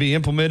about to be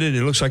implemented.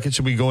 It looks like it's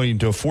going to be going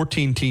into a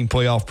 14-team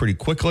playoff pretty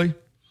quickly.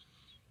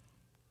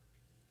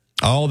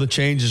 All the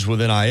changes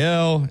with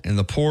NIL and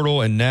the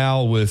portal, and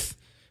now with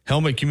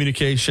helmet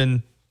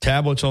communication,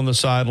 tablets on the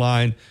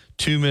sideline,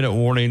 2-minute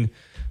warning.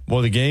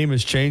 Well, the game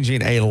is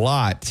changing a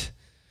lot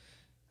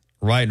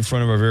right in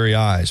front of our very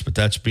eyes. But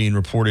that's being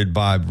reported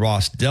by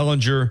Ross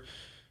Dellinger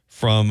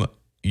from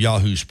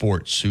Yahoo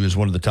Sports, who is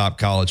one of the top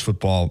college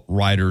football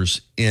writers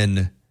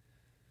in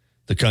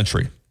the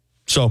country.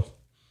 So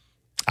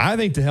I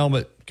think the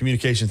helmet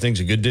communication thing's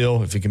a good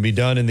deal if it can be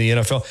done in the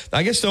NFL.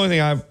 I guess the only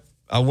thing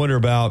I wonder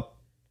about,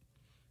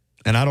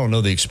 and I don't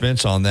know the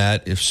expense on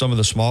that, if some of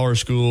the smaller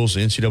schools,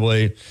 the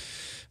NCAA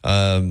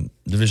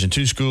Division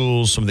II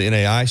schools, some of the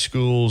NAI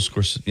schools, of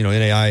course, you know,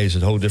 NAI is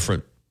a whole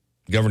different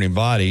governing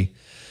body.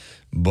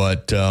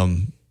 But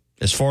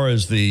as far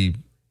as the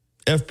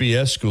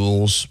FBS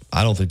schools,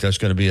 I don't think that's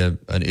going to be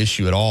an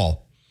issue at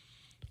all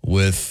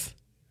with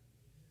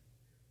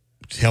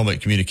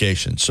helmet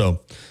communication.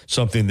 So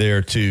something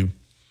there to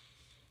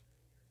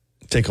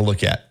take a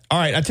look at. All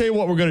right, I tell you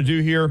what we're going to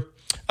do here.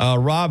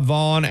 Rob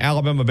Vaughn,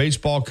 Alabama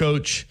baseball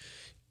coach,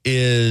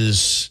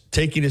 is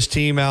taking his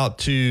team out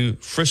to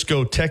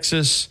Frisco,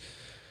 Texas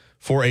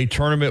for a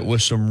tournament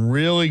with some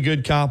really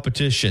good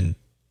competition.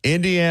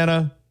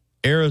 Indiana,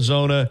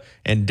 Arizona,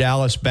 and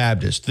Dallas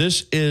Baptist.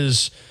 This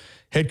is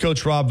head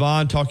coach Rob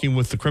Vaughn talking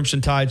with the Crimson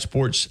Tide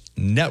Sports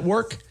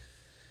Network,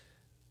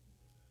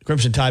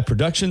 Crimson Tide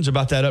Productions,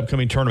 about that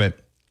upcoming tournament.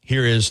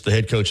 Here is the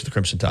head coach of the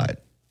Crimson Tide.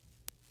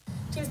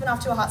 Team's been off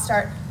to a hot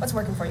start. What's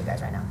working for you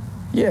guys right now?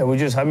 Yeah, we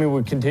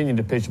continue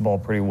to pitch the ball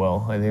pretty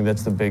well. I think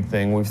that's the big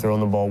thing. We've thrown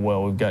the ball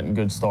well. We've gotten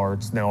good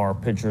starts. Now our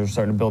pitchers are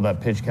starting to build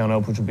that pitch count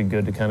up, which will be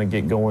good to kind of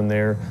get going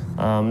there.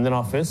 And then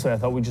offensively, I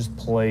thought we just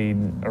played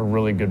a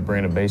really good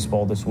brand of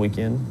baseball this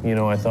weekend. You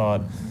know, I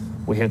thought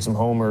we hit some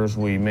homers,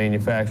 we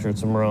manufactured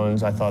some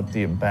runs. I thought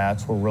the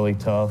at-bats were really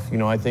tough. You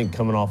know, I think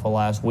coming off of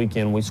last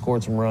weekend, we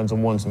scored some runs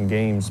and won some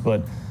games,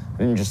 but I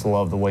didn't just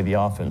love the way the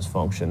offense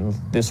functioned.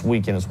 This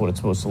weekend is what it's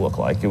supposed to look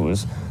like. It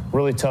was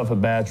really tough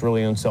at-bats,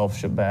 really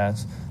unselfish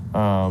at-bats.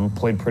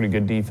 Played pretty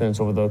good defense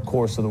over the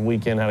course of the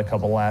weekend, had a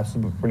couple laps,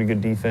 but pretty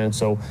good defense.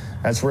 So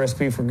that's a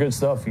recipe for good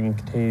stuff. You can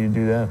continue to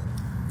do that.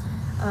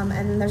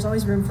 And there's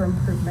always room for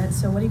improvement.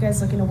 So what are you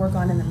guys looking to work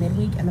on in the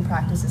midweek and the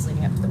practices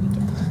leading up to the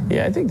weekend?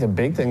 Yeah, I think the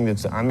big thing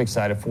that I'm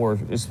excited for,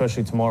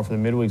 especially tomorrow for the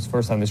midweek, is the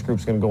first time this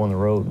group's going to go on the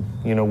road.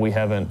 You know, we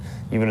haven't,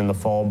 even in the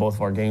fall, both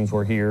of our games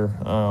were here.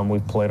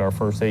 We've played our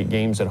first 8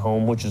 games at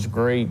home, which is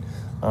great.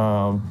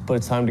 But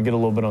it's time to get a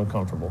little bit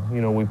uncomfortable.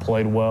 You know, we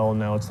played well, and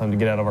now it's time to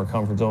get out of our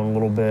comfort zone a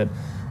little bit,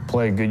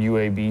 play a good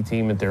UAB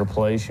team at their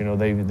place. You know,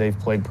 they've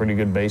played pretty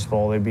good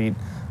baseball. They beat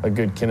a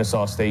good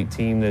Kennesaw State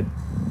team that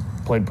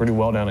played pretty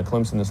well down at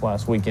Clemson this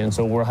last weekend.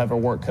 So we'll have our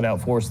work cut out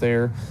for us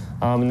there.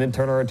 And then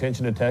turn our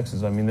attention to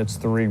Texas. I mean, that's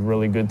 3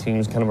 really good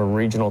teams, kind of a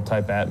regional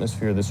type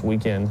atmosphere this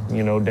weekend,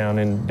 you know, down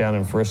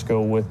in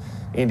Frisco with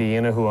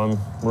Indiana, who I'm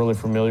really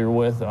familiar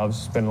with. I've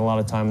spent a lot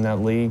of time in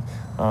that league,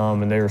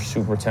 and they are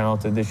super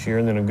talented this year.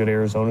 And then a good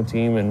Arizona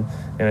team and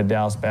a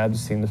Dallas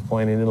Baptist team that's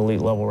playing at an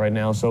elite level right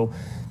now. So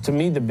to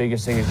me, the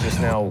biggest thing is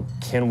just now,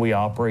 can we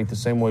operate the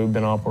same way we've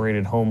been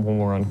operated home when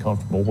we're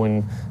uncomfortable,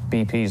 when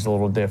BP is a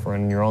little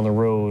different and you're on the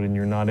road and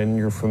you're not in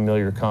your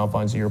familiar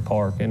confines of your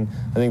park. And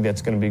I think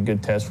that's going to be a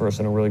good test for us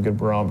and a really good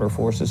barometer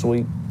for us this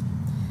week.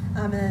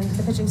 And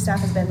the pitching staff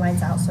has been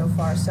lights out so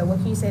far. So what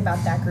can you say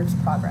about that group's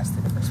progress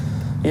through the first week?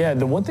 Yeah,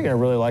 the one thing I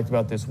really liked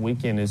about this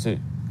weekend is it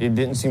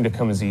didn't seem to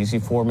come as easy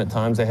for them at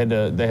times. They had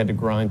to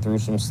grind through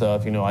some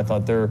stuff. You know, I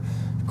thought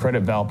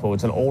credit Valpo,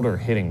 it's an older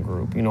hitting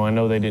group. You know, I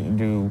know they didn't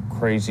do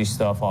crazy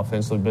stuff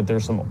offensively, but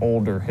there's some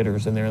older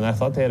hitters in there, and I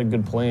thought they had a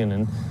good plan.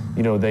 And,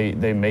 you know,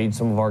 they made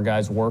some of our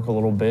guys work a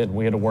little bit.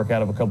 We had to work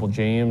out of a couple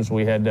jams.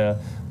 We had to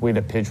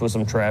pitch with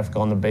some traffic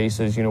on the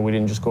bases. You know, we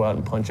didn't just go out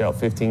and punch out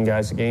 15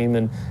 guys a game,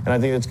 and I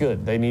think that's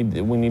good.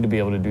 We need to be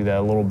able to do that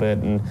a little bit,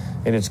 and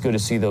it's good to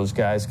see those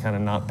guys kind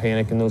of not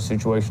panic in those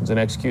situations and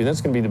execute. That's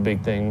going to be the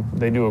big thing.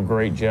 They do a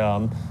great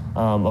job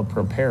of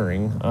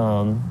preparing,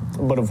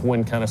 but if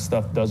when kind of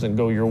stuff doesn't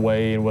go your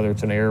way, and whether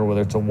it's an error,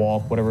 whether it's a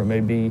walk, whatever it may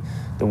be,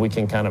 that we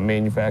can kind of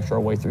manufacture our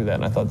way through that.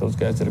 And I thought those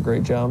guys did a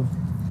great job.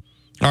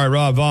 All right,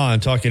 Rob Vaughn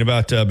talking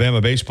about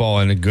Bama baseball,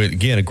 and a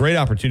great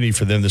opportunity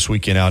for them this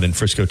weekend out in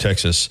Frisco,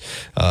 Texas,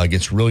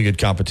 against really good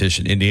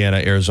competition, Indiana,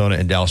 Arizona,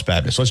 and Dallas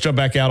Baptist. Let's jump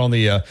back out on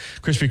the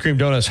Krispy Kreme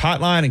Donuts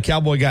hotline, and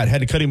Cowboy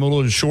had to cut him a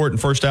little short in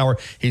first hour.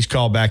 He's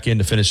called back in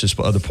to finish his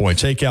other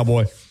points. Hey,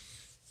 Cowboy.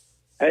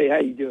 Hey, how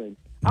you doing?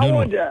 I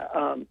wanted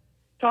to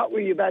talk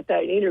with you about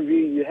that interview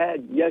you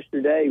had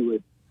yesterday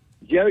with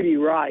Jody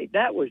Wright.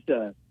 That was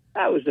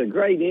a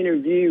great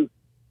interview,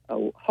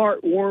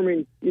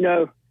 heartwarming. You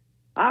know,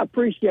 I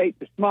appreciate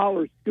the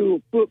smaller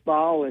school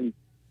football, and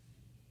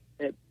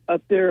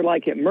up there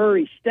like at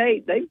Murray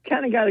State, they've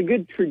kind of got a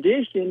good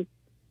tradition.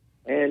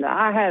 And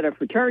I had a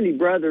fraternity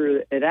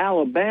brother at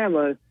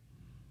Alabama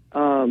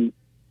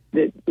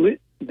that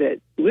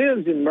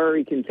lives in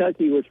Murray,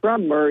 Kentucky, was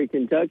from Murray,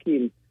 Kentucky,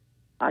 and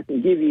I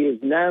can give you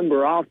his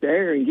number off the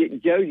air and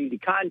get Jody to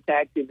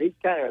contact him. He's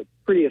kind of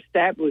pretty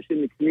established in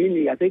the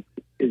community. I think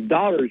his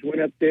daughters went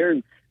up there,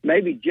 and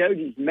maybe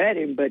Jody's met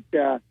him, but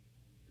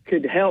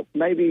could help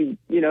maybe,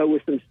 you know,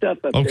 with some stuff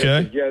up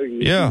there for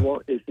Jody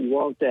if you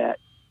want that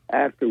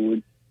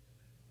afterwards.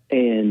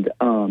 And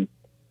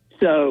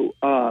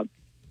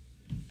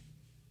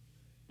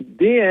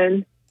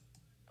then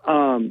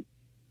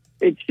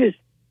it's just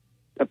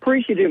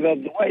appreciative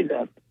of the way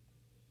the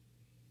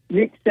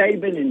Nick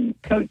Saban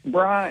and Coach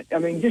Bryant, I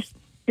mean, just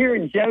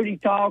hearing Jody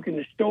talk and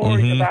the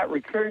stories about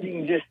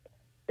recruiting,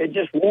 it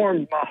just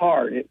warmed my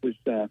heart. It was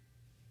a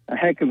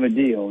heck of a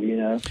deal, you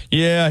know.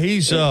 Yeah,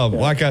 he's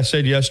like I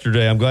said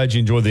yesterday. I'm glad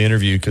you enjoyed the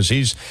interview because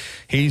he's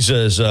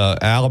as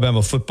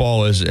Alabama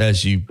football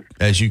as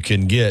you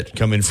can get,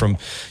 coming from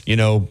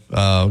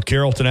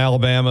Carrollton,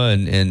 Alabama,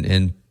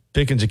 and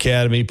Pickens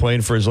Academy,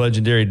 playing for his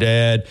legendary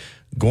dad,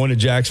 going to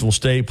Jacksonville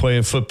State,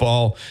 playing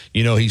football.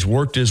 You know, he's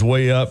worked his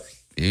way up.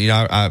 You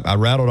know, I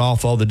rattled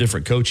off all the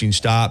different coaching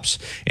stops,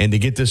 and to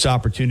get this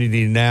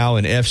opportunity now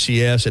in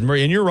FCS and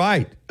Murray. And you're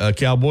right,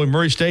 Cowboy,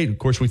 Murray State. Of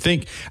course, I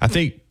think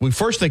we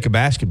first think of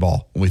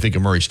basketball when we think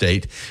of Murray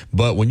State,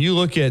 but when you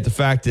look at the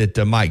fact that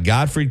Mike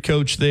Gottfried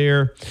coached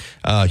there,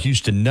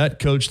 Houston Nutt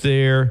coached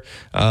there.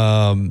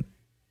 Help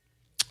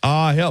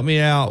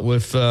me out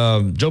with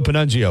Joe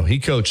Panunzio. He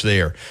coached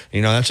there.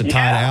 You know, that's a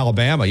tie to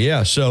Alabama.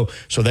 Yeah, so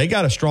they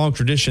got a strong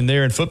tradition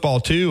there in football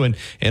too,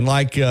 and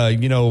like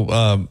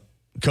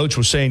Coach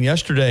was saying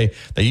yesterday,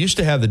 they used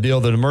to have the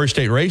deal that the Murray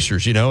State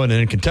Racers, you know, and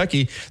then in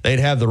Kentucky, they'd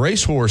have the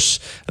racehorse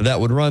that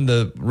would run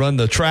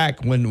the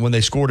track when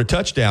they scored a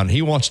touchdown.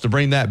 He wants to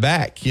bring that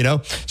back, you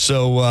know.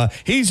 So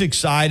he's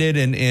excited,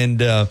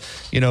 and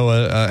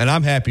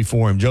I'm happy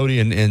for him. Jody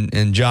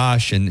and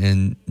Josh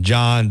and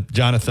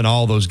Jonathan,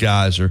 all those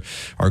guys are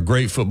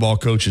great football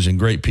coaches and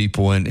great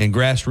people and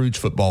grassroots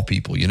football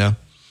people, you know.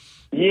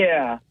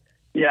 Yeah,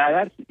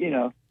 that's, you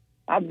know.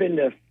 I've been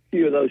to a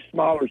few of those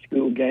smaller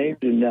school games,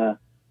 and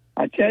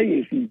I tell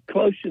you, if you're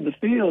close to the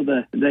field,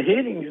 the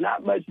hitting's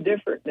not much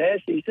different than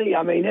the SEC.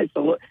 I mean, it's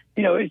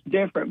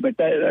different, but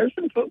there's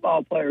some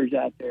football players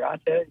out there, I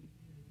tell you.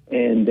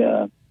 And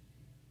up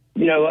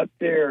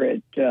there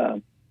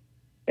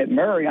at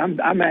Murray, I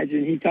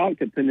imagine he talked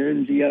to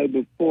Panunzio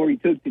before he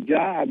took the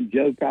job.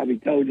 Joe probably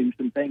told him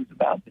some things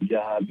about the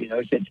job,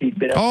 since he's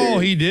been up there. Oh,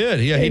 he did.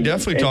 Yeah, he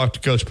definitely talked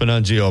to Coach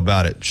Panunzio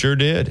about it. Sure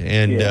did.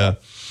 And,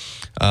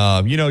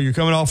 you're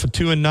coming off a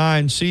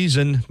 2-9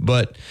 season,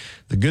 but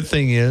the good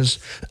thing is,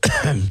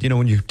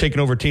 when you're taking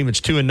over a team that's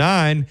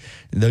 2-9,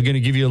 they're going to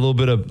give you a little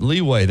bit of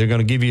leeway. They're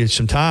going to give you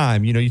some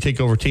time. You take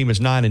over a team that's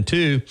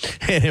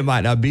 9-2, and it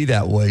might not be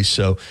that way.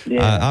 So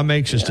I'm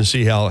anxious to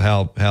see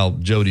how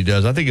Jody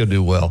does. I think he'll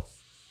do well.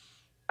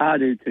 I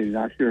do too.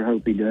 I sure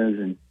hope he does,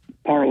 and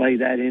parlay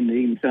that into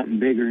even something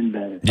bigger and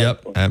better.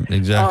 Yep,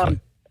 exactly.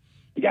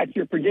 You got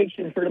your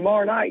prediction for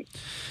tomorrow night,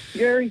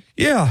 Gary?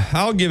 Yeah,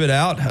 I'll give it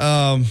out.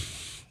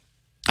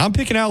 I'm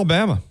picking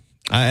Alabama.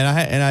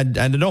 I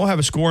don't have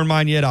a score in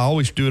mind yet. I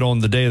always do it on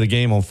the day of the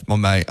game on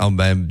my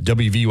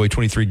WVUA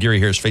 23 Gary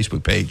Harris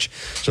Facebook page.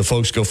 So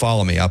folks, go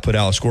follow me. I put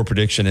out a score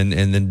prediction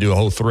and then do a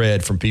whole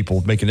thread from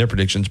people making their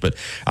predictions. But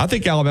I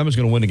think Alabama's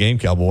going to win the game,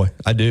 Cowboy.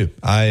 I do.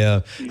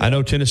 I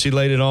know Tennessee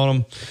laid it on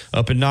them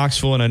up in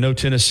Knoxville, and I know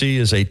Tennessee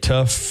is a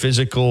tough,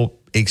 physical,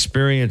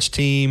 experienced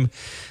team.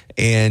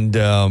 And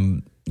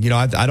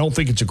I don't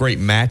think it's a great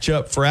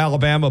matchup for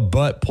Alabama,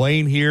 but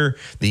playing here,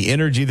 the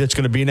energy that's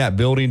going to be in that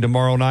building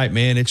tomorrow night,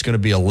 man, it's going to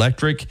be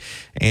electric,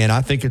 and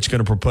I think it's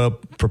going to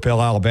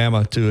propel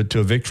Alabama to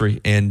a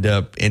victory. And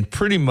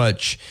pretty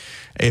much,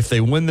 if they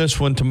win this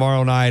one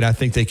tomorrow night, I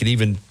think they could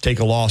even take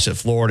a loss at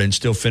Florida and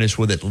still finish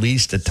with at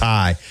least a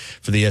tie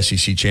for the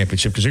SEC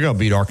championship, because they're going to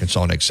beat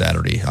Arkansas next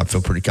Saturday. I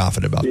feel pretty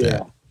confident about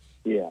that.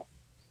 Yeah.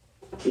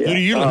 Who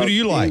do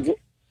you like?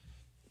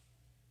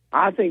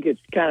 I think it's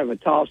kind of a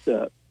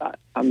toss-up.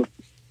 I'm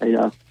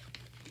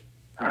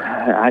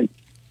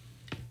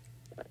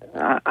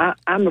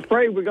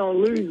afraid we're going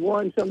to lose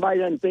one. Somebody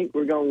doesn't think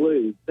we're going to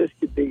lose. This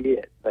could be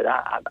it, but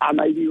I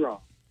may be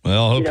wrong.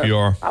 Well, I hope you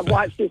are. I've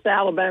watched this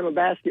Alabama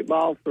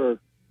basketball for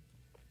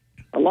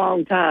a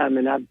long time,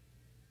 and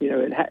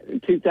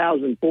in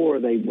 2004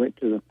 they went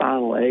to the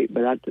Final Eight.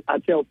 But I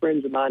tell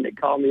friends of mine that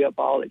call me up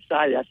all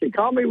excited. I said,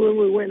 "Call me when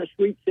we win a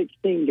Sweet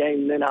 16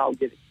 game, and then I'll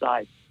get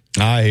excited."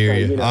 I hear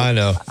you. I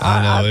know.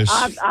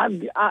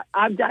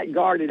 I've got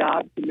guarded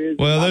optimism.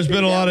 Well, there's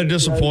been a lot of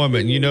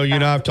disappointment.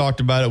 I've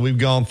talked about it. We've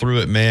gone through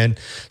it, man.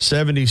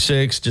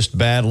 76, just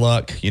bad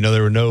luck.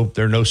 There were no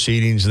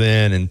seedings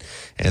then,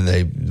 and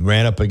they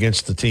ran up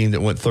against the team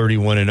that went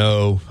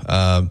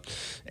 31-0.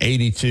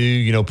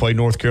 82, played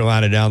North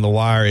Carolina down the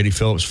wire. Eddie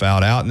Phillips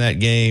fouled out in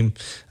that game.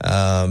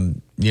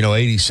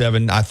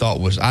 87, I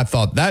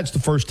thought that's the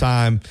first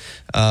time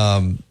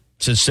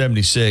since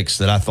 76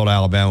 that I thought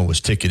Alabama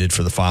was ticketed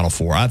for the Final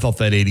Four. I thought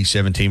that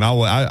 87 team,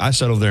 I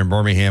sat over there in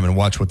Birmingham and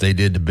watched what they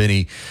did to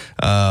Benny.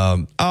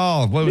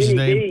 What was his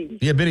name? Dees.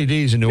 Yeah, Benny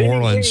Dees in New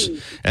Orleans.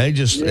 And they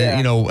just,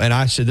 and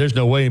I said, there's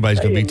no way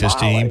anybody's going to beat this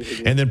team.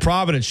 And then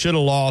Providence should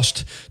have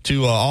lost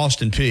to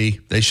Austin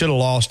Peay. They should have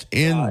lost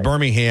in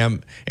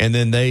Birmingham, and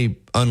then they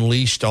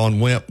unleashed on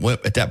Wimp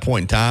at that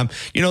point in time.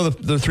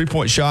 The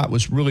three-point shot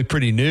was really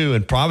pretty new,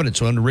 and Providence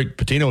under Rick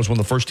Pitino was one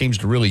of the first teams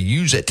to really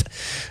use it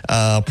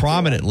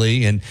prominently.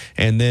 And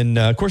then,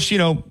 of course,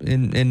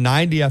 in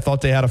 90, I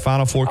thought they had a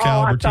Final Four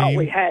caliber team. I thought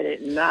we had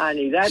it in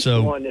 90. That's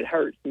the one that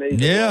hurts me.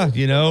 Yeah,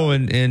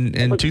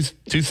 in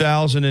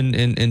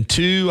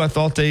 2002, I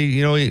thought they,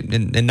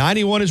 in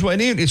 91 as well.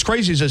 And it's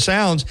crazy as it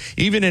sounds,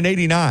 even in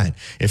 89.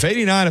 If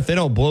they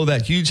don't blow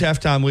that huge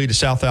halftime lead to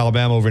South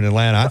Alabama over in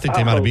Atlanta, I think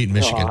they might have beaten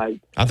Michigan. God.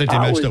 I think they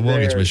matched up well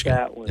against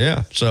Michigan.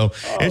 Yeah, so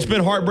it's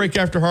been heartbreak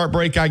after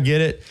heartbreak. I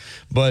get it.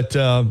 But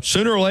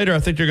sooner or later, I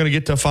think they're going to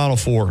get to Final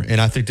Four,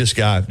 and I think this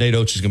guy, Nate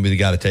Oates, is going to be the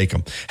guy to take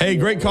them. Hey,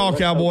 great call,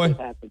 Cowboy.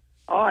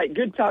 All right,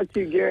 good to talk to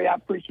you, Gary. I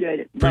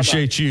appreciate it.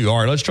 Appreciate you. All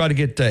right, let's try to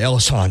get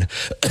Ellis on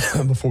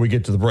before we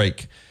get to the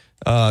break.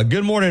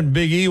 Good morning,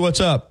 Big E.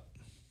 What's up?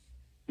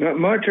 Not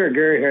much here,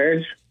 Gary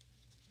Harris.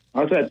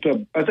 I was at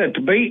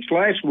the beach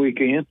last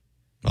weekend.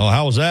 Oh,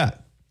 how was that?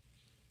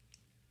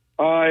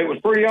 It was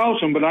pretty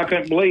awesome, but I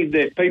couldn't believe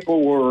that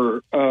people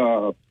were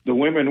the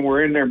women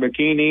were in their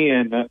bikini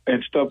and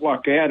stuff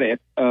like that.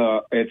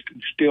 It's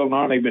still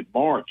not even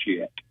March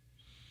yet.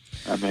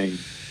 I mean,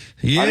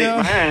 I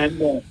didn't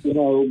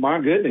mind.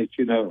 My goodness,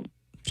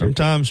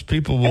 Sometimes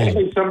people will.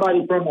 Maybe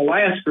somebody from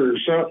Alaska or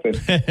something.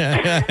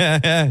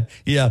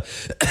 Yeah,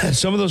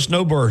 some of those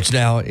snowbirds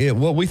now.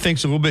 What we think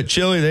is a little bit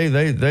chilly,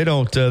 they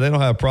don't have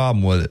a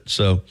problem with it.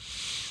 So.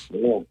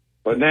 Yeah.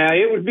 But now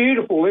it was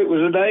beautiful. It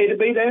was a day to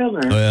be down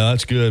there. Well,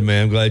 that's good,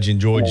 man. I'm glad you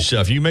enjoyed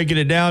yourself. You making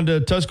it down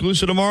to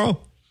Tuscaloosa tomorrow?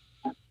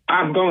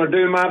 I'm going to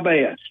do my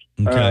best.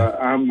 Okay.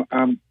 I'm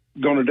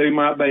going to do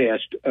my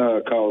best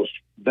because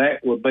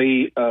that would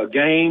be a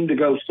game to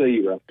go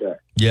see right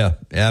there. Yeah,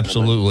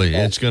 absolutely.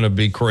 It's going to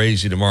be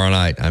crazy tomorrow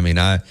night. I mean,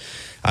 I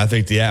I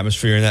think the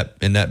atmosphere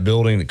in that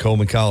building at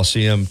Coleman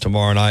Coliseum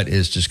tomorrow night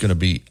is just going to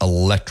be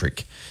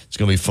electric. It's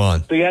going to be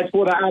fun. See, that's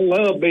what I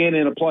love being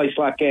in a place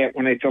like that,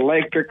 when it's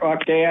electric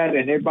like that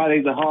and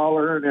everybody's a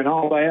hollering and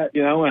all that,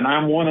 and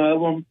I'm one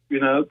of them,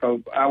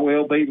 because I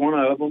will be one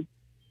of them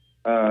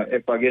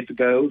if I get to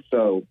go.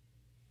 So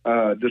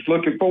just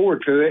looking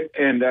forward to it.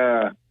 And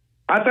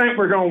I think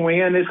we're going to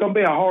win. It's going to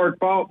be a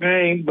hard-fought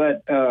game,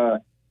 but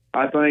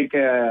I think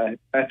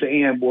at the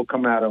end we'll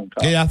come out on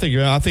top. Yeah, I think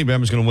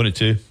Bama's going to win it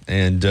too.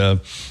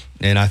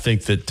 And I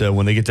think that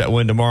when they get that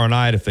win tomorrow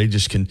night, if they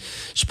just can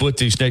split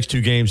these next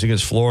 2 games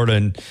against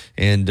Florida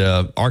and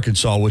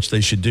Arkansas, which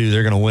they should do,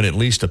 they're going to win at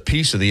least a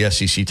piece of the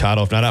SEC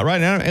title, if not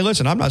outright. Now, hey,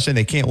 listen, I'm not saying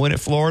they can't win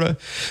at Florida.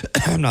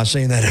 I'm not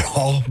saying that at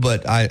all.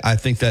 But I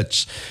think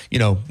that's,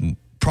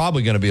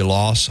 probably going to be a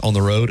loss on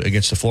the road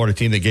against the Florida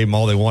team that gave them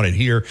all they wanted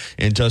here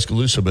in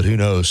Tuscaloosa. But who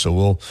knows?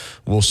 So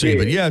we'll see.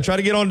 But, yeah, try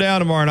to get on down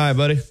tomorrow night,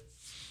 buddy.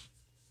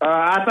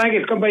 I think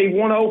it's going to be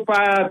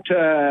 105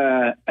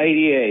 to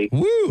 88.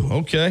 Woo!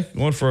 Okay,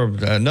 going for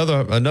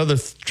another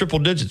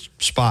triple-digit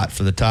spot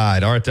for the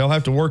Tide. All right, they'll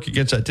have to work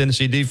against that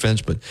Tennessee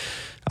defense, but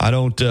I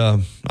don't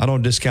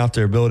discount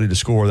their ability to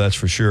score. That's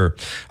for sure.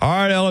 All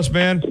right, Ellis,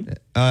 man,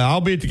 I'll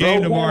be at the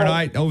game tomorrow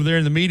night over there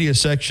in the media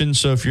section.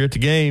 So if you're at the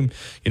game,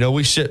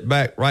 we sit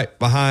back right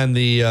behind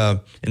the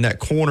in that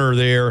corner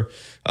there.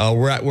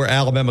 Where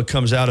Alabama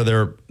comes out of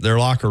their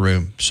locker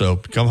room. So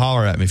come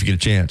holler at me if you get a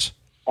chance.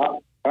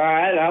 All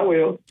right, I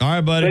will. All right,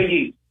 buddy. Thank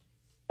you.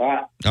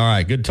 All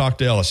right, good to talk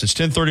to Ellis. It's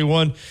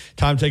 10:31.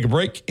 Time to take a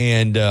break.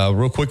 And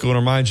real quickly, I want to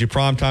remind you,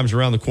 prom time's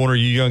around the corner.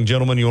 You young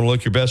gentlemen, you want to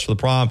look your best for the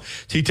prom.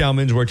 T-Town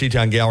Menswear,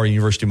 T-Town Gallery,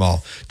 University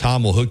Mall.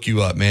 Tom will hook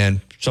you up,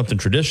 man. Something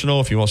traditional,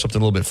 if you want something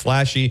a little bit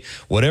flashy,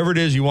 whatever it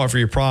is you want for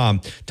your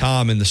prom,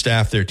 Tom and the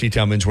staff there at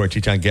T-Town Menswear,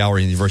 T-Town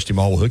Gallery, and University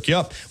Mall will hook you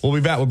up. We'll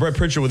be back with Brett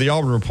Pritchard with the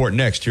Auburn Report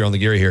next here on the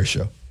Gary Harris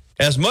Show.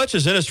 As much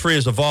as Innisfree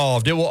has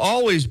evolved, it will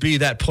always be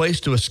that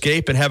place to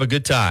escape and have a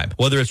good time.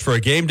 Whether it's for a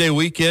game day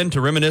weekend,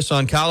 to reminisce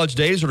on college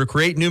days, or to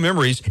create new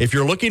memories, if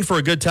you're looking for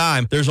a good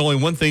time, there's only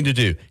one thing to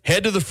do.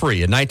 Head to the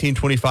Free at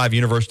 1925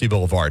 University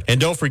Boulevard.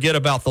 And don't forget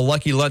about the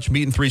Lucky Lunch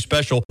Meat and 3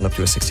 special. Up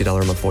to a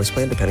 $60 a month voice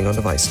plan depending on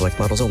device. Select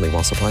models only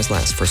while supplies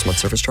last. First month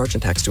service charge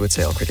and tax due at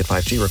sale. Cricket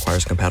 5G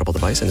requires a compatible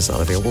device and is not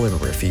available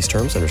everywhere. Fees,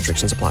 terms, and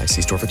restrictions apply.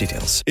 See store for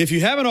details. If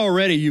you haven't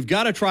already, you've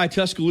got to try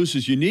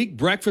Tuscaloosa's unique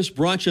breakfast,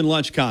 brunch, and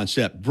lunch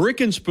concept. Brick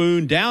and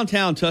Spoon,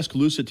 downtown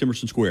Tuscaloosa at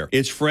Timerson Square.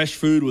 It's fresh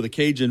food with a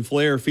Cajun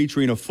flair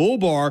featuring a full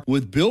bar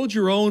with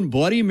build-your-own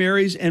Bloody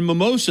Marys and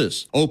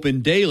mimosas.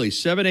 Open daily,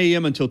 7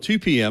 a.m. until 2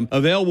 p.m.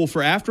 Available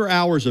for after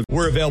hours.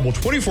 We're available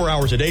 24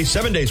 hours a day,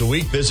 7 days a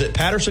week. Visit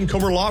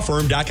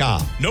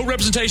PattersonComerLawFirm.com. No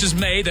representations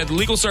made that the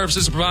legal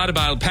services provided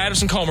by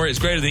Patterson Comer is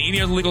greater than any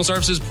other legal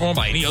services performed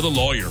by any other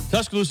lawyer.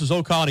 Tuscaloosa's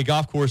Old Colony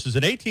Golf Course is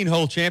an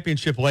 18-hole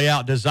championship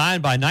layout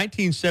designed by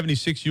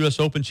 1976 U.S.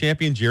 Open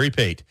champion Jerry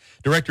Pate.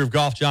 Director of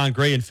Golf John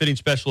Gray and fitting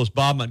specialist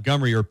Bob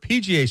Montgomery are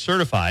PGA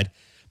certified.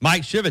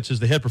 Mike Shivitz is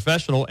the head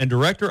professional and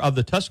director of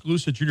the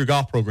Tuscaloosa Junior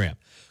Golf Program.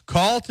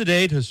 Call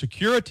today to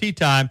secure a tee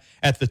time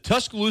at the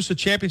Tuscaloosa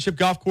Championship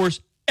Golf Course.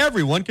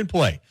 Everyone can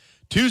play.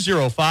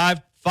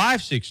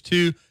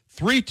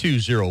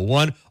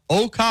 205-562-3201.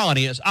 Old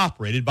Colony is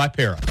operated by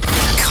Para.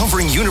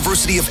 Covering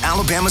University of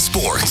Alabama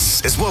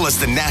sports, as well as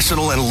the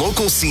national and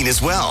local scene as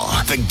well.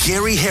 The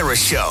Gary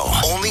Harris Show,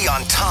 only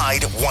on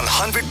Tide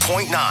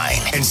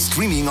 100.9 and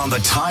streaming on the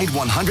Tide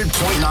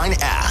 100.9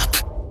 app.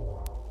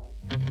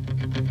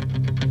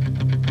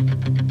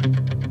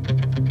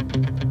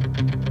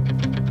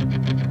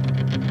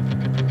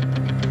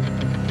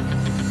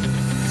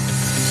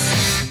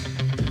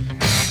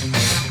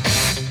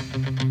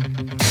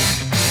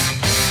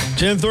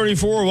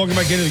 (10:34). Welcome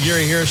back into the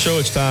Gary Harris Show.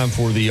 It's time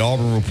for the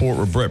Auburn Report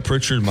with Brett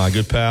Pritchard, my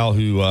good pal,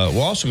 who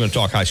we're also going to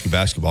talk high school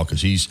basketball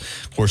because he's,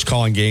 of course,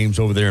 calling games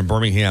over there in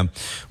Birmingham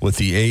with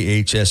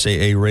the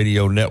AHSAA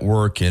radio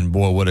network. And,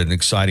 boy, what an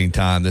exciting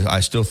time. I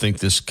still think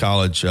this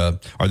college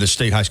or this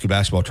state high school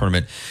basketball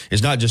tournament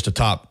is not just a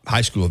top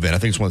high school event. I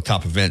think it's one of the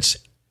top events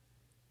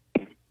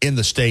in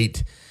the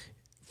state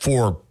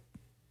for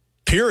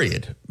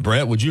period.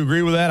 Brett, would you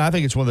agree with that? I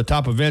think it's one of the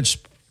top events,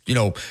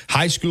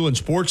 high school and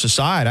sports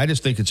aside. I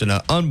just think it's an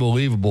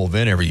unbelievable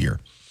event every year.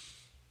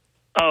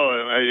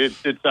 Oh,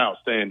 it's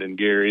outstanding,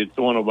 Gary. It's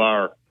one of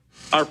our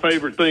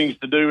favorite things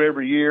to do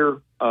every year.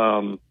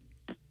 It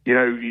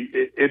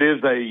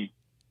is a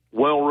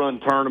well-run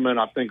tournament.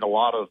 I think a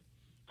lot of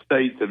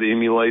states have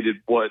emulated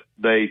what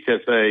the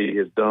HSA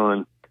has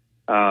done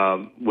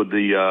with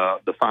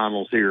the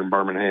finals here in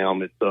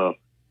Birmingham. It's a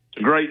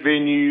great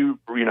venue.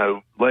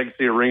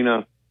 Legacy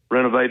Arena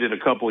renovated a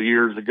couple of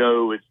years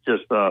ago. It's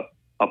just a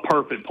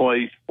perfect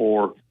place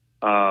for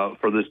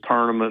this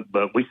tournament.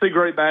 But we see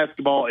great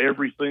basketball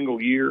every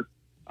single year.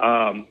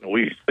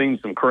 We've seen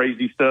some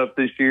crazy stuff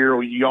this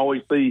year. You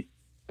always see,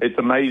 it's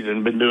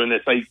amazing. Been doing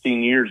this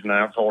 18 years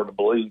now. It's hard to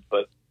believe,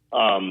 but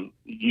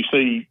you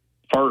see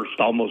first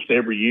almost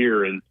every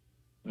year, and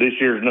this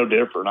year is no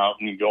different.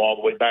 You go all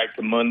the way back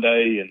to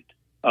Monday and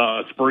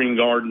Spring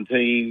Garden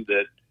team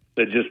that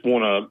just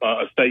won a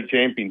state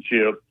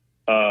championship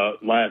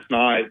last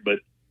night, but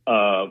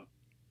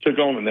took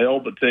on an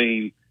Elba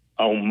team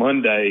on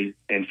Monday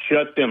and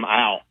shut them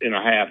out in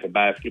a half of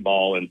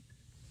basketball. And,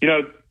 you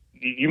know,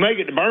 you make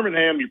it to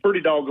Birmingham, you're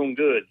pretty doggone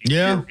good.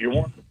 Yeah. You're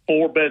one of the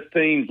 4 best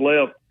teams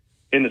left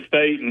in the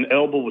state, and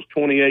Elba was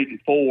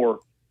 28-4.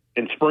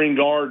 And Spring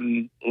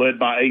Garden, led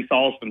by Ace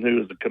Austin,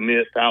 who is a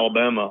commit to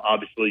Alabama.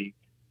 Obviously,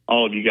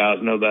 all of you guys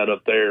know that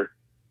up there.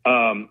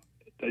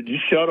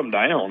 Just shut them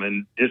down.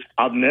 And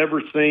I've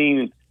never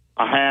seen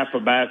a half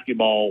of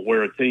basketball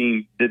where a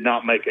team did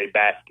not make a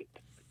basket.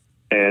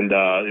 And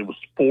it was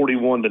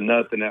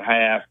 41-0 at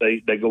half.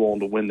 They go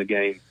on to win the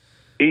game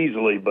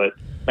easily. But,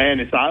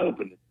 man, it's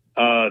eye-opening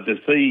to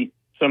see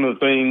some of the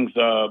things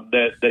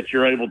that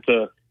you're able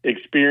to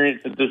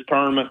experience at this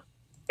tournament.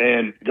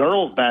 And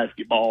girls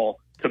basketball,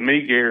 to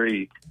me,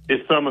 Gary, is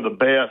some of the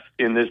best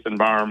in this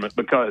environment,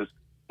 because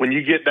when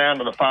you get down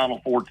to the Final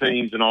Four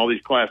teams and all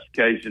these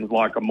classifications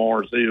like a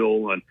Mars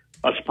Hill and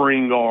a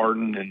Spring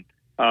Garden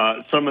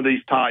and some of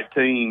these tight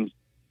teams,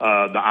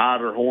 the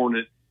Eider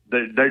Hornets,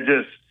 they're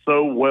just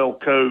so well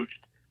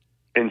coached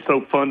and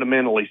so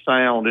fundamentally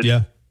sound.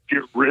 If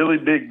you're a really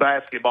big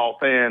basketball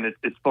fan,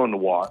 it's fun to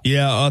watch.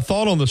 Yeah, a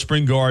thought on the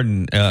Spring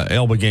Garden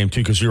Elba game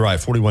too, because you're right,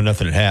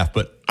 41-0 at half.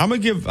 But I'm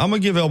gonna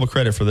give Elba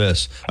credit for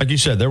this. Like you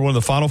said, they're one of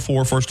the Final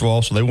Four, first of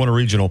all, so they won a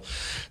regional.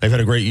 They've had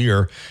a great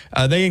year.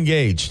 They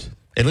engaged.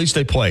 At least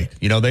they played.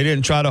 You know, they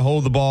didn't try to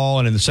hold the ball.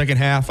 And in the second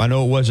half, I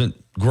know it wasn't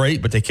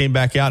great, but they came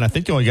back out. And I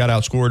think they only got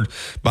outscored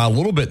by a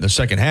little bit in the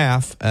second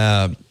half.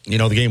 You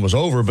know, the game was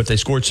over, but they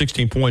scored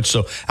 16 points.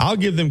 So I'll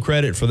give them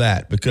credit for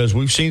that, because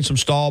we've seen some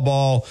stall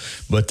ball,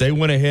 but they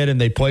went ahead and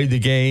they played the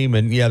game.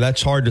 And, yeah,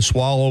 that's hard to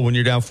swallow when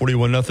you're down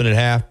 41-0 at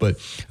half. But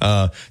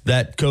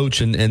that coach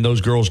and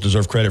those girls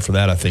deserve credit for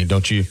that, I think,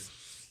 don't you?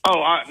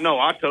 Oh,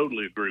 I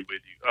totally agree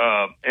with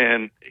you.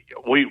 And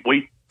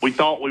we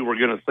thought we were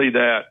going to see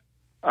that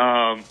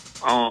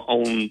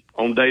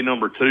on day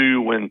number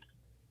 2 when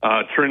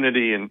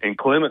Trinity and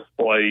Clements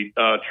played.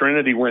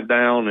 Trinity went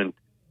down and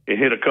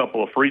hit a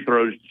couple of free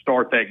throws to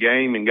start that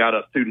game and got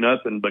up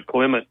 2-0, but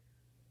Clement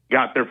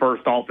got their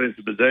first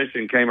offensive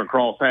possession, came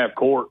across half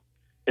court,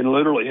 and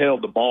literally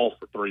held the ball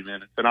for 3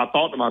 minutes. And I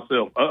thought to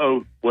myself,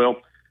 well,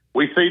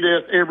 we see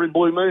this every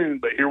blue moon,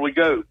 but here we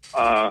go.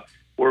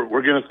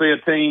 We're going to see a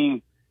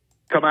team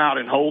come out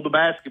and hold the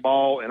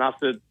basketball. And I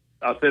said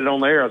it on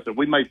the air. I said,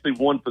 we may see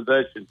one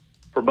possession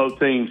for both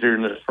teams here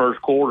in this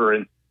first quarter.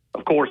 And,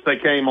 of course, they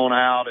came on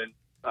out and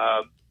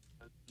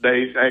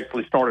they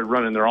actually started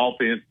running their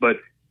offense. But,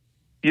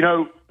 you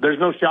know, there's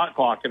no shot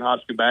clock in high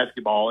school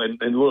basketball. And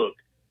look,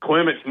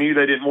 Clements knew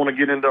they didn't want to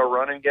get into a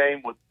running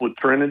game with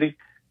Trinity.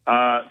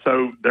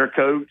 So their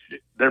coach,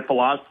 their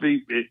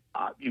philosophy,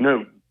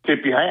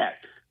 tip your hat.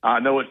 I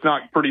know it's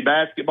not pretty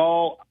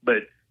basketball,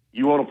 but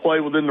you want to play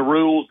within the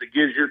rules that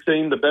gives your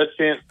team the best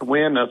chance to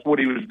win. That's what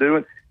he was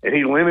doing. And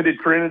he limited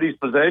Trinity's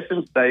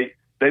possessions. They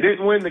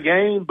didn't win the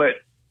game, but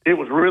it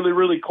was really,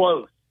 really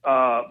close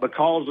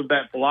because of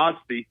that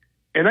philosophy.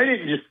 And they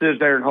didn't just sit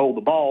there and hold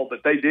the ball,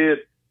 but they did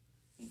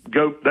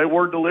go. They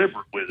were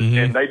deliberate with it,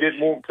 and they didn't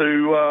want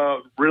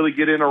to really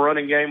get in a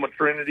running game with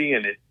Trinity,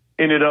 and it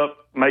ended up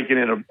making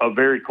it a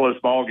very close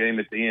ball game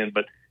at the end.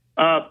 But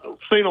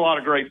seen a lot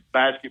of great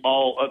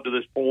basketball up to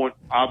this point.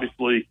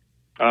 Obviously,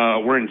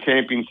 we're in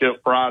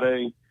championship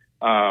Friday.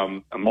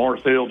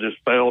 Mars Hill just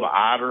fell to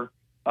Eider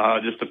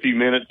just a few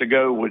minutes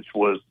ago, which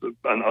was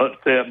an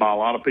upset by a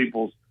lot of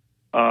people's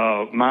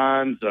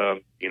minds.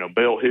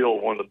 Belle Hill,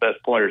 one of the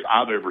best players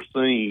I've ever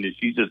seen, and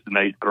she's just in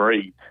 8th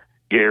grade,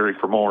 Gary,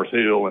 for Mars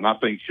Hill, and I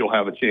think she'll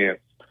have a chance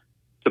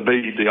to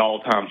be the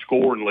all-time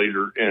scoring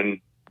leader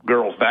in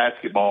girls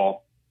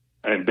basketball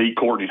and beat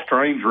Courtney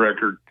Strain's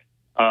record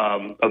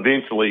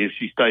eventually if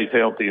she stays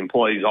healthy and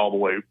plays all the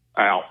way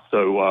out.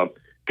 So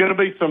going to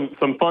be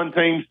some fun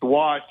teams to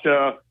watch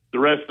the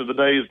rest of the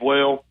day as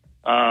well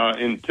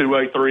in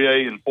 2A,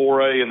 3A, and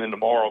 4A, and then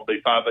tomorrow will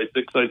be 5A,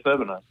 6A,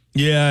 7A.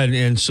 Yeah,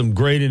 and some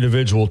great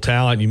individual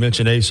talent. You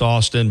mentioned Ace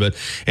Austin, but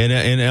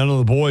and on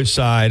the boys'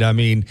 side, I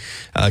mean,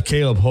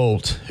 Caleb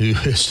Holt, who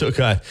has still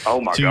got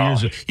 2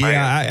 years.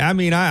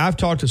 I've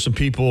talked to some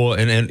people,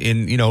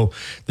 and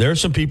there are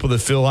some people that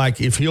feel like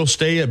if he'll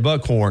stay at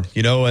Buckhorn,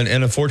 and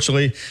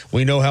unfortunately,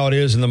 we know how it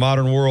is in the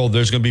modern world.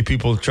 There's going to be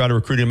people who try to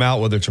recruit him out,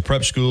 whether it's a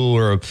prep school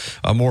or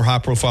a more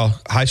high-profile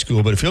high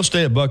school. But if he'll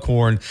stay at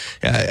Buckhorn,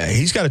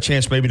 he's got a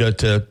chance maybe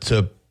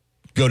to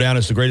go down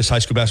as the greatest high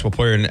school basketball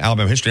player in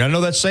Alabama history. I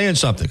know that's saying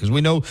something because we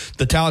know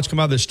the talents come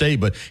out of this state,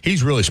 but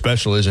he's really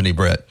special, isn't he,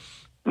 Brett?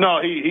 No,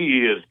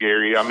 he is,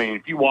 Gary. I mean,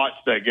 if you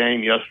watched that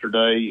game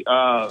yesterday,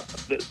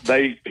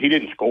 he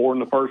didn't score in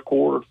the first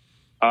quarter,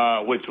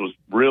 which was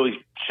really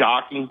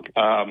shocking.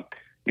 They're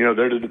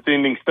the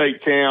defending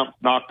state champs,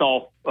 knocked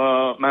off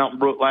Mountain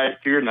Brook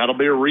last year, and that'll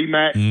be a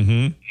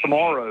rematch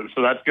tomorrow.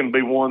 So that's going to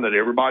be one that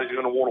everybody's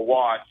going to want to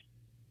watch.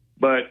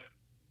 But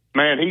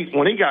man,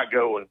 when he got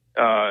going,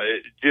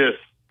 just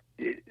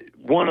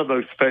one of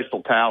those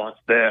special talents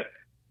that,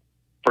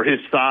 for his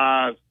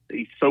size,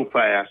 he's so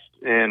fast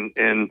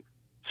and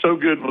so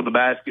good with the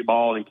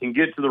basketball and can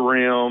get to the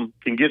rim,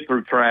 can get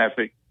through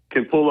traffic,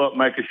 can pull up,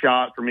 make a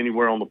shot from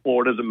anywhere on the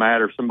floor. It doesn't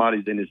matter if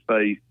somebody's in his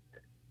face.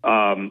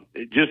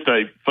 Just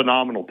a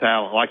phenomenal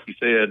talent. Like you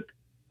said,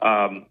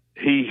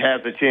 he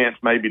has a chance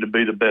maybe to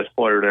be the best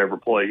player to ever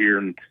play here.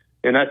 And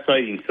that's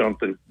saying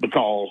something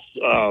because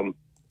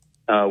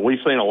we've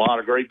seen a lot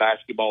of great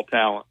basketball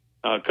talent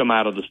come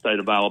out of the state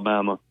of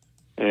Alabama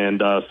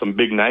and some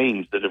big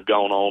names that have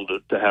gone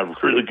on to have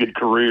really good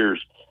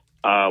careers.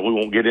 We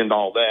won't get into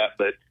all that,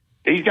 but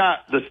he's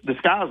got the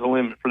sky's the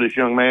limit for this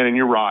young man. And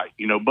you're right.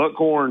 You know,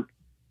 Buckhorn,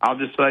 I'll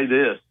just say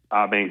this.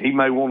 I mean, he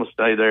may want to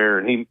stay there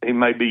and he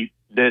may be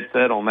dead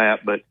set on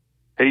that, but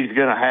he's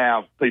going to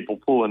have people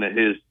pulling at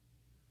his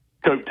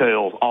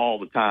coattails all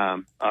the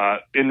time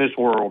in this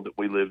world that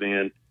we live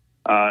in.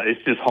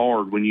 It's just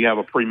hard when you have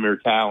a premier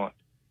talent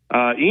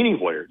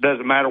anywhere. It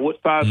doesn't matter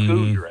what size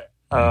school you're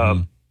at.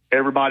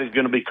 Everybody's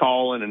going to be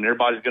calling and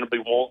everybody's going to be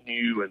wanting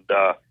you. And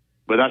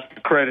but that's the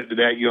credit to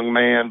that young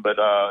man. But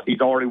he's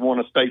already won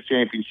a state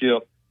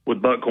championship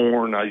with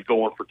Buckhorn. He's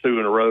going for 2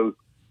 in a row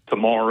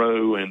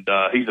tomorrow, and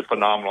he's a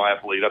phenomenal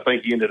athlete. I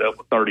think he ended up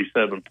with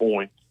 37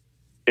 points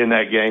in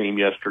that game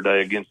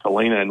yesterday against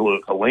Helena. And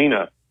look,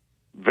 Helena,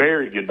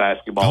 very good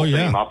basketball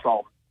team.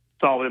 I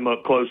saw him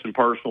up close and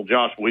personal.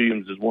 Josh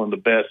Williams is one of the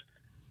best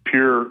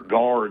pure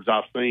guards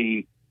I've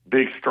seen.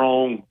 Big,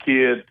 strong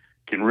kid,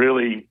 can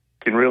really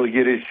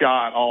get his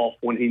shot off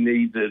when he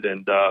needs it.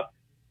 And,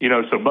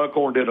 so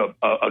Buckhorn did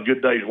a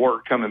good day's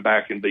work coming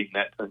back and beating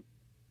that team.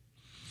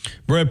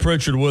 Brett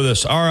Pritchard with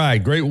us. All right,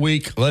 great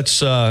week. Let's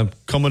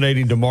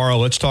culminating tomorrow.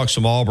 Let's talk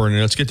some Auburn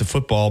and let's get to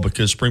football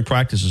because spring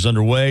practice is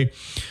underway.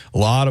 A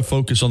lot of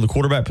focus on the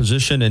quarterback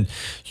position, and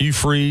Hugh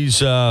Freeze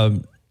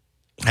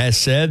has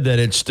said that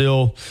it's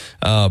still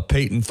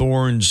Peyton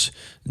Thorne's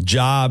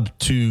job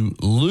to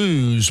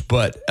lose,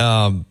 but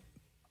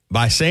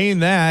by saying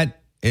that,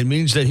 it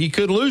means that he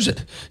could lose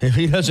it if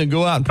he doesn't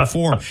go out and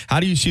perform. How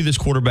do you see this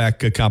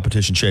quarterback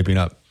competition shaping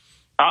up?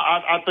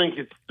 I think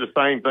it's the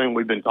same thing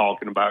we've been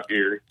talking about,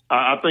 Gary.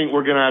 I think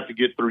we're going to have to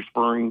get through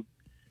spring.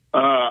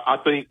 I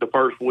think the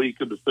first week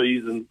of the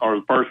season or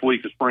the first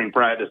week of spring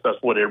practice, that's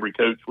what every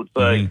coach would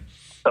say,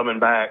 coming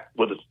back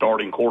with a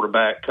starting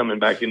quarterback, coming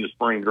back into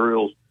spring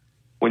drills.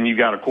 When you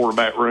got a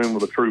quarterback room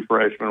with a true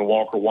freshman,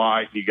 Walker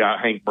White, you got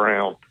Hank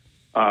Brown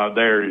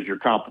there is your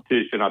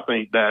competition. I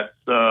think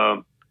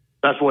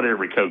that's what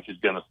every coach is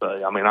going to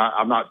say. I mean,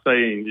 I'm not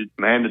saying it's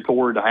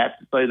mandatory to have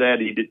to say that.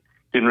 He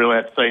didn't really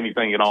have to say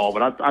anything at all.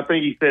 But I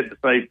think he said the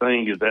same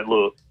thing is that,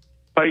 look,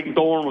 Peyton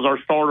Thorne was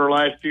our starter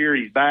last year.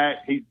 He's back.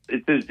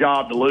 It's his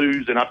job to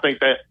lose, and I think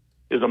that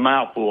is a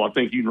mouthful. I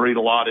think you can read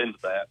a lot into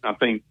that. I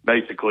think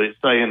basically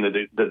it's saying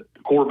that the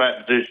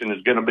quarterback position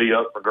is going to be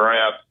up for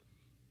grabs.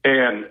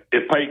 And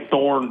if Peyton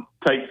Thorne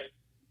takes,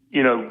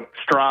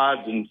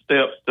 strides and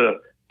steps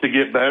to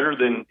get better,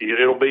 then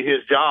it'll be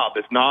his job.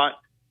 If not,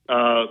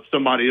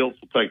 somebody else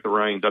will take the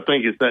reins. I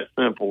think it's that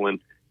simple. And,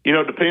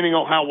 depending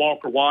on how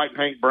Walker White and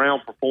Hank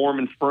Brown perform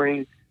in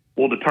spring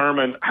will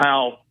determine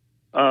how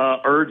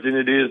urgent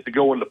it is to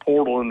go in the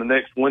portal in the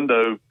next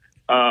window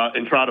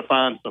and try to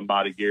find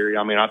somebody, Gary.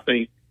 I mean, I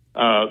think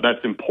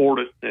that's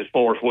important as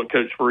far as what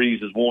Coach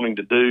Freeze is wanting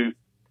to do,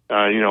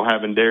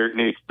 having Derek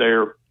Nix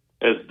there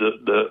as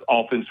the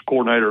offensive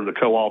coordinator or the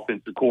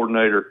co-offensive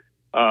coordinator.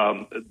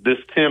 This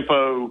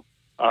tempo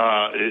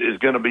is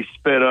going to be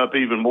sped up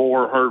even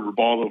more. Heard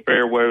Rivaldo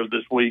Fairweather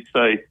this week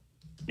say,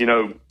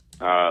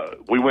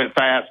 we went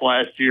fast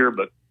last year,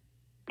 but,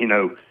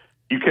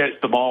 you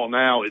catch the ball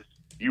now,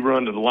 you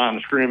run to the line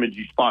of scrimmage,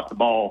 you spot the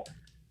ball.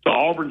 So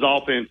Auburn's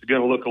offense is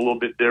going to look a little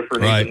bit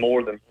different even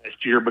more than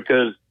last year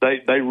because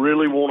they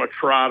really want to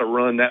try to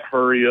run that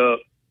hurry-up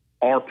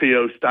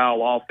RPO-style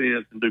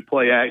offense and do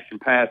play-action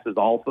passes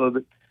off of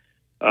it.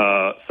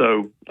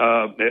 So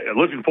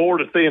looking forward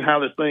to seeing how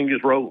this thing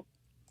gets rolling.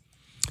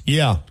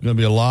 Yeah, going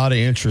to be a lot of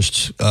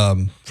interest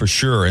for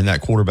sure in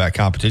that quarterback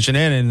competition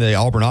and in the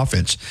Auburn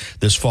offense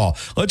this fall.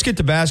 Let's get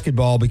to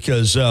basketball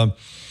because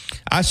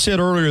I said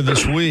earlier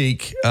this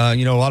week, a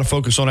lot of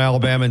focus on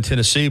Alabama and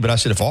Tennessee, but I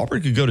said if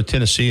Auburn could go to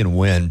Tennessee and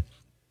win,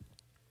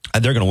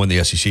 they're going to win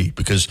the SEC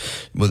because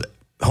with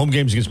home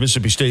games against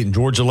Mississippi State and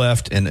Georgia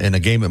left and a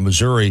game at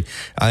Missouri,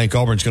 I think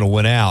Auburn's going to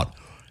win out.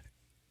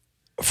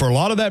 For a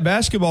lot of that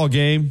basketball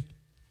game,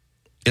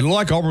 it looked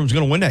like Auburn was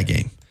going to win that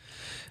game.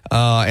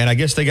 And I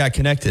guess they got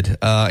connected.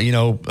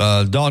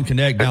 Dalton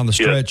Connect down the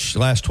stretch,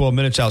 last 12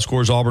 minutes,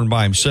 outscores Auburn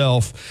by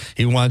himself.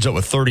 He winds up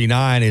with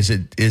 39. Is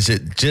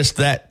it just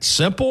that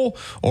simple,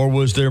 or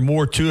was there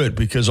more to it?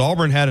 Because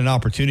Auburn had an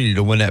opportunity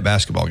to win that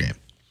basketball game.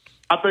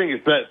 I think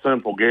it's that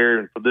simple, Gary,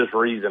 and for this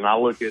reason. I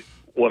look at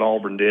what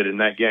Auburn did in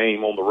that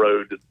game on the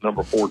road to the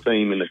number 4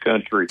 team in the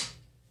country.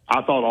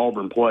 I thought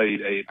Auburn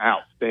played an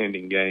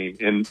outstanding game.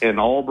 And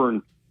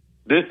Auburn,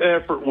 this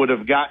effort would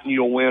have gotten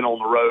you a win on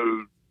the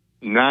road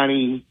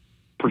 90%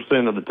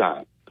 of the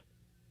time.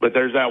 But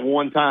there's that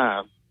one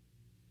time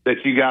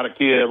that you got a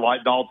kid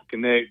like Dalton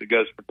Connect that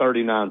goes for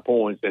 39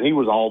 points, and he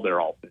was all their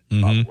offense,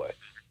 by the way.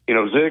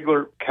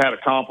 Ziegler had a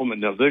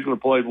compliment. Now, Ziegler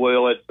played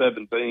well at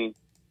 17,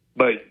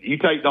 but you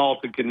take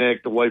Dalton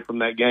Connect away from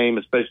that game,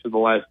 especially the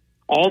last.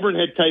 Auburn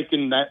had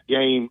taken that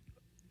game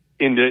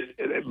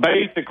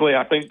basically,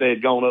 I think they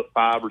had gone up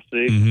 5 or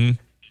 6,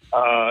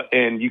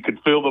 and you could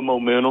feel the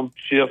momentum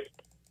shift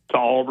to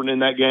Auburn in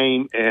that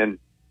game. And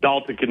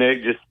Dalton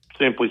Knecht just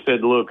simply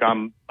said, "Look,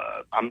 I'm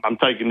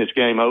taking this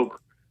game over."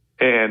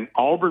 And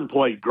Auburn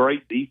played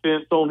great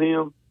defense on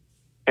him,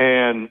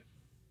 and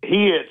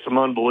he hit some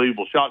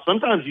unbelievable shots.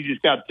 Sometimes you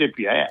just got to tip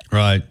your hat.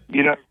 Right.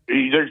 You know,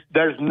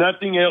 there's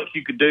nothing else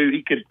you could do.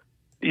 He could,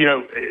 you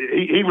know,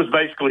 he was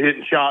basically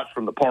hitting shots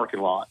from the parking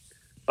lot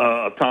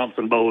of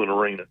Thompson Bowling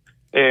Arena.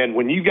 And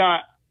when you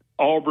got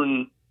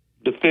Auburn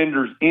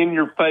defenders in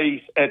your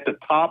face at the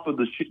top of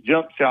the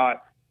jump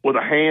shot with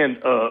a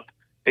hand up,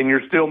 and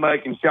you're still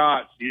making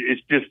shots,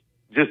 it's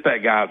just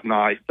that guy's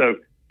night. So,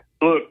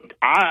 look,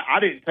 I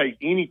didn't take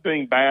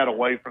anything bad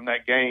away from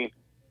that game.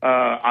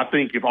 I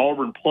think if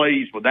Auburn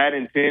plays with that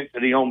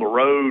intensity on the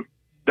road,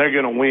 they're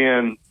going to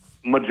win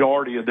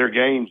majority of their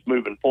games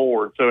moving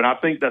forward. So, and I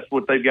think that's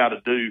what they've got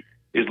to do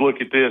is look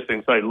at this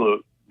and say,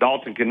 look,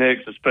 Dalton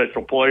Knecht's a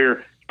special player.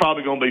 He's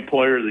probably going to be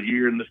player of the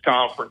year in this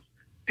conference.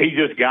 He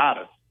just got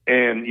us.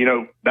 And, you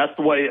know, that's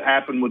the way it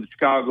happened with the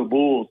Chicago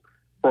Bulls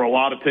for a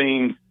lot of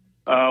teams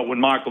when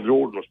Michael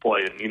Jordan was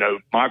playing. You know,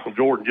 Michael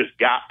Jordan just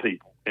got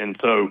people. And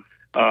so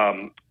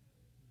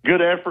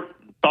good effort.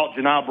 Thought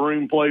Janai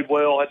Broome played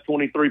well, had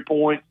 23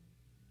 points.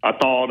 I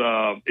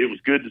thought it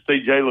was good to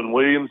see Jalen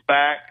Williams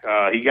back.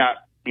 He got,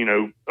 you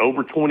know,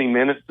 over 20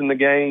 minutes in the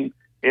game,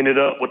 ended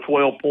up with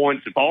 12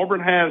 points. If Auburn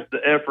has the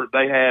effort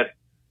they had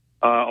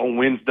on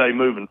Wednesday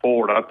moving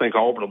forward, I think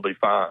Auburn will be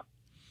fine.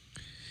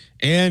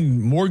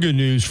 And more good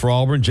news for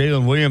Auburn.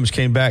 Jalen Williams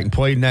came back and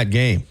played in that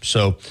game.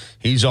 So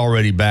he's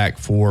already back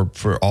for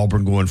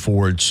Auburn going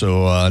forward.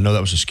 So I know that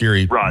was a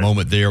scary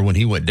moment there when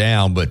he went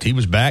down, but he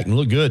was back and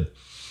looked good.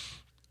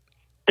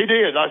 He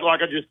did.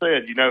 Like I just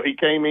said, you know, he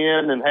came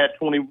in and had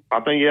 20 – I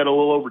think he had a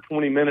little over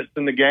 20 minutes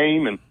in the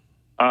game and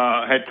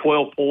had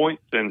 12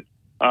 points. And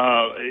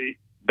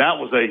that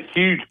was a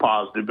huge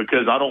positive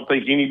because I don't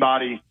think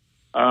anybody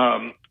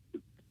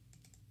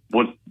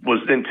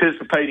was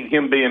anticipating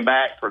him being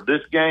back for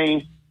this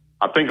game.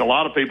 I think a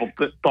lot of people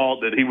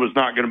thought that he was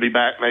not going to be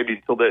back maybe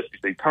until the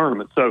SEC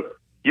tournament. So,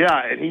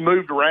 yeah, and he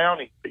moved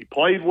around. He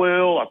played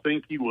well. I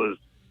think he was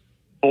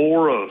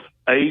 4 of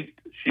 8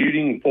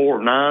 shooting, 4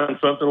 of 9,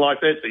 something like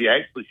that. So he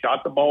actually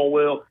shot the ball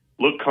well,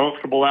 looked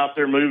comfortable out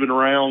there moving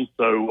around.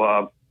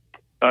 So,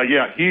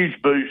 yeah,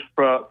 huge boost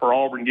for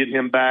Auburn, get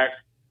him back.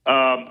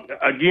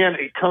 Again,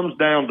 it comes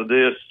down to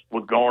this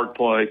with guard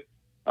play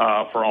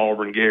for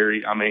Auburn,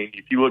 Gary. I mean,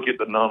 if you look at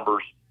the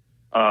numbers,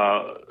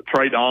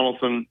 Trey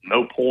Donaldson,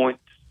 no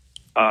points.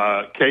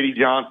 Katie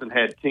Johnson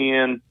had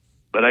 10,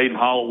 but Aiden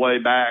Holloway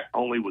back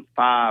only with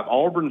 5.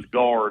 Auburn's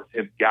guards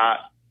have got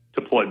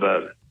to play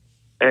better.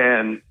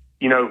 And,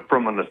 you know,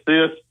 from an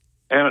assist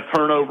and a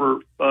turnover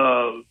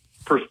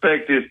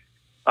perspective,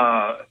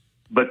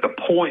 but the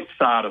point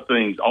side of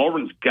things,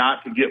 Auburn's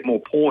got to get more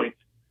points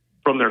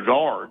from their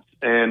guards.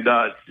 And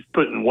it's just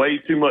putting way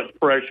too much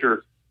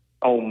pressure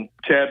on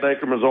Chad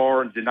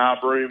Baker-Mazar and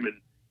Janai Broome and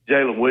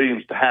Jalen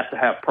Williams to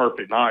have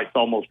perfect nights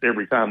almost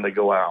every time they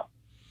go out.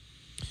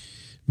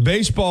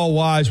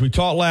 Baseball-wise, we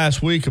talked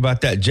last week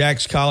about that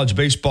Jack's College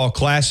Baseball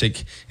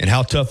Classic and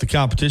how tough the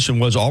competition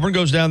was. Auburn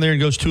goes down there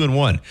and goes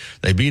 2-1.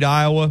 They beat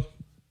Iowa,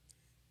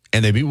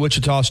 and they beat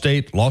Wichita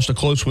State, lost a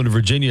close one to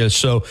Virginia.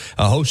 So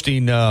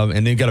hosting,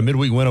 and then got a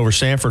midweek win over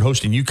Sanford,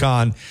 hosting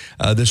UConn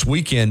this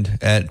weekend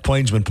at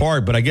Plainsman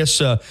Park. But I guess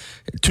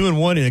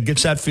 2-1, and it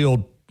gets that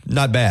field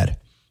not bad.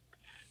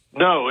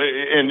 No,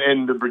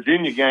 and the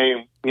Virginia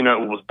game, you know,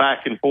 was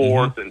back and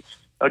forth, and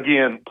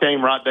again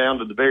came right down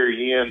to the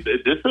very end.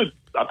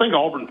 I think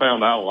Auburn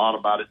found out a lot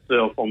about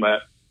itself on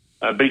that.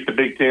 Beat the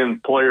Big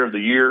Ten Player of the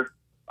Year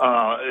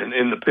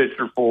in the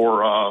picture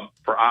for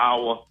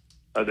Iowa.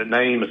 The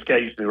name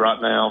escapes me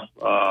right now.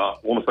 I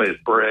want to say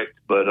it's Brecht,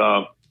 but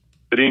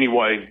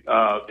anyway,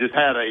 just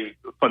had a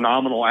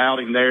phenomenal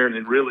outing there, and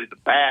then really the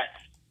bats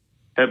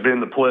have been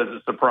the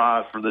pleasant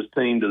surprise for this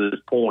team to this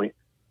point.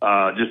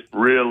 Just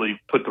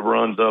really put the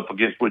runs up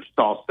against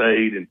Wichita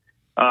State and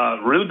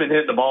really been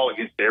hitting the ball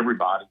against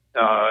everybody.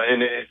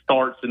 And it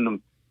starts in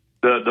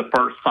the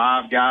first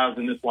 5 guys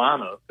in this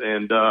lineup.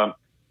 And,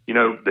 you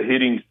know, the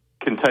hitting's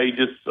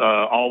contagious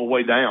all the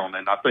way down.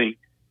 And I think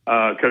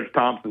Coach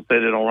Thompson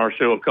said it on our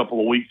show a couple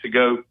of weeks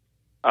ago.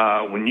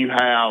 When you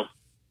have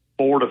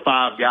 4 to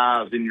 5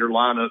 guys in your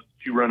lineup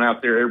that you run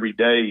out there every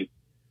day,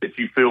 that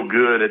you feel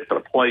good at the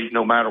plate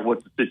no matter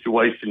what the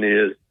situation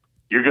is,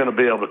 you're going to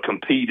be able to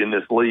compete in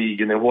this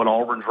league. And then what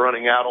Auburn's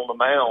running out on the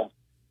mound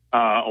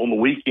on the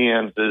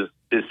weekends is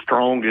as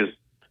strong as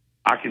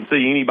I can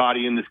see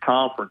anybody in this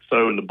conference.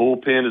 So, and the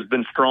bullpen has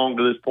been strong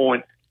to this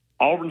point.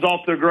 Auburn's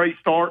off to a great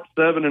start,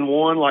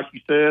 7-1, like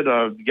you said.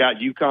 You got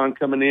UConn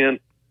coming in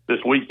this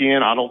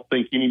weekend. I don't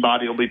think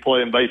anybody will be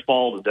playing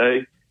baseball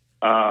today.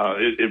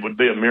 It would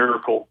be a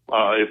miracle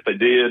if they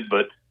did,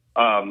 but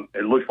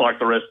it looks like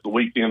the rest of the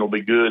weekend will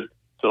be good.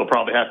 So they'll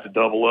probably have to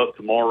double up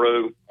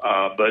tomorrow.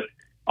 But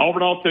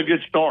Auburn off to a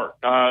good start.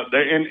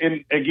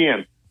 And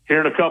again, here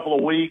in a couple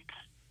of weeks,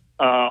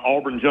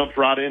 Auburn jumps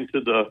right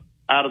into the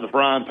out of the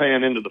frying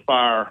pan into the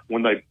fire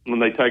when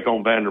they take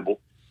on Vanderbilt.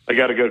 They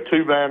got to go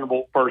to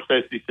Vanderbilt first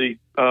SEC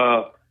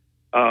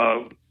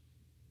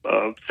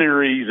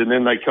series, and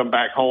then they come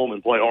back home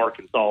and play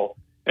Arkansas.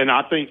 And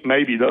I think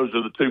maybe those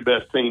are the two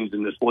best teams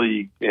in this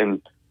league.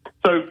 And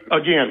so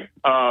again,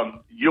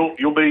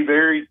 you'll be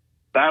very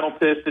battle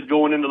tested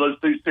going into those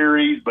two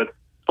series. But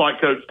like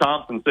Coach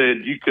Thompson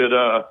said, you could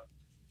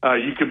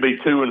be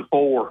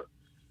 2-4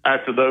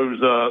 after those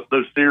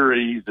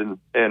series and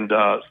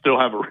still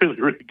have a really,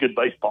 really good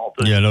baseball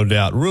team. Yeah, no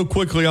doubt. Real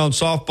quickly on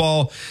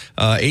softball,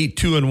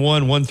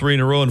 8-2-1, won 3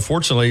 in a row.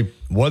 Unfortunately,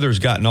 weather's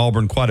gotten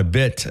Auburn quite a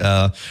bit.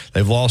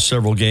 They've lost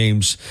several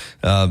games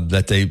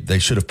that they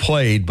should have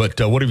played. But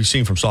what have you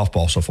seen from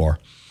softball so far?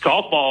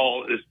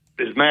 Softball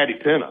is Maddie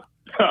Penna.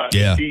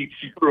 Yeah. She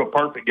threw a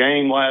perfect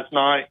game last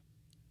night,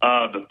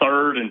 the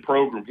third in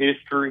program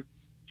history.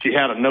 She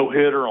had a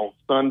no-hitter on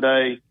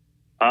Sunday.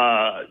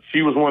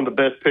 She was one of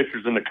the best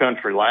pitchers in the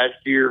country last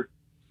year.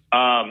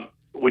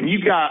 When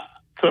you got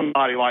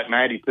somebody like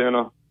Maddie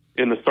Penna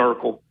in the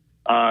circle,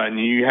 and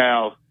you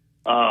have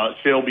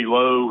Shelby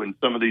Lowe and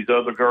some of these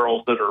other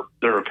girls that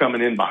are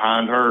coming in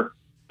behind her,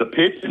 the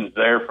pitching's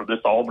there for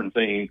this Auburn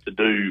team to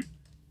do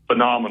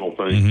phenomenal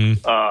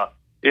things. Mm-hmm.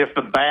 If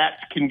the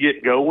bats can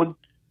get going,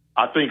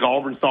 I think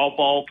Auburn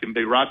softball can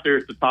be right there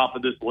at the top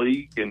of this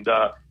league. And,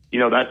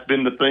 that's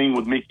been the thing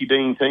with Mickey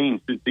Dean's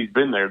team since he's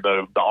been there,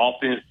 though. The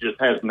offense just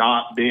has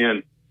not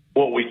been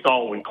what we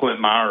saw when Clint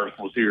Myers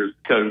was here as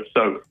coach.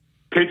 So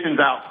pitching's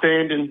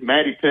outstanding.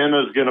 Maddie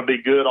Penna is going to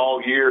be good all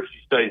year if she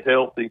stays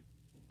healthy.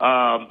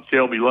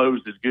 Shelby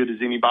Lowe's as good as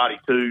anybody,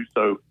 too.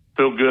 So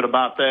feel good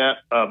about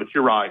that. But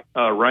you're right.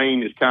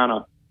 Rain has kind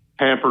of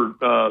hampered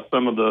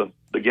some of the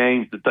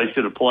games that they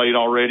should have played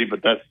already,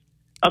 but that's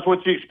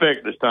what you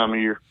expect this time of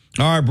year.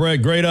 All right,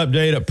 Brett, great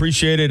update.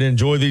 Appreciate it.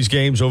 Enjoy these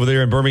games over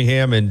there in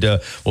Birmingham, and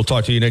we'll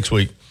talk to you next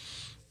week.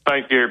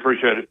 Thanks, Gary.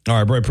 Appreciate it. All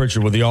right, Brett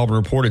Pritchard with the Auburn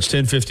Report. It's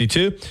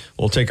 10:52.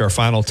 We'll take our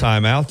final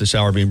time out. This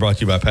hour being brought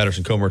to you by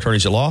Patterson-Comer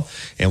Attorneys at Law,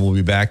 and we'll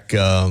be back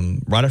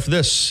right after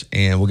this,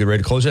 and we'll get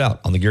ready to close it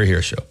out on the Gary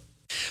Harris Show.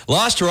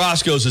 Los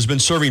Tarascos has been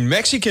serving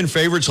Mexican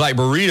favorites like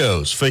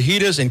burritos,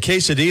 fajitas, and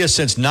quesadillas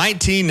since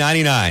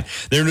 1999.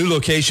 Their new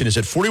location is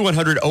at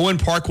 4100 Owen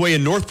Parkway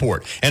in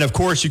Northport. And, of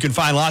course, you can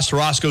find Los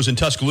Tarascos in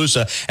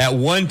Tuscaloosa at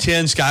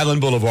 110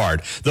 Skyland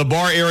Boulevard. The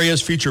bar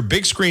areas feature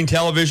big screen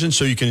television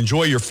so you can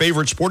enjoy your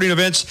favorite sporting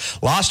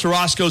events. Los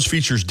Tarascos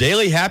features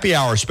daily happy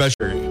hour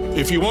specials.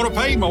 If you want to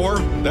pay more,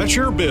 that's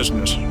your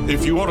business.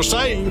 If you want to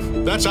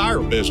save, that's our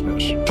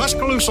business.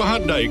 Tuscaloosa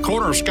Hyundai,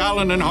 corner of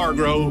Skyland and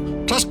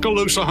Hargrove,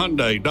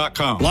 TuscaloosaHyundai.com.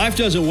 Life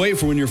doesn't wait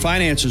for when your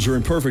finances are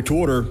in perfect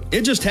order.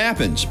 It just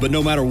happens. But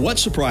no matter what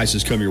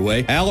surprises come your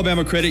way,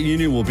 Alabama Credit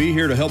Union will be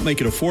here to help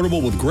make it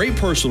affordable with great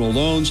personal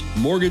loans,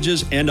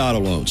 mortgages, and auto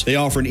loans. They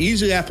offer an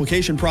easy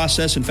application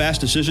process and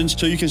fast decisions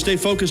so you can stay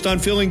focused on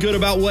feeling good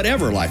about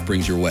whatever life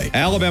brings your way.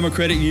 Alabama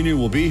Credit Union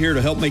will be here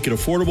to help make it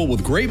affordable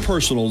with great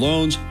personal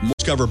loans.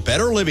 Discover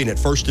better living at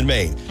First and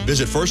Main.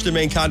 Visit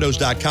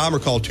firstandmaincondos.com or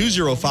call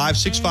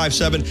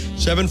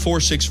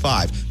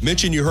 205-657-7465.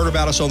 Mention you heard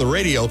about us on the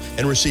radio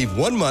and receive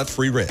 1 month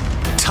free rent.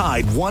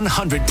 Tide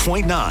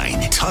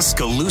 100.9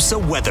 Tuscaloosa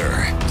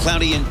weather.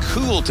 Cloudy and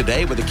cool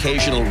today with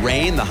occasional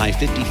rain, the high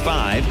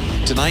 55.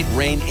 Tonight,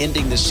 rain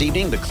ending this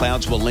evening. The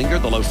clouds will linger,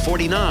 the low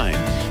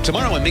 49.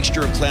 Tomorrow, a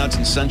mixture of clouds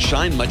and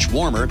sunshine, much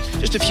warmer.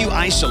 Just a few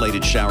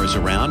isolated showers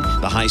around,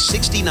 the high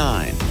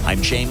 69.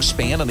 I'm James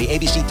Spann on the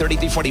ABC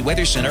 3340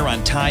 Weather Center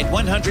on Tide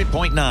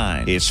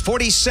 100.9. It's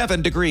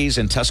 47 degrees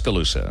in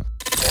Tuscaloosa.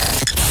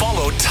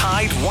 Follow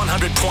Tide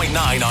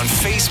 100.9 on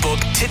Facebook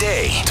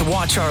today to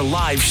watch our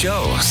live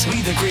shows,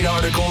 read the great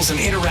articles, and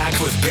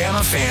interact with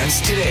Bama fans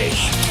today.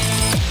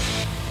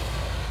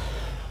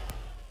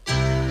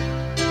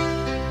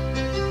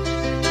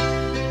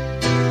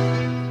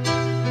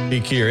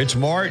 Peek here. It's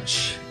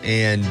March,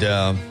 and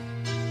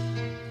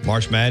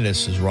March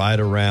Madness is right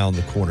around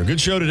the corner.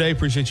 Good show today.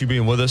 Appreciate you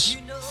being with us.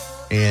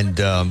 And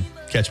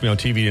catch me on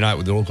TV tonight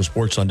with the local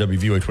sports on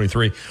WVUA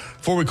 23.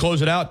 Before we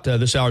close it out,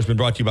 this hour has been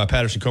brought to you by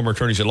Patterson-Comer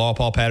Attorneys at Law.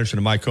 Paul Patterson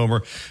and Mike Comer.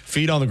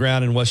 Feet on the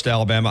ground in West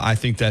Alabama. I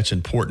think that's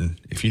important.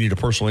 If you need a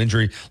personal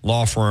injury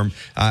law firm,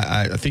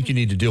 I think you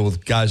need to deal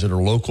with guys that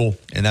are local,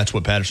 and that's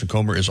what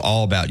Patterson-Comer is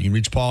all about. You can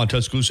reach Paul in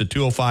Tuscaloosa at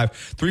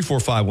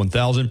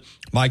 205-345-1000.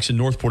 Mike's in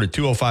Northport at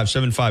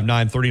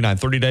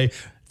 205-759-3930.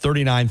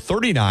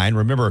 3939.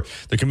 Remember,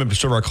 the commitment to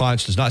serve our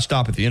clients does not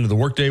stop at the end of the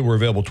workday. We're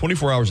available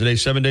 24 hours a day,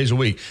 7 days a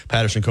week.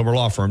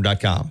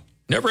 PattersonComerLawFirm.com.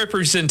 No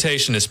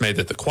representation is made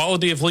that the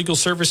quality of legal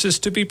services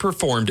to be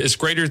performed is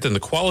greater than the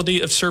quality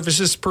of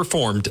services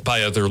performed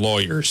by other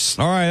lawyers.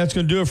 All right, that's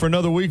going to do it for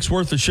another week's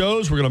worth of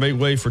shows. We're going to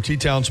make way for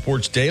T-Town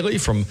Sports Daily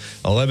from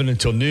 11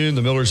 until noon,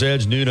 the Miller's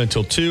Edge, noon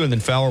until 2, and then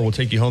Fowler will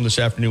take you home this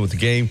afternoon with the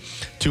game,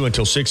 2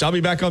 until 6. I'll be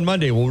back on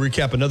Monday. We'll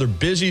recap another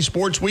busy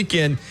sports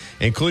weekend,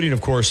 including, of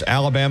course,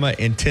 Alabama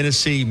and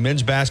Tennessee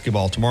men's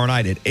basketball tomorrow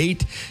night at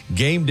 8,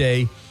 game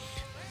day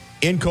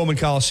in Coleman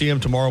Coliseum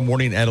tomorrow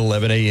morning at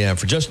 11 a.m.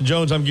 For Justin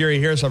Jones, I'm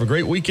Gary Harris. Have a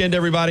great weekend,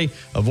 everybody.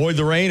 Avoid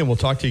the rain, and we'll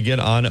talk to you again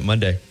on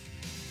Monday.